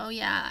like, oh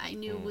yeah, I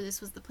knew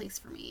this was the place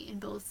for me in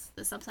both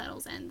the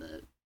subtitles and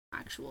the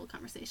actual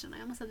conversation.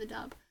 I almost said the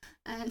dub,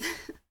 and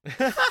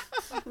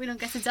we don't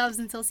get to dubs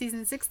until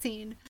season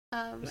 16.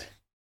 I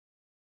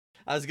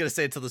was gonna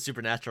say until the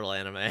Supernatural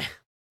anime.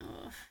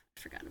 Oh, I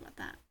forgot about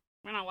that.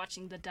 We're not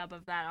watching the dub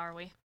of that, are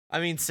we? I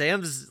mean,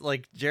 Sam's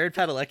like Jared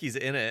Padalecki's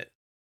in it.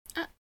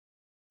 I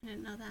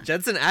didn't know that.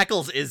 Jensen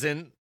Ackles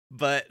isn't.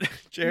 But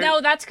Jared...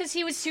 No, that's because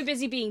he was too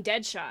busy being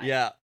Deadshot.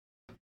 Yeah.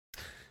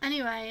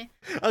 Anyway.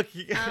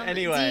 Okay.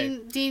 Anyway.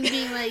 Dean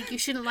being like, you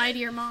shouldn't lie to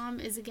your mom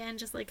is again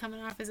just like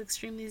coming off as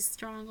extremely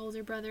strong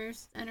older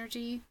brother's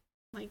energy.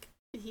 Like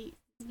he,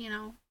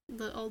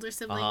 the older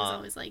sibling is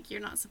always like, you're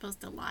not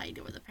supposed to lie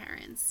to the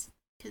parents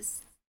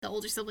because the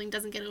older sibling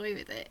doesn't get away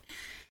with it.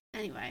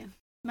 Anyway,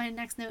 my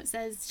next note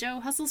says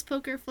Joe hustles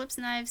poker, flips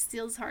knives,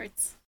 steals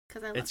hearts.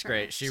 It's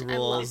great. She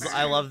rules.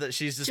 I love that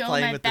she's just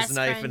playing with this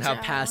knife and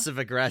how passive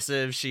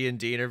aggressive she and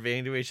Dean are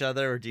being to each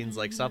other. Or Dean's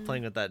like, stop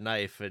playing with that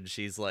knife. And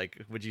she's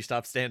like, would you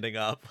stop standing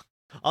up?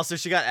 Also,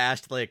 she got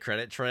asked to lay a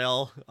credit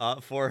trail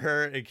for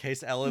her in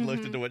case Ellen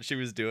looked into what she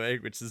was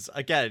doing, which is,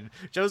 again,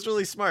 Joe's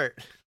really smart.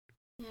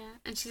 Yeah.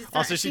 And she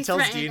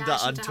tells Dean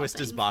to untwist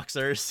his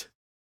boxers.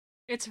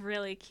 It's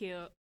really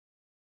cute.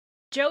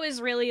 Joe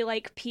is really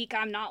like peak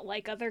I'm not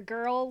like other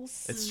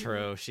girls. It's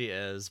true, she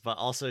is, but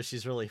also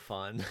she's really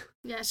fun.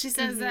 Yeah, she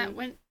says that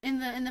when in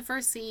the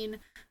first scene,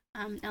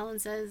 Ellen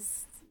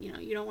says,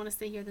 you don't want to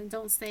stay here, then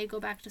don't stay,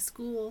 go back to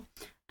school.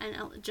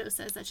 And Joe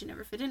says that she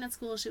never fit in at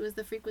school, she was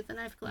the freak with the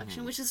knife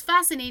collection, which is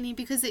fascinating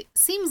because it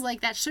seems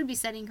like that should be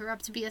setting her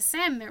up to be a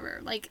Sam mirror.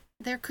 Like,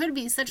 there could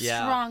be such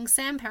strong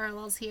Sam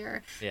parallels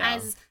here,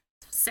 as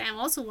Sam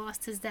also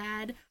lost his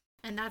dad,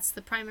 and that's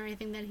the primary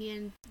thing that he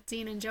and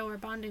Dean and Joe are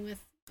bonding with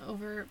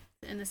over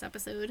in this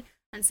episode.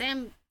 And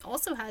Sam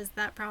also has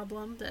that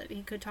problem that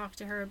he could talk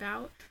to her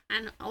about,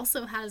 and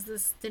also has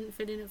this didn't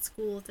fit in at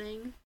school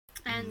thing.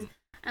 And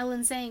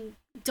Ellen saying,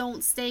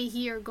 don't stay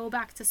here, go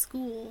back to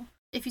school.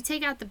 If you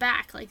take out the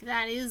back, like,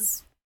 that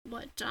is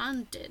what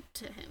John did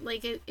to him.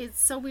 Like,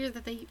 it's so weird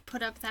that they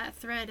put up that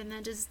thread and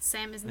then just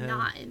Sam is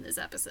not in this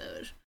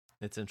episode.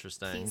 It's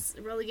interesting. He's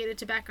relegated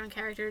to background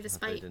character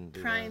despite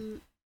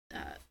prime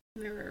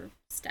mirror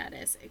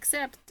status,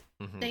 except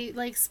Mhm. They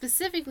like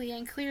specifically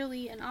and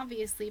clearly and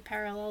obviously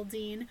parallel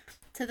Dean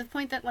to the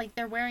point that like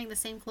they're wearing the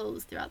same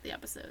clothes throughout the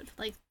episode.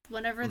 Like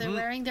whatever they're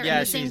wearing, they're in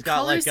the same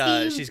color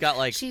scheme. She's got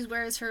like she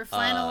wears her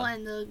flannel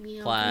and the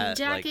plaid,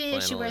 green jacket.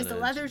 like she wears the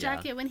leather yeah.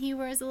 jacket when he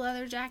wears the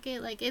leather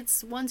jacket. Like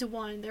it's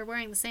 1-to-1. They're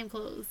wearing the same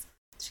clothes.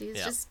 She's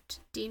just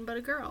Dean but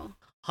a girl.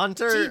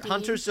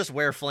 Hunters just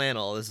wear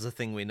flannel. This is a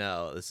thing we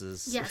know. This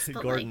is Yes,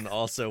 but Gordon like,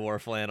 also wore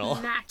flannel.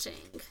 Matching.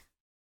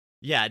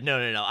 Yeah, no.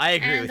 I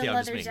agree and with the you. I'm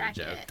just leather making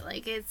jacket. a joke.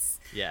 Like it's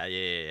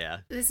Yeah.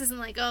 this isn't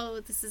like,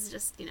 oh, this is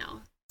just,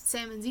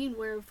 Sam and Dean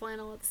wear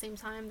flannel at the same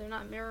time. They're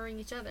not mirroring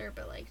each other,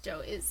 but like Joe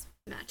is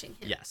matching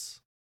him.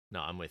 Yes.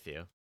 No, I'm with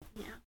you.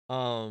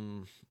 Yeah.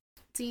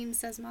 Dean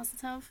says Mazel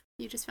Tov.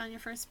 You just found your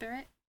first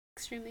spirit.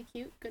 Extremely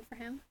cute. Good for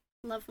him.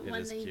 Love It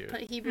when is they cute.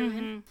 put Hebrew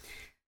in.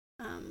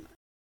 Mm-hmm.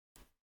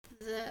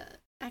 The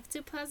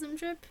ectoplasm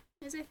drip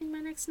is, I think, my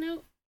next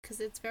note,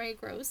 because it's very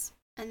gross.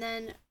 And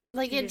then,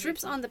 like, it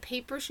drips on the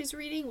paper she's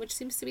reading, which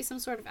seems to be some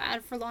sort of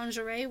ad for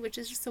lingerie, which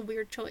is just a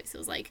weird choice. It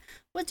was like,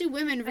 what do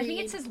women read? I think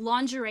it says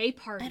lingerie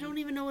party. I don't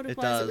even know what it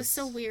was. does. It was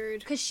so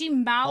weird. Because she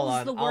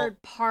mouths the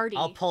word party.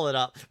 I'll pull it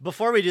up.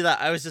 Before we do that,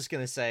 I was just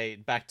gonna say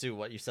back to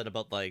what you said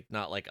about like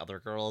not like other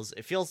girls.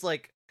 It feels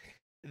like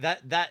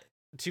that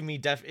to me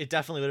it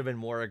definitely would have been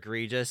more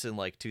egregious in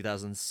like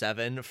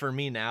 2007. For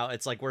me now,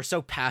 it's like we're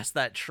so past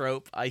that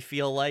trope. I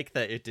feel like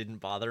that it didn't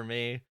bother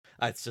me.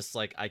 It's just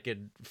like I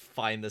could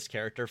find this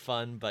character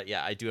fun, but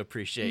yeah, I do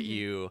appreciate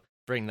you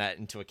bring that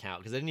into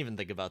account because I didn't even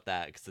think about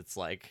that because it's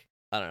like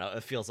I don't know,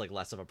 it feels like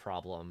less of a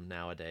problem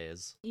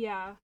nowadays.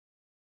 Yeah.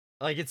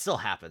 Like it still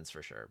happens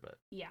for sure, but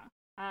yeah.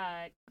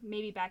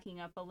 Maybe backing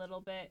up a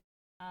little bit.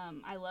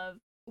 I love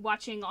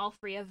watching all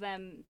three of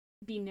them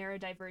be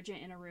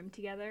neurodivergent in a room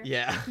together.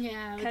 Yeah,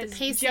 because the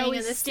pacing Joe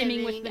and the is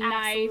stimming with the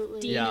knife,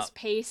 Dean Yeah. is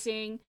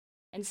pacing,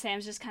 and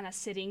Sam's just kind of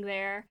sitting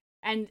there.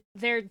 And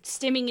their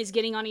stimming is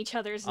getting on each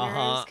other's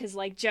nerves because,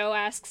 like, Joe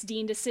asks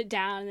Dean to sit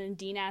down, and then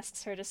Dean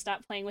asks her to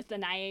stop playing with the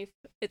knife.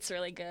 It's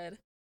really good.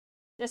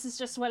 This is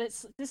just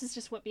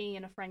what being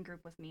in a friend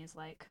group with me is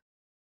like.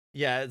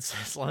 Yeah, it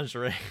says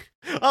lingerie.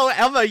 Oh,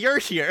 Emma, you're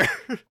here.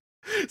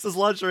 It says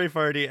lingerie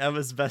party.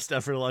 Emma's best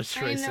ever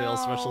lingerie sale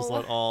specials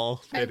on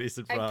all panties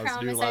and bras. I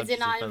promise I did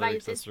not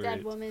invite this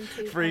dead woman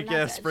to free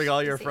gifts. Bring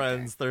all your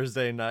friends.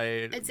 Thursday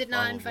night. I did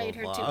not invite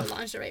her to a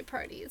lingerie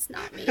party. It's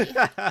not me.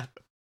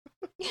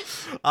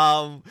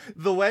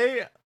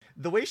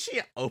 The way she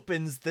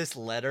opens this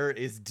letter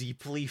is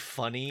deeply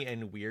funny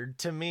and weird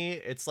to me.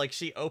 It's like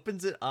she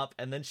opens it up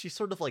and then she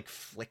sort of like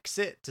flicks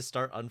it to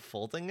start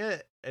unfolding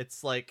it.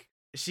 It's like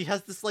she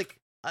has this like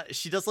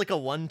she does like a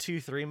 1, 2,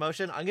 3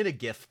 motion. I'm gonna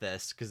gif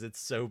this because it's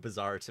so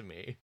bizarre to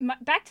me.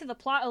 Back to the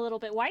plot a little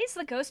bit. Why is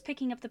the ghost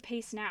picking up the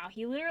pace now?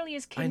 He literally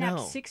has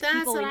kidnapped 6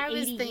 people in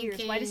 80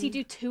 years. Why does he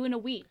do 2 in a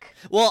week?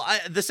 Well,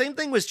 the same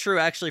thing was true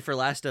actually for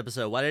last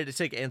episode. Why did it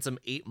take Ansem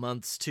 8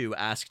 months to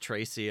ask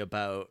Tracy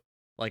about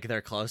like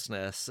their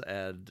closeness,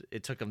 and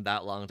it took him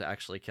that long to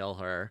actually kill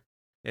her?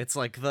 It's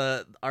like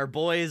our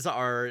boys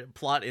are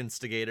plot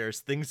instigators.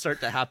 Things start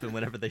to happen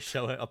whenever they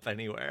show up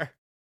anywhere.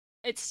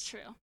 It's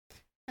true.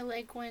 I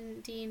like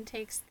when Dean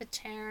takes the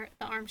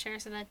armchair,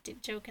 so that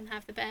Joe can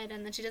have the bed,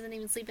 and then she doesn't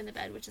even sleep in the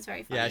bed, which is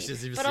very funny. Yeah, she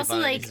doesn't even but sleep also, on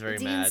it. like, He's very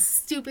Dean's mad.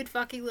 stupid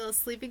fucking little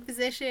sleeping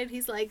position.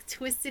 He's, like,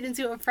 twisted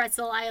into a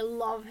pretzel. I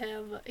love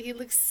him. He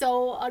looks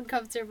so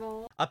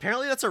uncomfortable.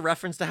 Apparently that's a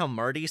reference to how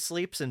Marty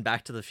sleeps in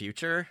Back to the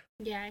Future.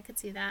 Yeah, I could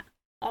see that.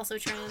 Also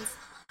trans.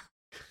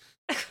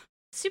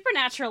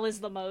 Supernatural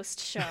is the most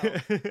show.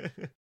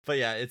 But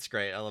yeah, it's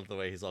great. I love the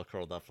way he's all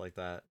curled up like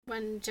that.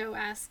 When Joe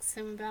asks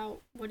him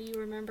about, what do you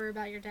remember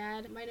about your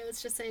dad? My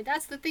notes just say,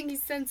 that's the thing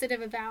he's sensitive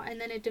about, and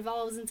then it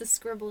devolves into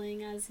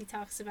scribbling as he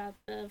talks about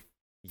the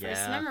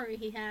first memory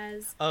he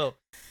has. Oh.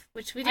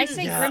 Which we I didn't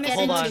say get Grimace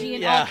into. emoji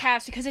in all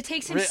caps because it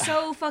takes him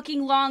so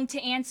fucking long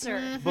to answer.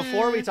 Mm-hmm.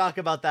 Before we talk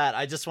about that,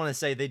 I just want to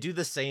say they do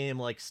the same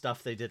like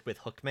stuff they did with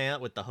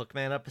the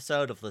Hookman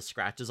episode of the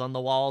scratches on the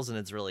walls, and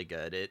it's really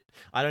good.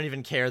 I don't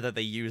even care that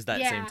they use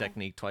that same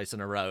technique twice in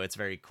a row. It's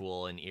very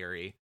cool and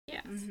eerie.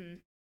 Yeah. Mm-hmm.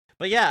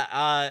 But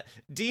yeah,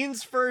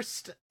 Dean's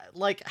first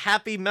like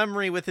happy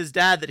memory with his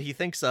dad that he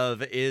thinks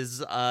of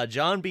is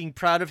John being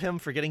proud of him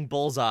for getting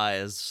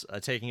bullseyes,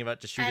 taking him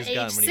out to shoot At his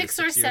gun age when he was 6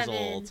 or 6 years 7.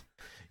 old.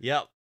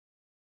 Yep.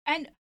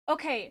 And,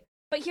 okay,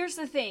 but here's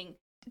the thing.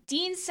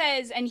 Dean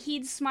says, and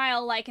he'd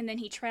smile like, and then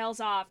he trails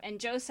off, and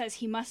Joe says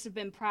he must have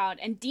been proud,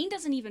 and Dean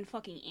doesn't even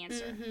fucking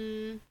answer.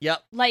 Mm-hmm.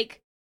 Yep.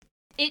 Like,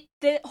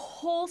 the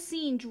whole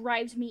scene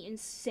drives me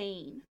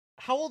insane.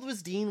 How old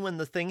was Dean when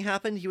the thing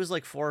happened? He was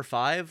like 4 or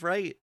 5,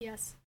 right?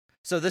 Yes.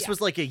 So this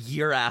was like a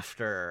year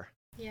after.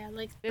 Yeah,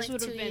 like this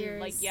would have 2 been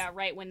years. like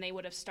right when they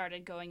would have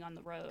started going on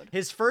the road.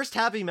 His first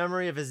happy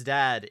memory of his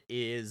dad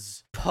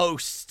is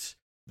post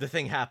the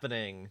thing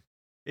happening.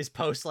 Is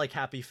post like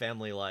happy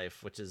family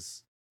life, which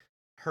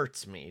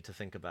hurts me to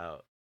think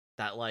about.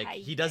 That like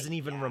he doesn't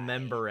even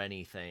remember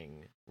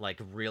anything, like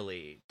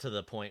really, to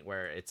the point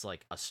where it's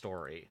like a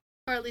story.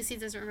 Or at least he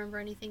doesn't remember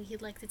anything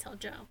he'd like to tell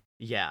Joe.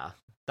 Yeah,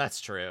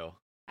 that's true.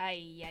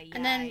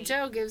 And then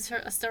Jo gives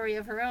her a story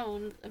of her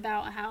own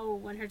about how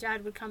when her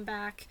dad would come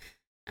back,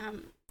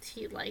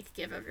 he'd like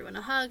give everyone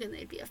a hug and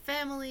they'd be a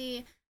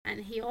family.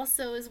 And he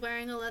also is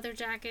wearing a leather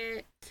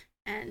jacket,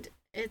 and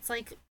it's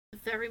like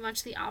very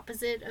much the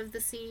opposite of the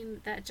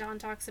scene that John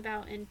talks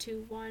about in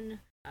 2-1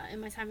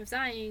 in My Time of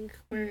Dying,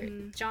 where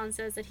John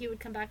says that he would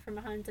come back from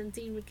a hunt and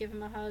Dean would give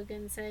him a hug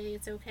and say,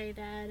 "It's okay,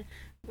 Dad,"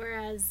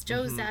 whereas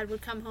Jo's dad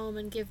would come home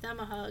and give them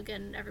a hug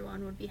and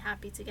everyone would be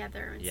happy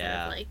together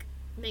instead of like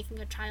making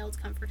a child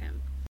comfort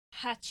him.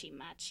 Hachi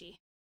machi.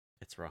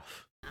 It's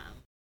rough.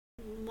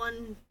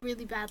 One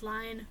really bad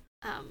line,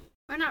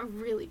 or not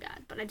really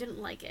bad, but I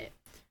didn't like it.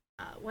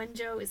 When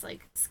Jo is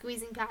like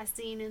squeezing past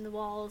Dean in the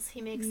walls,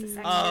 he makes the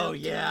sex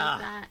joke.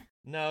 That.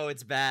 No,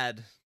 it's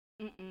bad.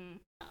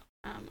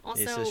 Also,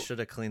 he says should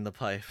have cleaned the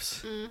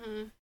pipes.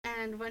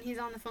 And when he's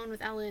on the phone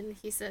with Ellen,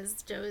 he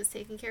says Jo is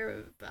taking care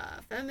of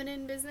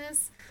feminine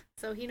business,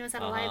 so he knows how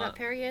to lie about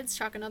periods.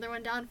 Chalk another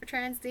one down for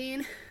trans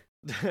Dean.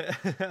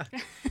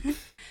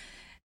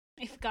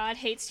 If God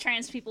hates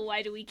trans people,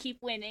 why do we keep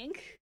winning?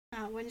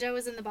 When Jo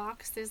is in the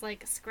box, there's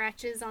like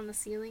scratches on the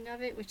ceiling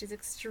of it, which is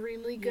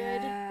extremely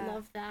good. Yeah.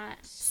 Love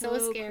that.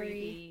 So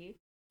scary.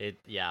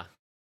 Creepy.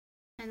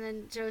 And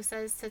then Jo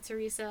says to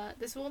Teresa,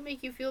 "This won't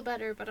make you feel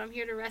better, but I'm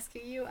here to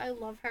rescue you." I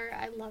love her.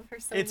 I love her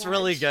so much. It's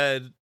really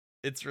good.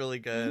 It's really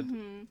good.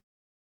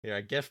 Here,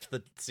 I gift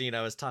the scene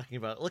I was talking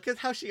about. Look at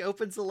how she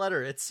opens the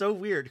letter. It's so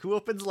weird. Who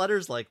opens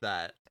letters like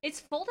that?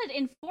 It's folded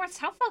in fourths.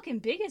 How fucking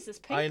big is this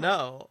paper? I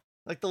know.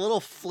 Like the little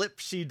flip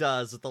she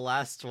does with the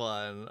last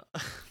one.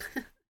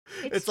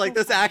 It's like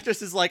this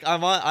actress is like,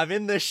 I'm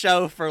in this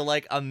show for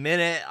like a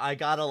minute. I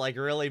gotta like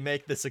really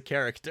make this a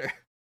character.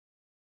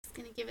 It's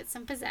gonna give it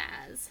some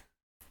pizzazz.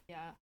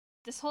 Yeah.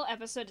 This whole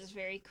episode is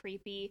very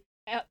creepy.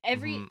 I've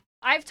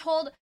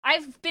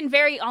been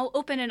very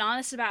open and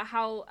honest about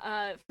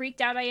how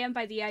freaked out I am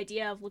by the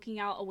idea of looking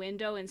out a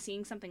window and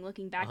seeing something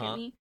looking back at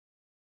me.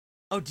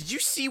 Oh, did you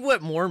see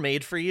what Moore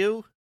made for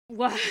you?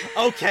 What?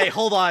 Okay,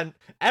 hold on.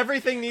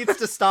 Everything needs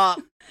to stop.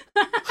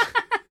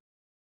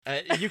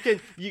 You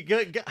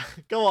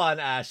go on,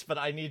 Ash, but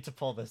I need to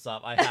pull this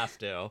up. I have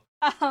to.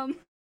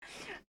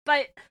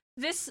 But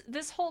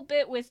this whole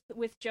bit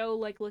with Jo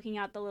like looking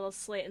out the little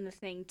slit in the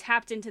thing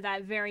tapped into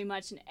that very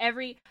much, and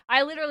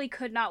I literally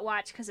could not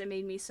watch because it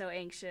made me so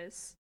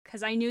anxious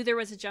because I knew there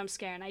was a jump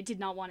scare and I did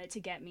not want it to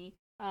get me.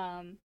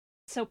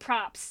 So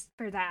props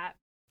for that.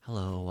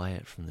 Hello,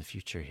 Wyatt from the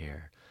future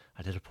here.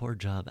 I did a poor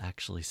job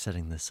actually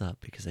setting this up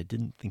because I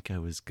didn't think I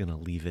was gonna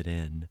leave it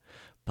in,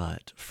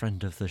 but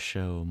friend of the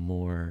show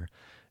Moore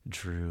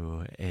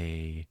drew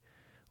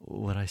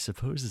what I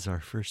suppose is our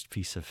first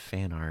piece of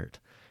fan art,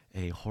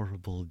 a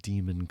horrible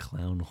demon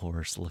clown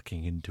horse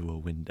looking into a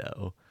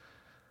window,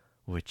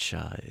 which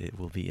it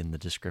will be in the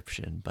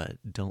description, but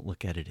don't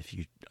look at it if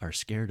you are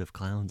scared of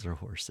clowns or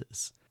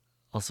horses.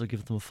 Also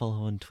give them a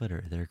follow on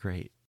Twitter. They're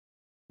great.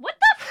 What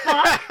the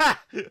fuck?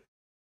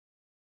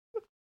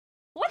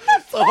 What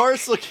the fuck? The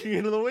horse looking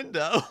into the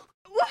window.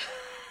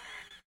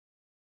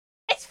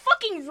 It's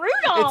fucking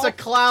Rudolph! It's a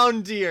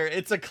clown deer.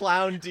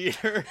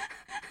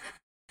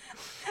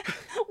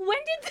 When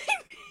did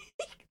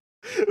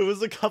they... It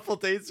was a couple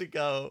days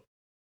ago.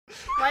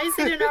 Why is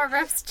it in our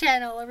refs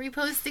channel? Are we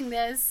posting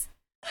this?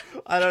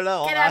 I don't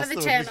know. Get I'll out of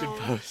the ask them if we channel.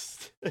 can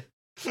post.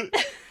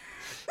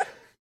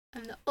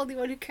 I'm the only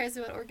one who cares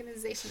about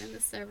organization in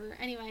this server.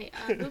 Anyway,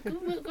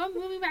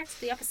 moving back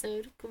to the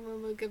episode.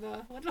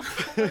 What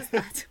was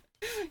that?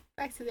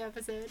 Back to the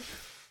episode.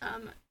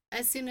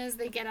 As soon as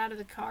they get out of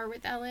the car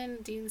with Ellen,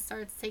 Dean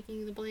starts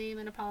taking the blame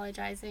and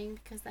apologizing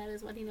because that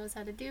is what he knows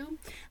how to do.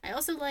 I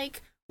also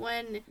like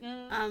when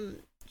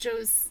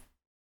Jo's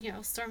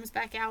storms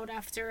back out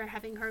after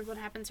having heard what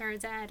happened to her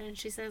dad, and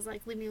she says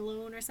like, "Leave me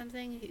alone" or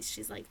something.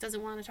 She's like,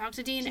 doesn't want to talk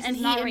to Dean, and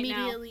he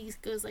immediately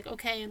goes like,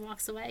 "Okay," and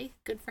walks away.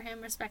 Good for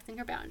him, respecting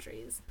her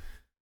boundaries.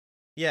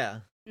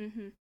 Yeah.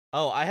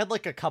 Oh, I had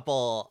like a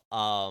couple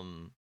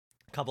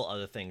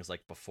other things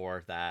like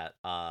before that.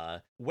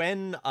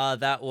 When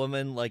that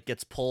woman like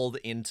gets pulled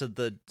into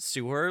the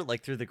sewer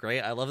like through the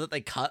grate, I love that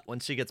they cut when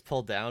she gets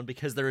pulled down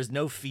because there is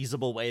no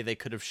feasible way they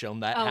could have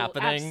shown that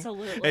happening.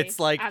 Absolutely. It's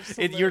like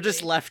you're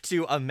just left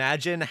to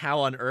imagine how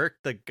on earth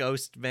the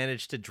ghost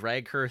managed to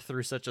drag her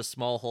through such a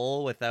small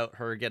hole without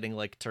her getting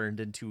like turned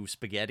into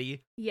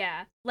spaghetti.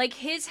 Yeah, like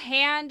his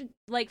hand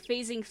like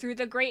phasing through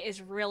the grate is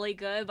really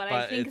good, but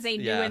I think they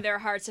knew in their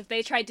hearts if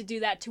they tried to do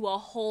that to a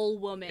whole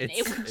woman,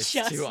 it would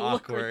just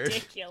look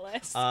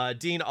ridiculous.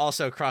 Dean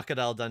also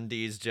Crocodile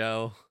Dundee's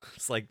Jo.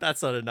 It's like,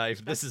 that's not a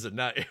knife. This is a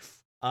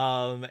knife.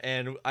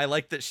 And I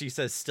like that she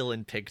says still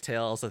in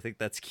pigtails. I think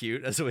that's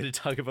cute as a way to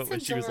talk about when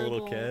she was a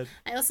little kid.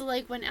 I also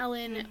like when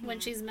Ellen, when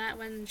she's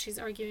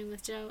arguing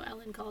with Jo,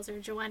 Ellen calls her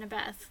Joanna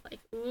Beth. Like,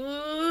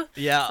 ooh,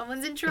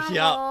 someone's in trouble.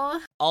 Yeah.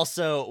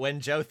 Also,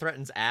 when Jo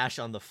threatens Ash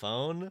on the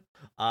phone,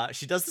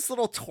 she does this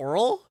little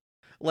twirl.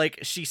 Like,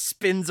 she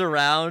spins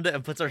around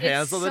and puts her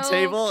hands on the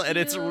table, and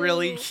it's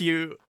really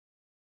cute.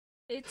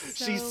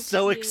 She's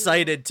so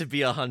excited to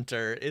be a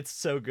hunter. It's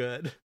so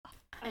good.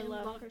 I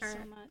love her so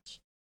much.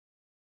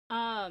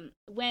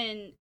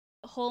 When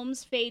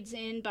Holmes fades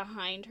in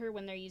behind her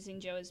when they're using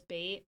Joe as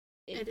bait,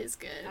 It is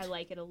good. I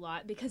like it a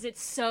lot because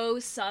it's so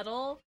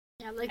subtle.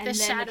 Yeah, like And the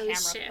then shadows the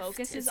shift. camera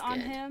focuses is on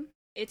good. him.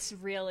 It's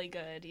really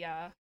good,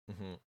 yeah.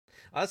 Mm-hmm.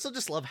 I also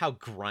just love how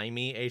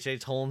grimy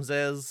H.H. Holmes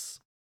is.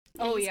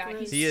 Oh, he's yeah,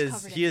 gross. He is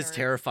covered in he is dirt.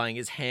 terrifying.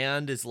 His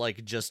hand is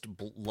like just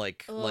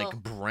like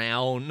Ugh.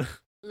 brown,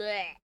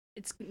 Blech.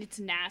 It's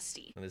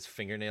nasty. and his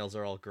fingernails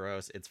are all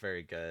gross. It's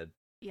very good.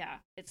 Yeah,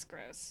 it's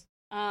gross.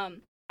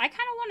 I kind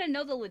of want to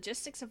know the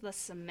logistics of the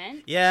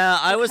cement. Yeah,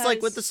 I was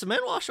like, would Because- the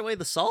cement wash away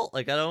the salt?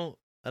 Like, I don't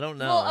know.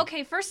 Well,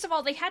 okay, first of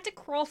all, they had to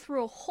crawl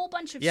through a whole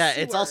bunch of Yeah,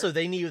 sewer. it's also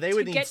they to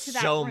would need get to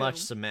that so room. much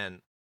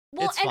cement.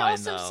 Well, it's and fine,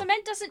 also though.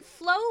 cement doesn't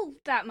flow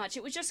that much.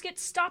 It would just get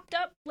stopped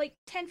up like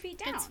 10 feet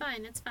down. It's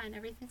fine. It's fine.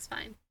 Everything's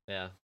fine.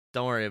 Yeah,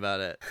 don't worry about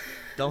it.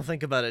 Don't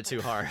think about it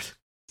too hard.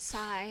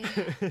 Sigh.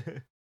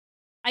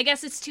 I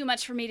guess it's too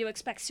much for me to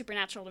expect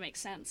Supernatural to make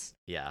sense.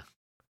 Yeah,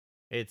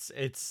 it's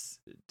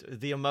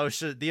the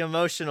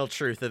emotional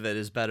truth of it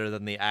is better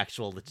than the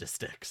actual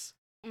logistics.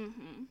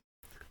 Mm-hmm.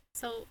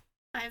 So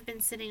I've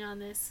been sitting on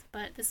this,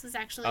 but this was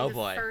actually Oh, the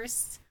boy.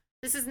 first.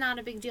 This is not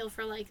a big deal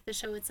for like the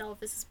show itself.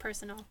 This is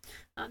personal.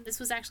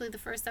 This was actually the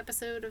first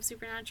episode of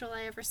Supernatural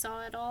I ever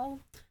saw at all,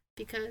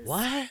 because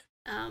What?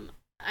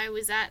 I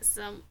was at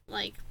some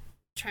like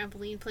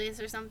trampoline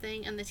place or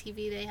something, and the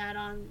TV they had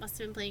on must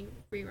have been playing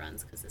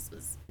reruns because this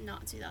was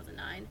not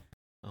 2009.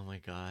 Oh my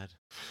god,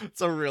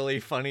 it's a really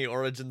funny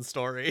origin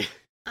story.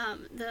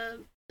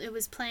 It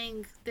was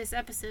playing this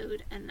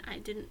episode, and I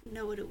didn't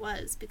know what it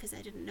was because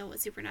I didn't know what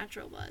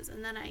Supernatural was.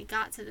 And then I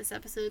got to this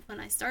episode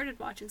when I started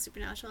watching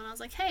Supernatural, and I was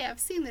like, hey,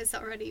 I've seen this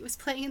already. It was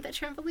playing at that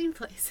trampoline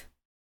place.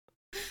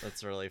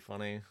 That's really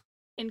funny.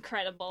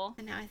 Incredible.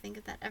 And now I think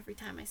of that every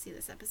time I see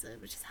this episode,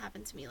 which has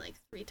happened to me like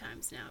 3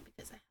 times now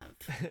because I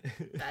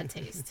have bad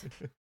taste.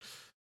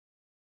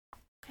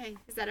 Okay,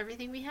 is that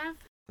everything we have?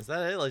 Is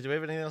that it? Like, do we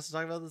have anything else to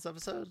talk about this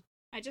episode?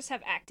 I just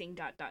have acting ...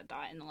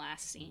 in the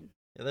last scene.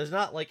 Yeah, there's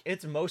not like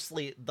it's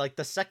mostly like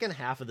the second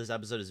half of this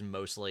episode is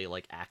mostly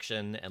like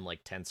action and like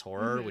tense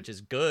horror, Mhm. which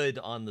is good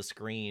on the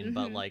screen,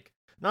 but Mhm. like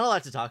not a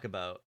lot to talk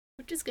about.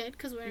 Which is good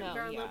because we're No, a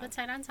little yeah. bit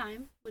tight on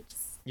time, which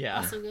is Yeah.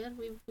 also good.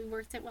 We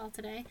worked it well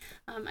today.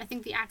 I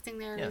think the acting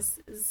there Yeah.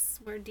 is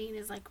where Dean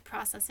is like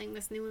processing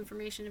this new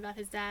information about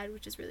his dad,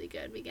 which is really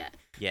good. We get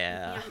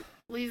Yeah. you know,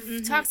 we've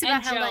Mhm. talked And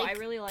about how Joe, like I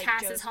really like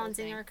Cass Joe's is whole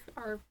haunting thing.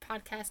 our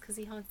podcast because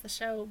he haunts the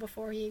show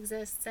before he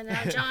exists, and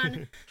now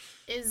John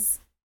is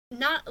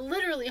not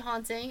literally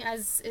haunting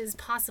as is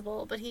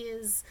possible, but he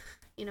is,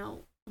 you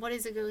know, what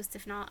is a ghost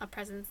if not a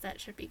presence that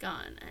should be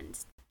gone? And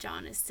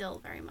John is still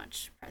very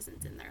much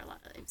present in their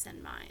lives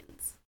and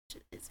minds,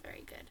 which is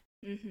very good.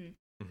 Mm-hmm.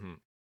 Mhm.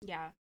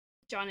 Yeah.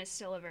 John is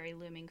still a very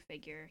looming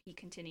figure. He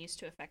continues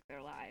to affect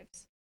their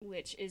lives,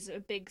 which is a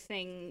big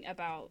thing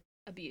about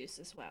abuse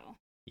as well.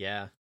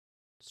 Yeah.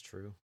 It's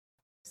true.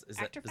 Is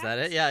Actor that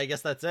it? facts? Yeah, I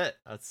guess that's it.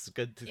 That's a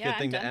good Yeah,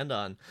 thing I'm to done. end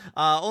on.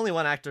 Only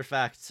one actor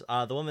fact.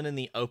 The woman in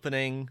the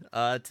opening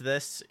to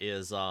this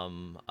is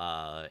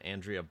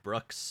Andrea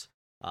Brooks,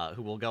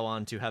 who will go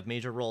on to have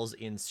major roles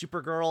in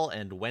Supergirl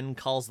and When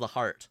Calls the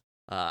Heart.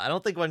 I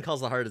don't think When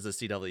Calls the Heart is a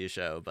CW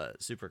show, but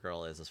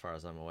Supergirl is, as far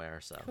as I'm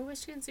aware. So Who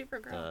was she in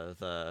Supergirl?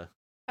 the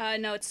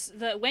No, it's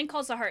the When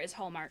Calls the Heart is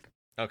Hallmark.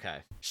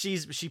 okay, she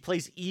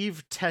plays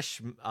Eve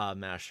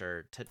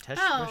Teschmacher.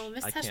 Oh,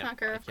 Miss I can't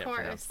Teschmacher, of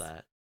pronounce course.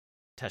 that.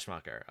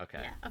 Teschmacher. Okay.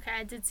 Yeah, okay,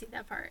 I did see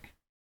that part.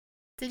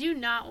 Did you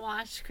not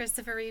watch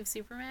Christopher Reeve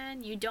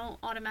Superman? You don't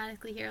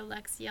automatically hear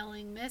Lex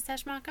yelling, Miss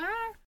Teschmacher?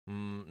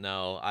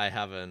 No, I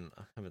haven't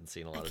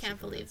seen a lot I of can't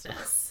Superman believe stuff.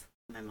 this.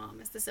 My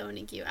mom is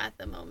disowning you at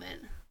the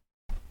moment.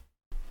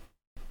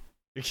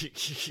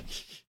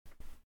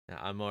 Yeah,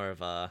 I'm more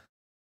of a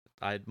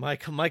my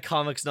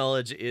comics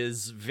knowledge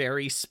is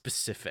very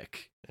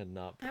specific and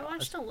not I broad.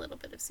 watched a little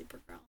bit of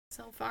Supergirl,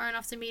 so far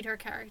enough to meet her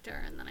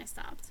character, and then I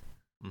stopped.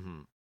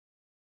 Mhm.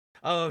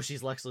 Oh,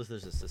 she's Lex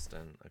Luthor's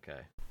assistant.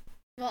 Okay.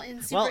 Well, in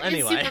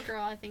anyway.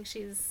 Supergirl, I think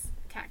she's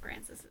Cat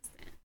Grant's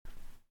assistant.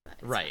 But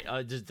it's Right.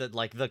 fine. Just that,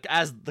 like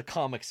as the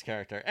comics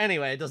character.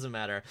 Anyway, it doesn't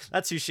matter.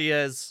 That's who she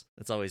is.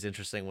 It's always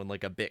interesting when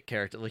like a bit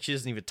character, like she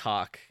doesn't even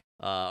talk.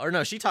 Or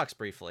no, she talks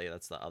briefly.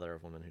 That's the other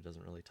woman who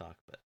doesn't really talk.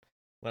 But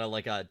when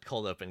a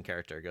cold open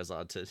character goes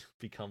on to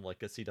become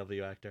like a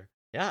CW actor.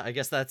 Yeah, I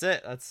guess that's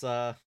it. That's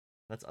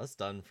us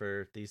done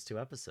for these 2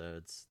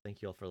 episodes.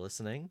 Thank you all for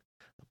listening.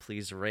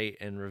 Please rate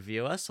and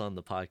review us on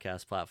the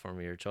podcast platform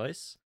of your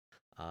choice.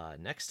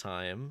 Next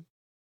time.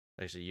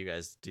 Actually, you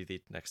guys do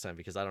the next time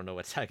because I don't know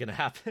what's going to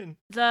happen.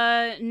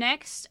 The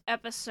next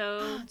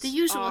episode. The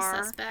Usual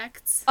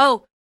Suspects.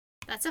 Oh,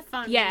 That's a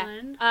fun yeah.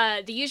 one.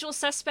 The Usual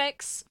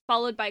Suspects,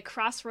 followed by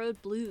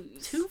Crossroad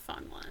Blues. 2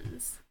 fun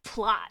ones.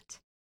 Plot.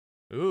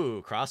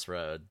 Ooh,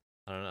 Crossroad.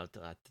 I don't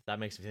know. That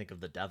makes me think of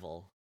the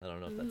devil. I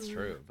don't know if that's Ooh.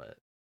 true, but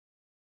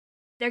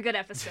They're good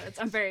episodes.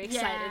 I'm very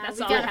excited. Yeah, That's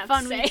we all got I a have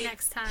fun to say. week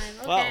next time.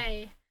 Well,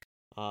 Okay.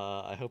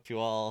 I hope you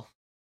all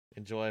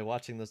enjoy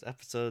watching those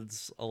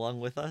episodes along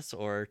with us,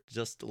 or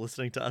just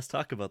listening to us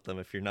talk about them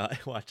if you're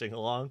not watching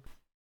along.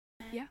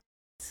 Yeah.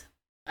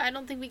 I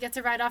don't think we get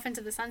to ride off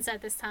into the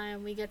sunset this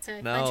time. We get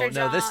to No, clench our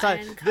no. jaw This time,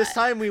 and cut. this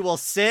time we will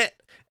sit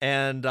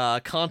and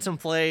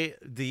contemplate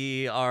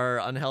our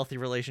unhealthy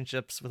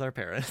relationships with our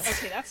parents.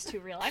 Okay, that's too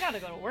real. I gotta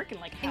go to work in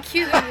like And half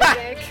cue an the hour.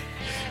 music.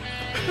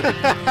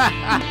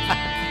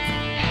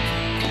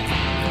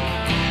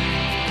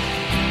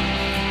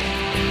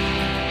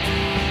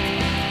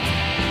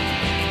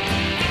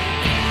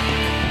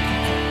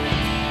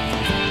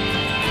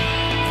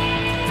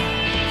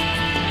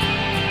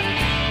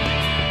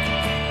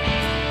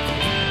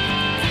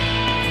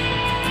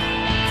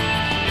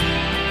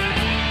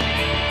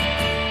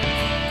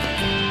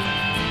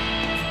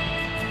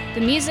 The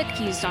music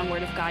used on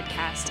Word of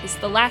Godcast is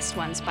The Last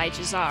Ones by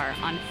Jazar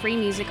on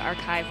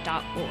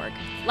freemusicarchive.org,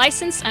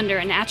 licensed under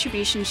an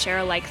Attribution Share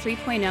Alike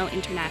 3.0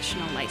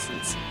 international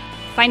license.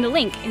 Find a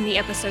link in the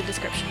episode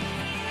description.